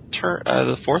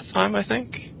time, I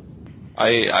think.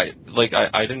 I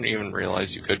didn't even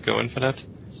realize you could go infinite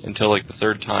until like the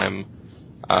 3rd time.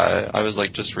 I was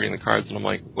like just reading the cards, and I'm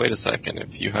like, wait a second,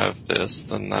 if you have this,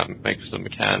 then that makes the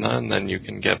Mechana, and then you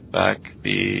can get back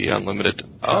the unlimited.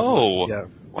 Oh, yeah.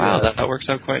 Wow, yeah. That works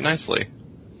out quite nicely.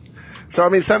 So I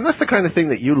mean, Sam, that's the kind of thing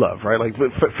that you love, right? Like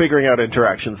figuring out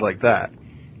interactions like that.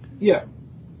 Yeah.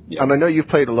 Yeah. And I know you've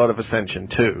played a lot of Ascension,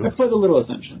 too. I've played a little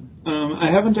Ascension.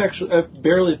 I've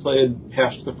barely played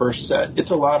past the first set. It's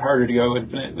a lot harder to go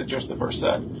infinite with just the first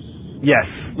set. Yes,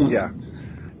 yeah.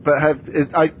 But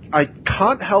I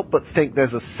can't help but think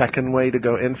there's a second way to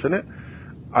go infinite.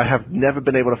 I have never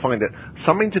been able to find it.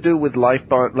 Something to do with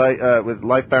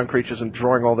lifebound creatures and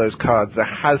drawing all those cards. There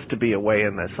has to be a way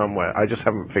in there somewhere. I just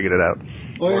haven't figured it out.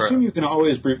 Well, I assume you can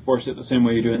always brute force it the same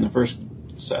way you do it in the first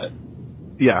set.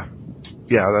 Yeah,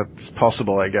 that's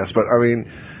possible, I guess. But, I mean,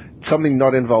 something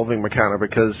not involving Meccano,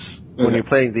 because when you're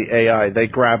playing the AI, they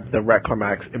grab the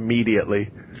Reclamax immediately.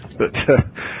 But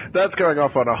that's going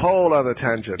off on a whole other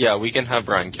tangent. Yeah, we can have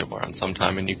Brian Kibler on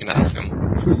sometime, and you can ask him.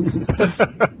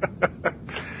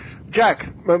 Jack,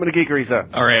 moment of geekery, sir.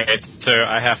 All right, so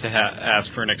I have to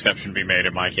ask for an exception to be made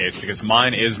in my case, because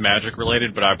mine is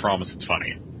magic-related, but I promise it's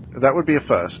funny. That would be a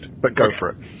first, but go for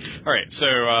it. All right,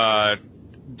 so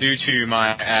due to my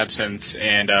absence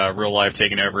and real life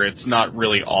taking over, it's not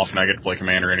really often I get to play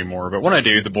Commander anymore, but when I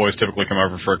do, the boys typically come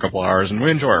over for a couple hours and we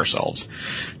enjoy ourselves.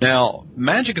 Now,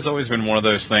 Magic has always been one of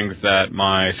those things that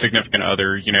my significant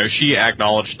other, she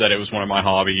acknowledged that it was one of my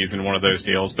hobbies and one of those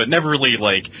deals, but never really,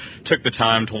 took the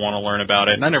time to want to learn about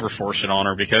it, and I never forced it on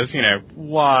her because,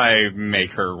 why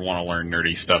make her want to learn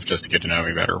nerdy stuff just to get to know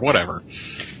me better? Whatever.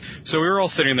 So we were all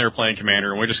sitting there playing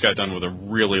Commander, and we just got done with a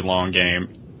really long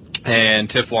game. And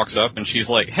Tiff walks up and she's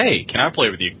like, "Hey, can I play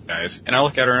with you guys?" And I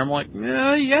look at her and I'm like,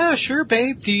 "Yeah, sure,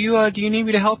 babe. Do you need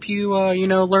me to help you,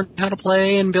 learn how to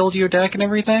play and build your deck and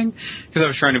everything?" Because I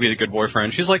was trying to be the good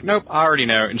boyfriend. She's like, "Nope, I already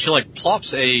know." And she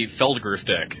plops a Feldgruf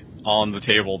deck on the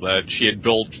table that she had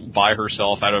built by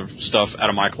herself out of stuff out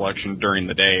of my collection during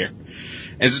the day.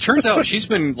 As it turns out, she's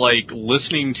been,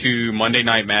 listening to Monday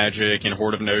Night Magic and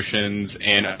Horde of Notions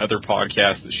and other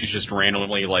podcasts that she's just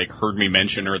randomly, heard me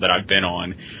mention or that I've been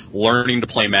on, learning to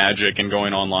play Magic and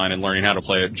going online and learning how to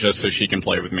play it just so she can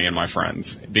play with me and my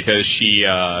friends. Because she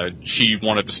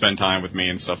wanted to spend time with me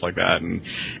and stuff like that. And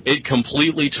it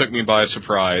completely took me by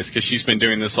surprise because she's been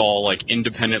doing this all,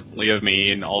 independently of me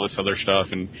and all this other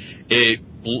stuff. And it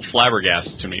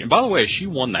flabbergasted me. And by the way, she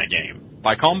won that game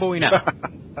by comboing out.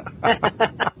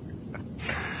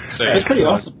 So, that's pretty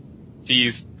awesome.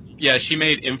 She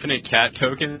made infinite cat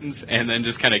tokens and then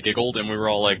just kind of giggled, and we were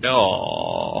all like,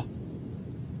 "Oh."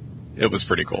 It was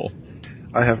pretty cool.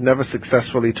 I have never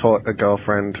successfully taught a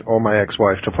girlfriend or my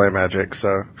ex-wife to play Magic,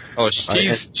 so... Oh,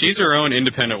 she's her own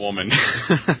independent woman.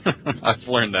 I've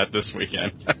learned that this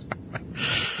weekend.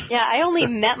 Yeah, I only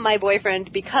met my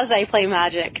boyfriend because I play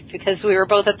Magic, because we were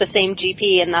both at the same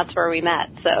GP, and that's where we met,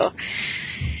 so...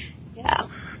 Yeah.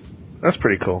 That's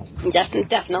pretty cool.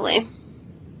 Definitely.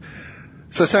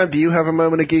 So, Sam, do you have a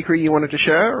moment of geekery you wanted to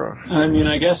share? Or? I mean,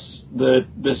 I guess that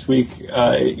this week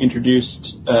I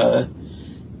introduced a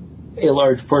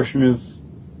large portion of,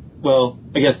 well,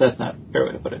 I guess that's not a fair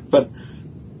way to put it, but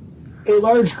a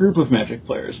large group of Magic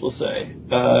players, we'll say,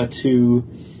 to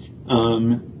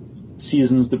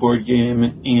Seasons, the board game,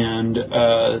 and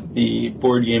the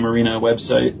Board Game Arena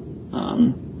website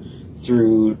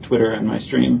through Twitter and my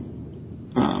stream.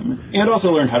 And also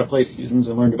learned how to play Seasons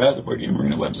and learned about the Board Game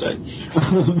Arena website.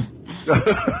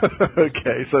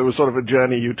 Okay, so it was sort of a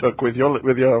journey you took with your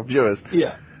viewers.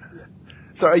 Yeah.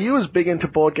 So are you as big into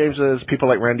board games as people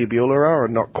like Randy Bueller are, or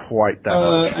not quite that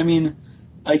much? I mean,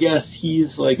 I guess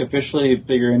he's, officially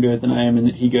bigger into it than I am, in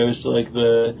that he goes to,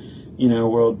 the,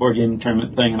 World Board Game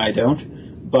Tournament thing, and I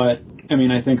don't. But, I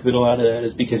mean, I think that a lot of that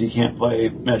is because he can't play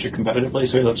Magic competitively,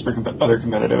 so he looks for other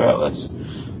competitive outlets.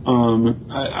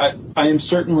 I am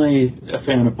certainly a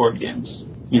fan of board games.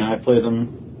 I play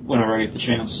them whenever I get the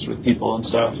chance with people and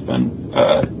stuff, and,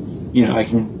 I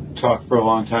can talk for a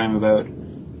long time about,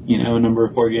 a number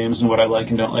of board games and what I like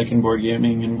and don't like in board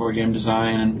gaming and board game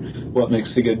design and what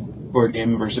makes a good board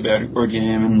game versus a bad board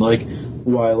game and,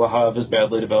 why Le Havre is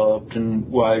badly developed and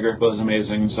why Agricola is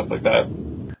amazing and stuff like that.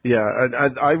 Yeah,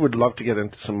 I would love to get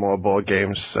into some more board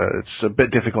games. It's a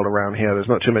bit difficult around here. There's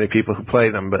not too many people who play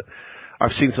them, but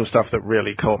I've seen some stuff that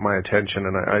really caught my attention,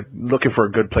 and I'm looking for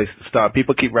a good place to start.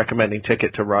 People keep recommending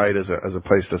Ticket to Ride as a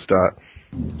place to start.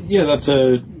 Yeah, that's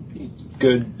a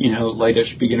good,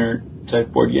 lightish beginner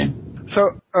type board game.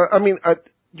 So,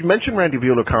 you mentioned Randy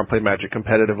Bueller can't play Magic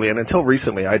competitively, and until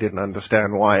recently I didn't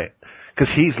understand why.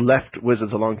 Because he's left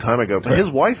Wizards a long time ago, but his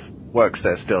wife works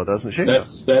there still, doesn't she?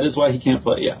 That is why he can't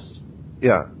play, yes.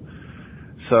 Yeah.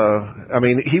 So,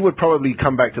 he would probably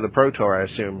come back to the Pro Tour, I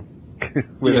assume,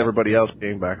 with everybody else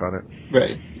being back on it.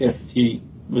 Right, if he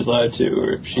was allowed to,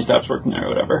 or if she stops working there or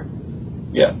whatever.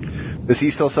 Yeah. Is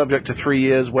he still subject to 3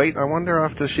 years wait, I wonder,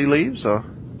 after she leaves? Or?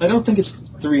 I don't think it's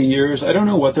 3 years. I don't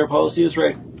know what their policy is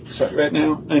right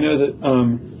now. I know that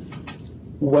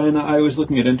when I was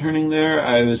looking at interning there,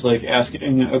 I was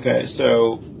asking, okay,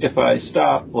 so if I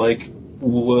stop, when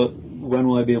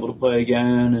will I be able to play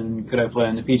again, and could I play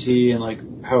on the PT, and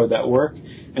how would that work?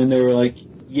 And they were like,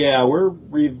 yeah, we're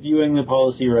reviewing the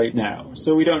policy right now,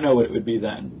 so we don't know what it would be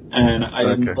then. And I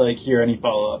didn't hear any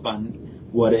follow-up on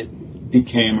what it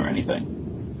became or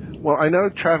anything. Well, I know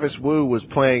Travis Wu was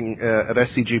playing at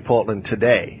SCG Portland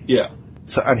today. Yeah.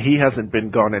 So, and he hasn't been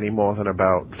gone any more than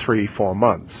about 3-4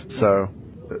 months. So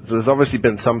there's obviously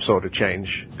been some sort of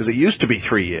change, because it used to be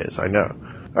 3 years, I know.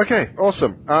 Okay,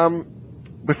 awesome.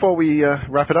 Before we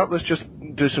wrap it up, let's just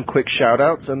do some quick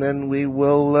shout-outs, and then we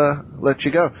will let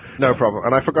you go. No problem.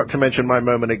 And I forgot to mention my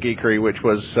moment of geekery, which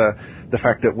was the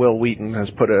fact that Will Wheaton has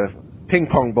put a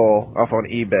ping-pong ball up on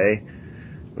eBay.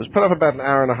 It was put up about an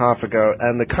hour and a half ago,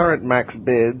 and the current max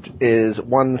bid is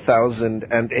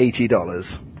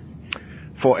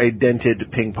 $1,080 for a dented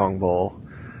ping-pong ball.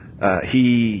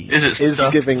 He is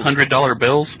giving $100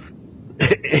 bills?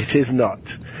 It is not.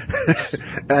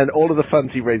 And all of the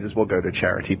funds he raises will go to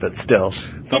charity, but still,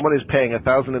 someone is paying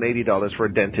 $1,080 for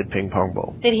a dented ping pong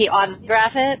ball. Did he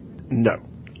autograph it? No.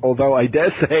 Although I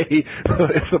dare say,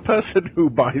 if the person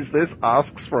who buys this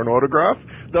asks for an autograph,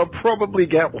 they'll probably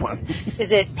get one.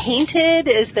 Is it painted?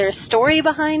 Is there a story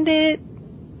behind it?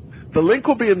 The link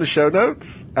will be in the show notes,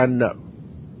 and no.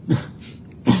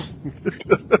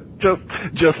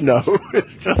 just no.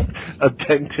 It's just a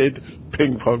dented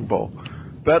ping pong ball.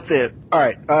 That's it. All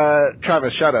right.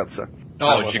 Travis, shout out, sir.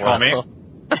 Oh, did you call me?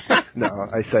 No,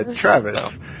 I said Travis. No.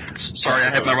 Sorry,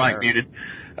 I had my mic muted.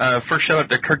 First shout out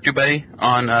to Kirk Dubay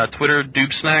on Twitter,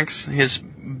 Dube Snacks. His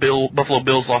Buffalo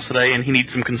Bills lost today, and he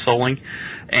needs some consoling.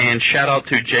 And shout out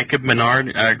to Jacob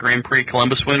Menard, Grand Prix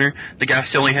Columbus winner. The guy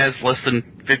still only has less than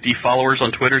 50 followers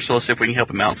on Twitter, so let's see if we can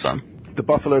help him out some. The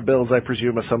Buffalo Bills, I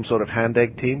presume, are some sort of hand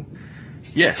egg team?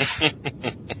 Yes.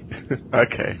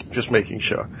 Okay, just making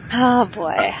sure. Oh,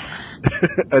 boy.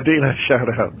 Adina,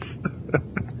 shout-outs.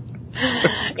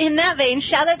 In that vein,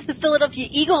 shout-out to the Philadelphia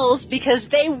Eagles because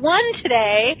they won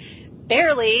today.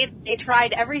 Barely. They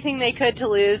tried everything they could to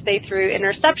lose. They threw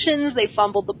interceptions. They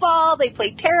fumbled the ball. They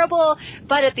played terrible.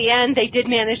 But at the end, they did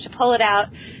manage to pull it out.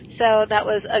 So that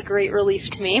was a great relief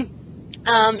to me.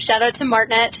 Shout out to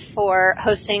Martnet for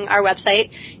hosting our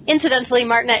website. Incidentally,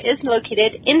 Martnet is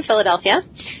located in Philadelphia,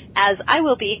 as I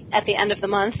will be at the end of the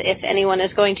month if anyone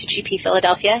is going to GP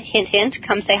Philadelphia. Hint, hint,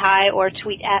 come say hi or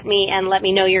tweet at me and let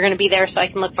me know you're going to be there so I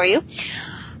can look for you.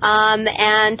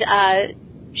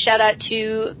 Shout out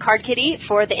to Card Kitty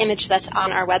for the image that's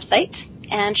on our website.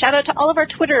 And shout out to all of our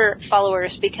Twitter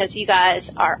followers because you guys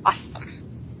are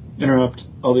awesome. Interrupt.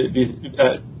 I'll be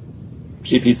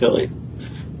GP Philly.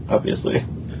 Obviously.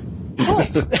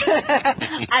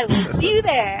 I will see you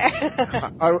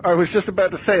there. I was just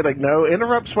about to say, no,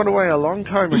 interrupts went away a long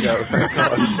time ago, thank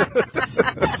God.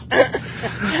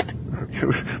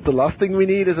 The last thing we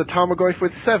need is a Tamagotchi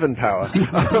with 7 power.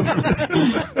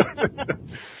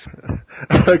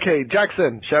 Okay,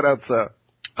 Jackson, shout out, sir.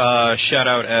 Shout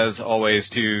out, as always,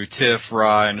 to Tiff,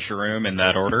 Ra, and Sharoom in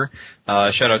that order.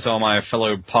 Shout out to all my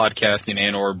fellow podcasting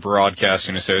and or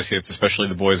broadcasting associates, especially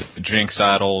the boys at the Jinx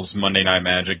Idols, Monday Night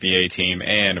Magic, the A-Team,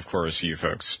 and, of course, you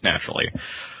folks, naturally.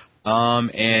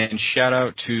 And shout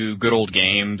out to Good Old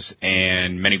Games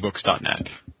and manybooks.net.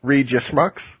 Read your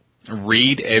schmucks?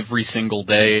 Read every single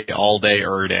day, all day,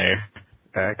 day.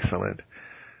 Excellent.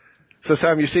 So,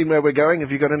 Sam, you've seen where we're going. Have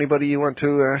you got anybody you want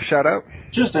to shout out?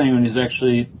 Just anyone who's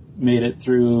actually made it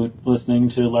through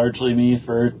listening to largely me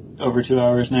for over 2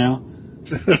 hours now.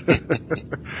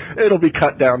 It'll be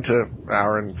cut down to an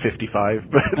hour and 55.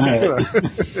 But,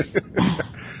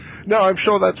 No, I'm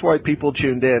sure that's why people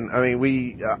tuned in. I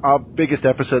mean, our biggest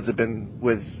episodes have been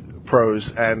with pros,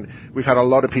 and we've had a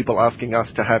lot of people asking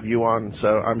us to have you on,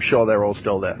 so I'm sure they're all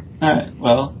still there. All right.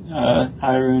 Well,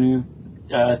 hi, everyone who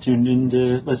tuned in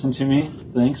to listen to me.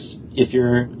 Thanks. If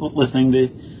you're listening to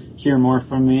hear more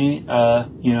from me,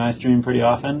 I stream pretty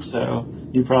often, so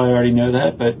you probably already know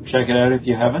that, but check it out if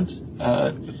you haven't.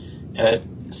 At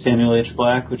Samuel H.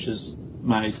 Black, which is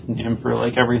my name for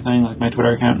everything, my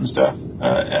Twitter account and stuff,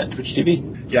 at Twitch TV.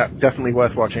 Yeah, definitely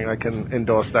worth watching. I can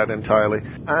endorse that entirely.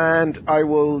 And I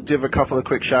will give a couple of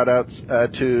quick shout-outs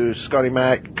to Scotty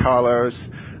Mac, Carlos,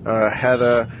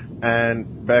 Heather,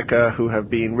 and Becca, who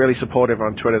have been really supportive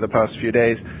on Twitter the past few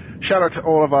days. Shout out to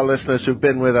all of our listeners who've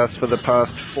been with us for the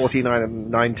past 49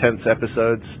 and 9/10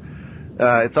 episodes.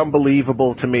 It's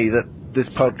unbelievable to me that this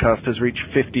podcast has reached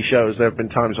 50 shows. There have been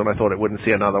times when I thought it wouldn't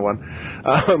see another one.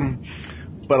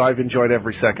 But I've enjoyed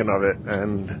every second of it,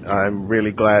 and I'm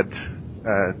really glad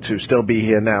to still be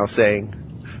here now saying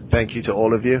thank you to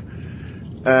all of you.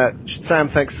 Sam,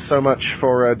 thanks so much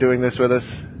for doing this with us.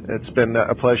 It's been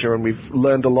a pleasure, and we've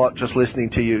learned a lot just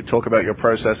listening to you talk about your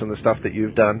process and the stuff that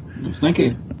you've done. Thank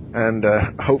you. And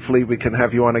hopefully we can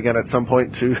have you on again at some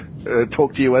point to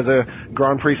talk to you as a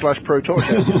Grand Prix/Pro Tour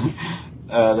champion.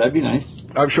 That'd be nice.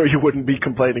 I'm sure you wouldn't be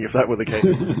complaining if that were the case.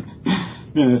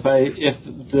 No, if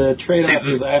the trade-off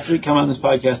is I have to come on this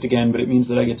podcast again, but it means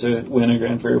that I get to win a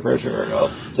Grand Prix Pro Tour,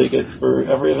 I'll take it for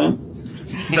every event.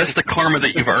 That's the karma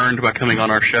that you've earned by coming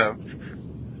on our show.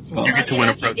 Well, You get to win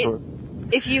a Pro Tour.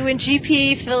 If you win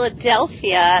GP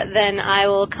Philadelphia, then I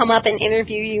will come up and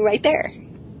interview you right there.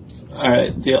 all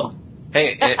right, deal.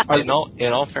 Hey, in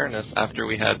all fairness, after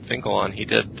we had Finkel on, he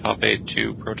did top 8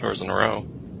 2 Pro Tours in a row.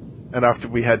 And after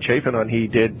we had Chapin on, he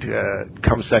did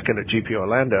come second at GP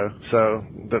Orlando. So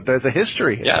there's a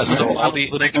history here. Yeah, so I'll be...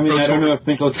 The next I mean, Pro I don't Tour know if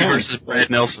Finkel counts. versus Brad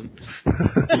Nelson.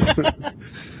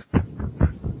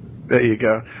 There you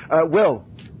go. Will,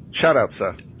 shout out,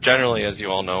 sir. Generally, as you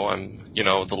all know, I'm,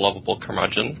 the lovable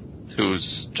curmudgeon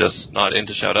who's just not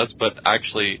into shoutouts, but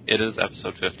actually it is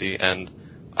episode 50, and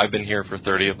I've been here for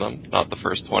 30 of them, not the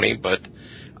first 20, but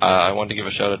I wanted to give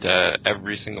a shout out to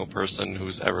every single person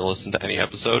who's ever listened to any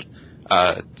episode.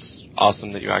 It's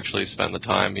awesome that you actually spend the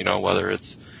time, whether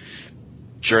it's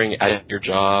at your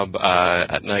job,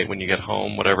 at night when you get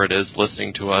home, whatever it is,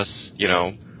 listening to us,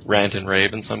 rant and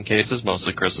rave in some cases,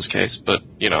 mostly Chris's case, but,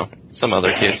 some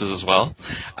other cases as well.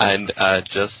 And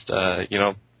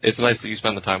it's nice that you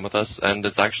spend the time with us, and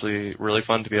it's actually really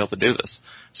fun to be able to do this.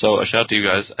 So a shout out to you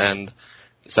guys, and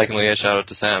secondly, a shout out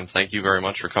to Sam. Thank you very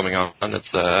much for coming on.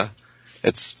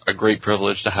 It's a great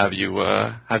privilege to have you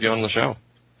on the show.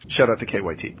 Shout out to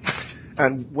KYT.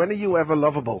 And when are you ever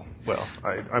lovable? Well,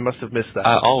 I must have missed that.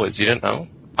 Always. You didn't know?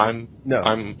 No.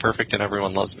 I'm perfect and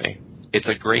everyone loves me. It's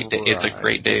a great day. It's a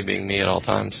great day being me at all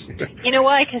times. You know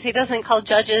why? Because he doesn't call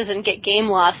judges and get game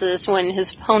losses when his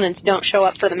opponents don't show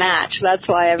up for the match. That's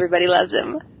why everybody loves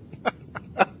him.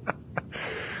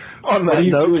 On What that do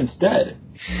you note, do instead?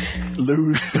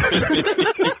 lose.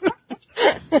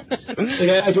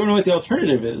 I don't know what the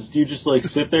alternative is. Do you just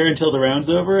sit there until the round's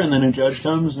over, and then a judge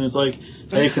comes and is like,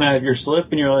 "Hey, can I have your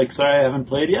slip?" And you're like, "Sorry, I haven't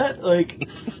played yet."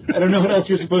 I don't know what else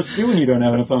you're supposed to do when you don't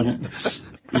have an opponent.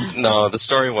 No, the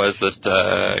story was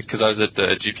that because I was at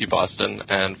GP Boston,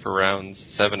 and for rounds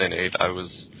 7 and 8, I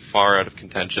was far out of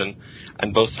contention,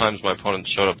 and both times my opponent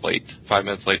showed up late, 5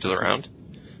 minutes late to the round.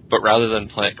 But rather than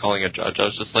calling a judge, I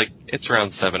was just like, it's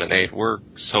round 7 and 8. We're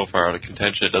so far out of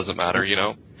contention, it doesn't matter,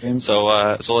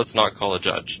 So let's not call a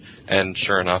judge. And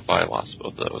sure enough, I lost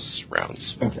both of those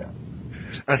rounds. Okay.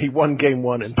 And he won game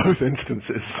 1 in both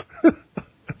instances.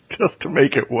 Just to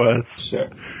make it worse. Sure.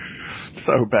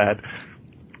 So bad.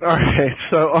 Alright,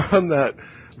 so on that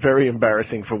very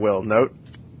embarrassing for Will note,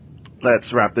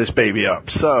 let's wrap this baby up.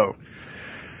 So,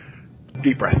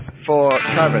 deep breath. For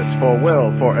Travis, for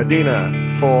Will, for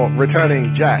Adina, for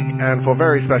returning Jack, and for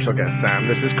very special guest Sam,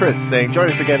 this is Chris saying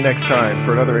join us again next time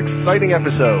for another exciting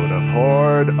episode of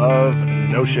Horde of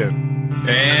Notion.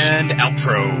 And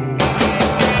outro.